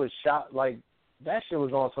battle was shot, like, that shit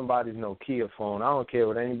was on somebody's Nokia phone. I don't care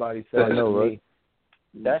what anybody says to me.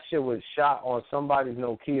 That shit was shot on somebody's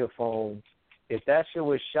Nokia phone. If that shit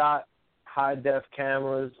was shot high-def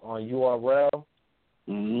cameras on URL,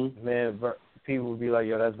 man, people would be like,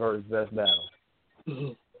 yo, that's Vert's best battle.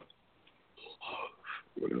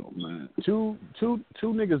 Well, man. Two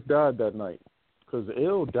niggas died that night because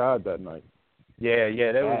Ill died that night. Yeah,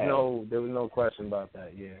 there was no question about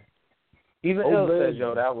that. Yeah, even Ill said,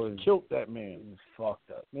 yo, that was killed that man. It was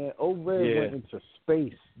fucked up, man. Obed went into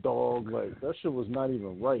space, dog. Like that shit was not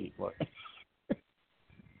even right. Like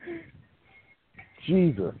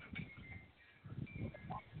Jesus.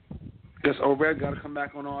 Guess Obed got to come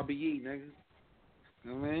back on RBE, nigga.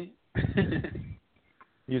 You know what I mean?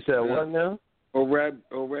 You said what now?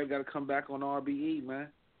 Obed got to come back on RBE, man.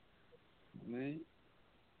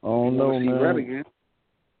 I don't know, man. Red again.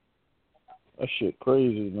 That shit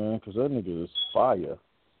crazy, man, because that nigga is fire.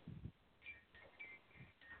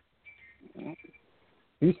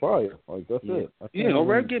 He's fire. Like, that's it.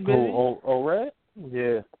 Red get busy. Red?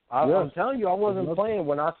 Yeah. I'm telling you, I wasn't playing.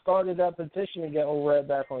 When I started that petition to get Red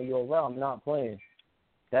back on URL, I'm not playing.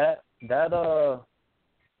 That battle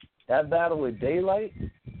with Daylight,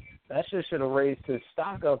 that shit should have raised his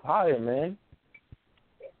stock up higher, man.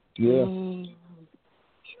 Yeah.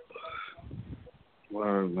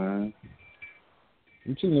 Word, man.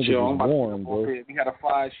 You two niggas is born, bro. We had a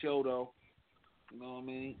fire show, though. You know what I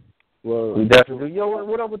mean? Well, we definitely do. Yo,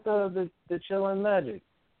 what up with the Chillin' Magic?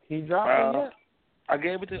 He dropped it yet? I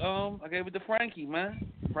gave it to Frankie, man.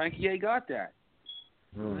 Frankie ain't got that.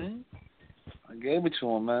 I gave it to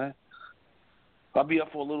him, man. I'll be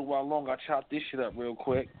up for a little while longer. I chop this shit up real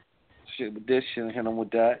quick. Shit with this shit and hit him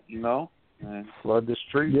with that, you know? Flood the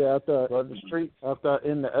street. Yeah, flood the street. After I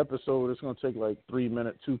end the episode, it's gonna take like 3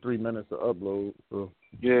 minutes to upload. So.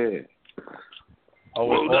 Yeah.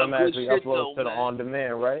 Oh, it automatically uploads to the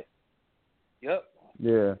on-demand, right? Yep.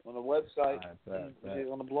 Yeah. On the website,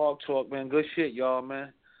 on the blog talk, man. Good shit, y'all,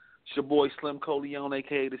 man. It's your boy Slim Coleon,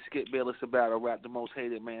 a.k.a. the Skip Bayless of Battle Rap, the most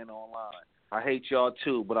hated man online. I hate y'all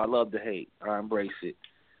too, but I love the hate. I embrace it.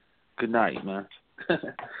 Good night, man.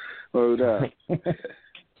 Word up. This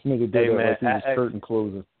nigga did like he was curtain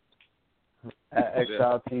closing. At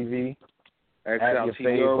Xciledtv.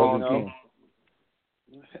 Xciledtv.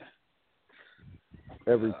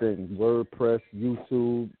 Everything. WordPress,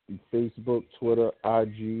 YouTube, Facebook, Twitter,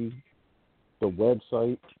 IG, the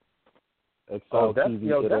website. Xciledtv.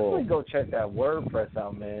 Definitely go check that WordPress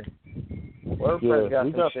out, man. WordPress got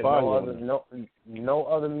some shit no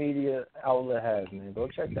other media outlet has, man. Go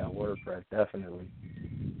check that WordPress, definitely.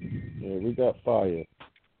 Yeah, we got fire.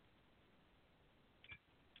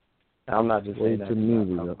 I'm not just saying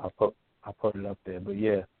that. I put it up there, but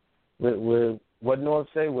yeah, with what Norb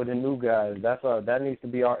say with the new guys, that needs to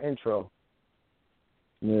be our intro.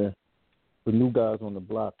 Yeah, the new guys on the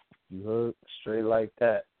block. You heard? Straight like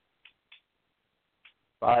that.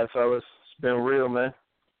 All right, fellas, it's been real, man.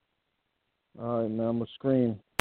 All right, man. I'm gonna scream.